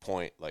the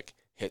point like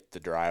hit the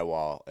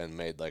drywall and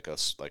made like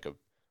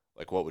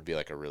what would be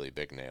like a really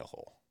big nail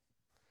hole.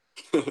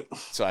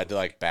 So I had to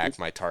like back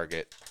my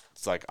target.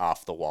 It's like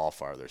off the wall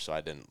farther, so I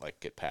didn't like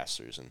get pass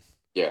throughs and.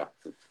 Yeah.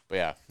 But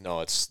yeah,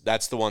 no,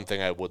 that's the one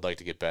thing I would like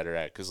to get better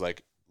at, because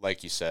like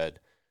you said,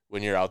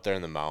 when you're out there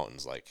in the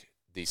mountains, like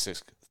these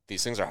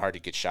things are hard to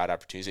get shot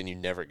opportunities, and you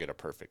never get a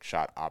perfect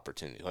shot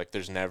opportunity. Like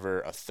there's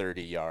never a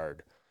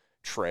 30-yard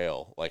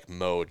trail, like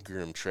mowed,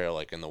 groomed trail,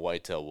 like in the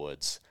whitetail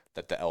woods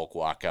that the elk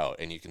walk out,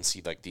 and you can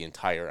see like the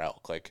entire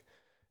elk. Like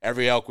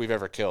every elk we've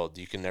ever killed,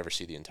 you can never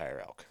see the entire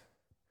elk.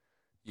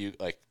 You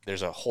like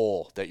there's a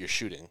hole that you're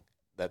shooting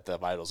that the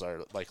vitals are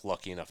like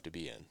lucky enough to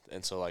be in,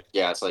 and so like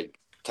it's like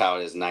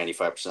touted as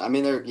 95%. I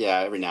mean,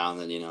 every now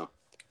and then, you know,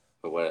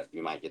 but what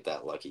you might get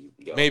that lucky.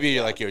 Maybe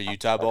like your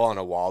Utah bowl on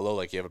a wallow,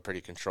 like you have a pretty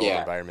controlled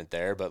environment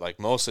there, but like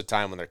most of the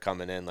time when they're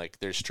coming in,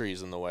 like there's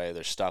trees in the way,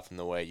 there's stuff in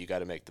the way. You got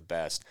to make the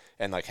best,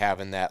 and like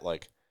having that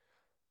like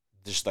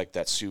just like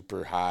that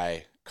super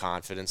high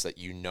confidence that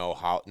you know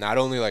how, not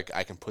only like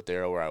I can put the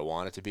arrow where I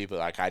want it to be, but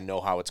like I know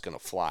how it's gonna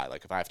fly.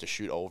 Like if I have to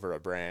shoot over a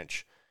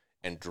branch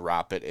and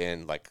drop it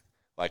in, like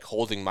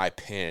holding my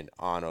pin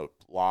on a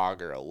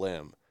log or a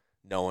limb,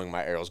 knowing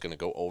my arrow's gonna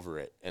go over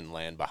it and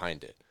land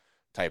behind it,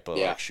 type of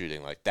like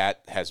shooting. Like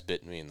that has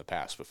bitten me in the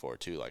past before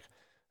too. Like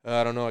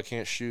I don't know, I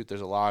can't shoot.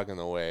 There's a log in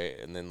the way,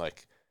 and then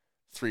like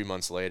 3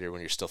 months later, when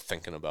you're still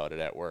thinking about it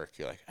at work,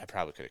 you're like, I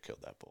probably could have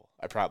killed that bull.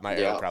 My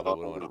arrow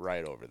probably would have went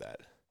right over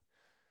that.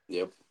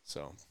 Yep.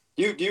 So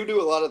do you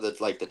do a lot of the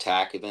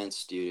TAC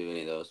events? Do you do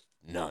any of those?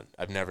 None.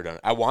 I've never done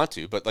it. I want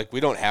to, but like we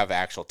don't have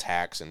actual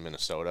TACs in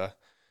Minnesota,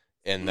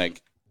 and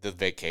like the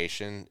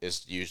vacation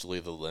is usually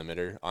the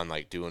limiter on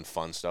like doing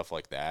fun stuff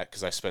like that,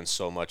 because I spend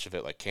so much of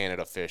it like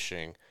Canada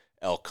fishing,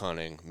 elk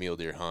hunting, mule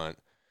deer hunt,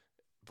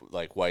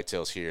 like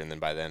whitetails here, and then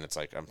by then it's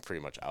like I'm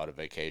pretty much out of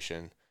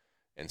vacation,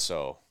 and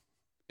so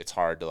it's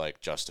hard to like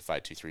justify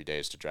 2-3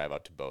 days to drive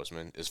out to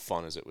Bozeman, as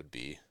fun as it would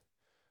be.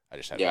 I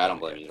just haven't. I don't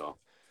blame you at all.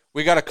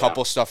 We got a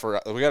couple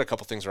we got a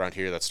couple things around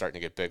here that's starting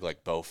to get big,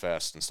 like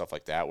Bowfest and stuff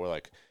like that, where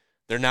like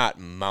they're not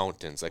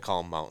mountains, they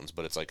call them mountains,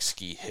 but it's like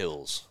ski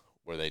hills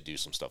where they do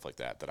some stuff like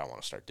that I want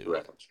to start doing.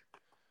 Right.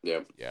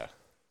 Yep. Yeah.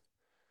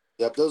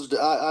 Yep. Those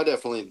I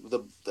definitely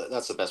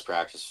that's the best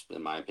practice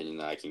in my opinion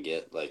that I can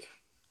get. Like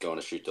going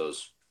to shoot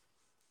those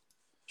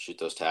shoot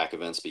those tack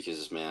events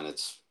because, man,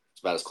 it's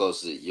about as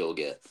close as you'll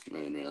get. I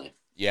mean, really.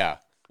 Yeah.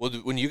 Well,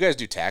 when you guys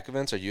do tack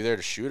events, are you there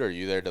to shoot, or are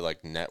you there to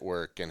like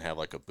network and have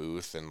like a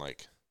booth and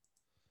like?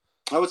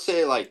 I would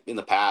say like in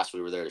the past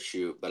we were there to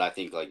shoot, but I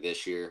think like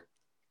this year,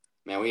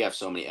 man, we have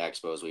so many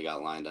expos we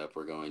got lined up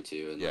we're going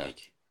to, and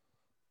like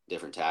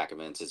different tack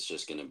events. It's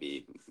just gonna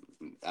be.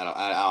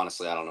 I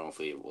honestly don't know if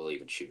we will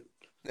even shoot.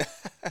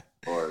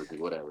 Or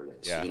whatever it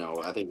is. Yeah. You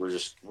know, I think we're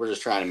just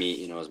trying to meet,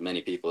 you know, as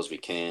many people as we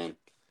can.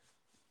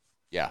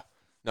 Yeah.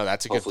 No,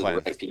 that's a Hopefully good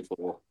plan. the right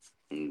people,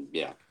 and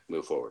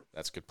move forward.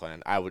 That's a good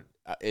plan. I would,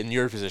 in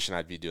your position,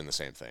 I'd be doing the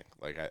same thing.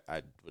 Like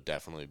I would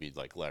definitely be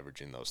like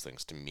leveraging those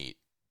things to meet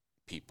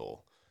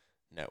people,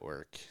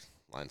 network,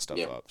 line stuff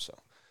up. So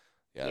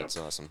yeah, that's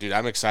awesome, dude.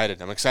 I'm excited.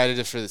 I'm excited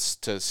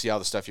to see all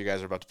the stuff you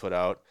guys are about to put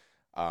out.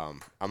 I'm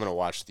gonna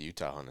watch the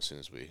Utah hunt as soon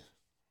as we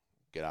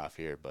get off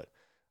here, but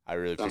I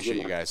really appreciate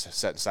you guys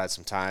setting aside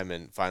some time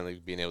and finally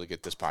being able to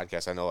get this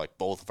podcast. I know like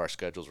both of our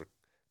schedules were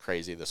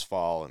crazy this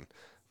fall and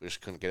we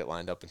just couldn't get it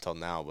lined up until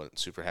now, but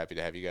super happy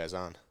to have you guys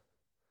on.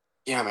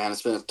 Yeah, man,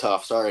 it's been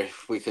tough. Sorry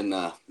we couldn't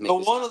make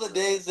But one of the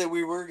days that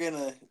we were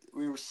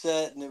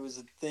set and it was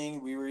a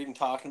thing, we were even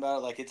talking about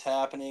it like it's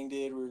happening,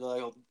 dude. We were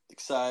like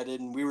excited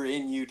and we were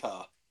in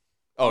Utah.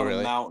 Oh, really?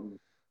 On a mountain.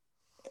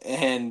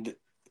 And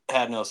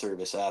had no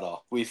service at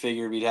all. We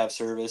figured we'd have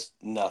service,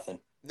 nothing.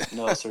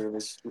 No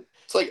service.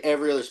 It's like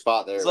every other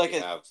spot there. It's like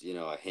have, you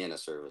know, a hint of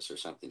service or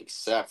something,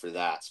 except for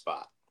that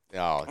spot.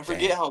 Oh, I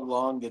forget how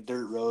long the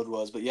dirt road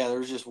was, but yeah, there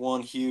was just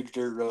one huge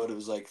dirt road. It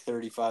was like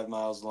 35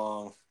 miles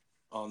long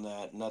on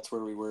that, and that's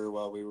where we were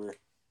while we were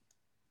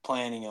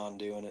planning on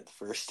doing it the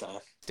first time.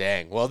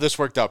 Dang. Well, this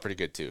worked out pretty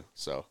good too.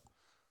 So.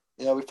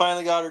 Yeah, we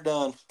finally got her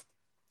done.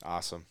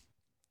 Awesome.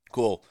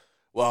 Cool.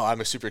 Well,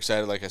 I'm super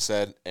excited, like I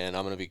said, and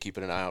I'm going to be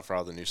keeping an eye out for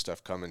all the new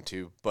stuff coming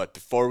too. But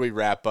before we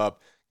wrap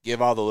up,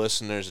 give all the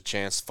listeners a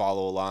chance to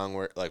follow along.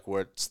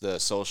 What's the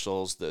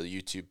socials, the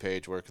YouTube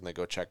page? Where can they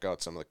go check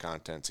out some of the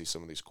content, see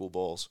some of these cool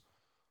bowls?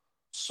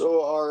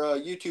 So our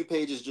YouTube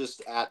page is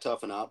just at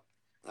Toughen Up.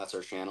 That's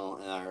our channel,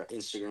 and our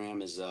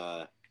Instagram is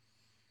at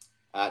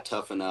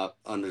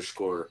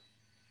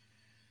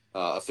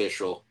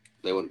toughen_official.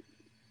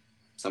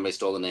 Somebody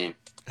stole the name.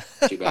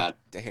 Too bad.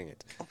 Dang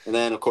it. And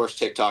then of course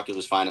TikTok, you'll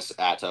just find us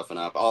at Toughen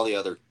Up. All the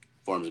other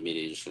forms of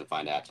media you're just gonna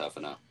find at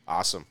Toughen Up.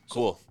 Awesome.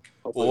 Cool.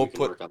 Well,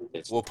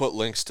 we'll put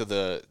links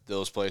to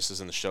those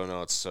places in the show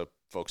notes so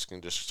folks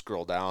can just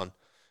scroll down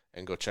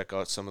and go check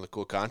out some of the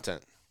cool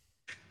content.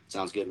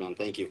 Sounds good, man.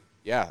 Thank you.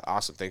 Yeah,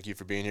 awesome. Thank you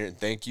for being here, and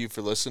thank you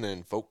for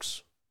listening,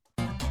 folks.